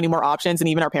have so many more options than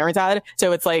even our parents had.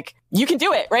 So it's like, you can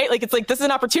do it, right? Like, it's like, this is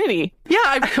an opportunity.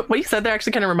 Yeah. What you said there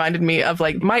actually kind of reminded me of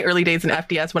like my early days in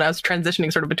FDS when I was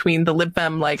transitioning sort of between the lib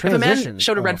fem, like if a man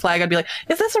showed a red flag, I'd be like,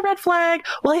 is this a red flag?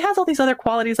 Well, he has all these other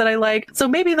qualities that I like. So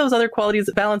maybe those other qualities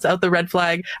balance out the red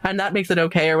flag and that makes it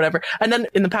okay or whatever. And then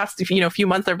in the past, few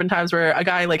months, there have been times where a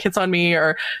guy like hits on me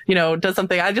or, does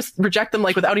something. I just reject them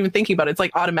like without even thinking about it. It's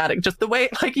like automatic. Just the way,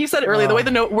 like you said earlier, the way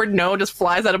the word no just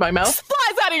flies out of my mouth. Just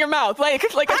flies out of your mouth. Like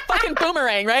a fucking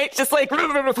boomerang, right? Just like,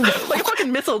 like a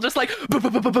fucking missile, just like,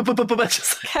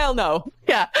 just like, Hell no.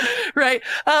 yeah, right.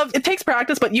 It takes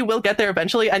practice, but you will get there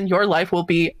eventually, and your life will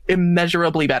be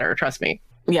immeasurably better. Trust me.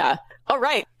 Yeah. All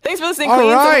right. Thanks for listening, All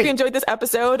Queens. I right. hope you enjoyed this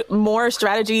episode. More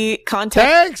strategy content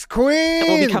Thanks, Queen.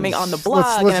 will be coming on the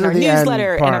blog and in our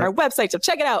newsletter and on our website. So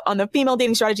check it out on the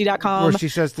femaledatingstrategy.com. Where she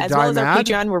says to as die well as our mad.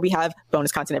 Patreon, where we have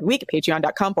bonus content every week at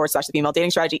patreon.com/the female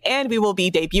dating strategy. And we will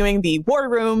be debuting the War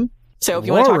Room. So if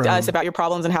you want to talk to us about your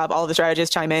problems and have all of the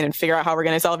strategists chime in and figure out how we're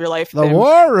going to solve your life, The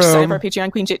War Room. Sign up for our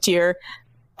Patreon Queen Shit tier.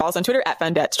 Follow us on Twitter at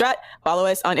FunDetStrat. Follow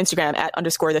us on Instagram at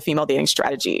 _the female dating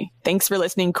strategy. Thanks for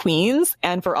listening, Queens,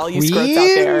 and for all you scrotes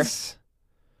out there.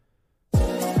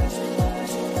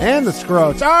 And the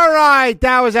scrotes. All right.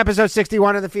 That was episode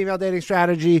 61 of the Female Dating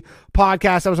Strategy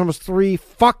podcast. That was almost 3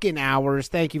 fucking hours.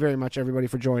 Thank you very much, everybody,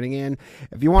 for joining in.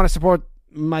 If you want to support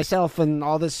myself and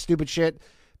all this stupid shit,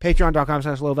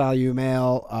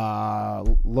 patreon.com/lowvaluemail,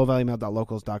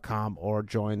 lowvaluemail.locals.com, or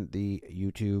join the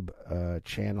YouTube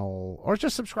channel, or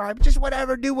just subscribe. Just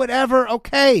whatever. Do whatever.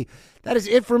 Okay. That is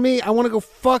it for me. I want to go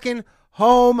fucking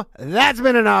home. That's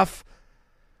been enough.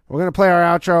 We're going to play our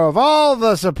outro of all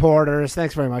the supporters.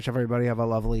 Thanks very much, everybody. Have a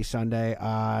lovely Sunday.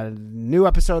 New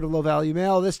episode of Low Value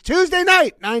Mail this Tuesday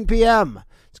night, 9 p.m.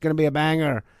 It's going to be a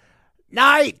banger.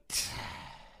 Night.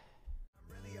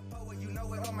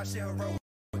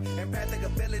 Empathic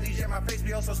abilities, yeah, my face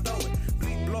be also stoic.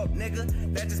 Bleep, blow up,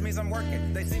 nigga, that just means I'm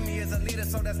working. They see me as a leader,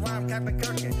 so that's why I'm Captain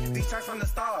Kirkin. These charts from the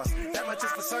stars, that much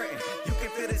is for certain. You can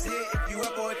fit his hit if you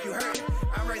up or if you hurting.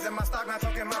 I'm raising my stock, not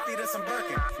talking my feet in some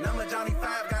Birkin. Number Johnny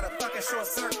 5, got a fucking short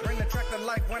circuit. Bring the track to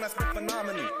life when I spit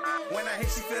phenomenal. When I hit,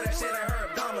 she feel that shit in her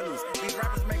abdominals. These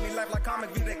rappers make me laugh like comic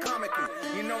view, they comical.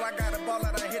 You know I got a ball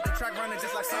out, I hit the track running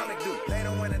just like Sonic do. They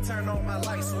don't wanna turn on my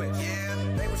light switch.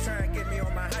 Yeah, they was trying to get me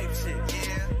on my hype shit.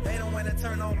 Yeah, they don't wanna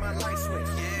turn on my light switch.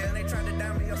 Yeah, and they tried to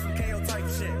down me up some KO type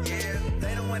shit. Yeah,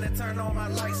 they don't wanna turn on my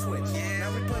light switch. Yeah,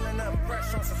 now we pulling up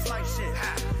fresh on some flight shit.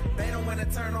 They don't wanna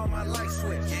turn on my light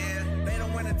switch. Yeah, they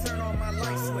don't wanna turn on my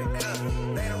light switch.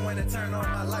 They don't wanna turn on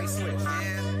my light switch.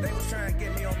 Yeah, they was trying to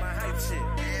get me on my hype shit.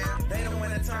 Yeah, they don't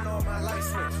wanna turn on my light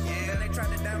switch. Yeah, and they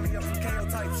tried to down me up some KO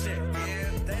type shit. Yeah,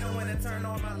 they don't wanna turn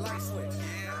on my light switch.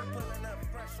 Yeah.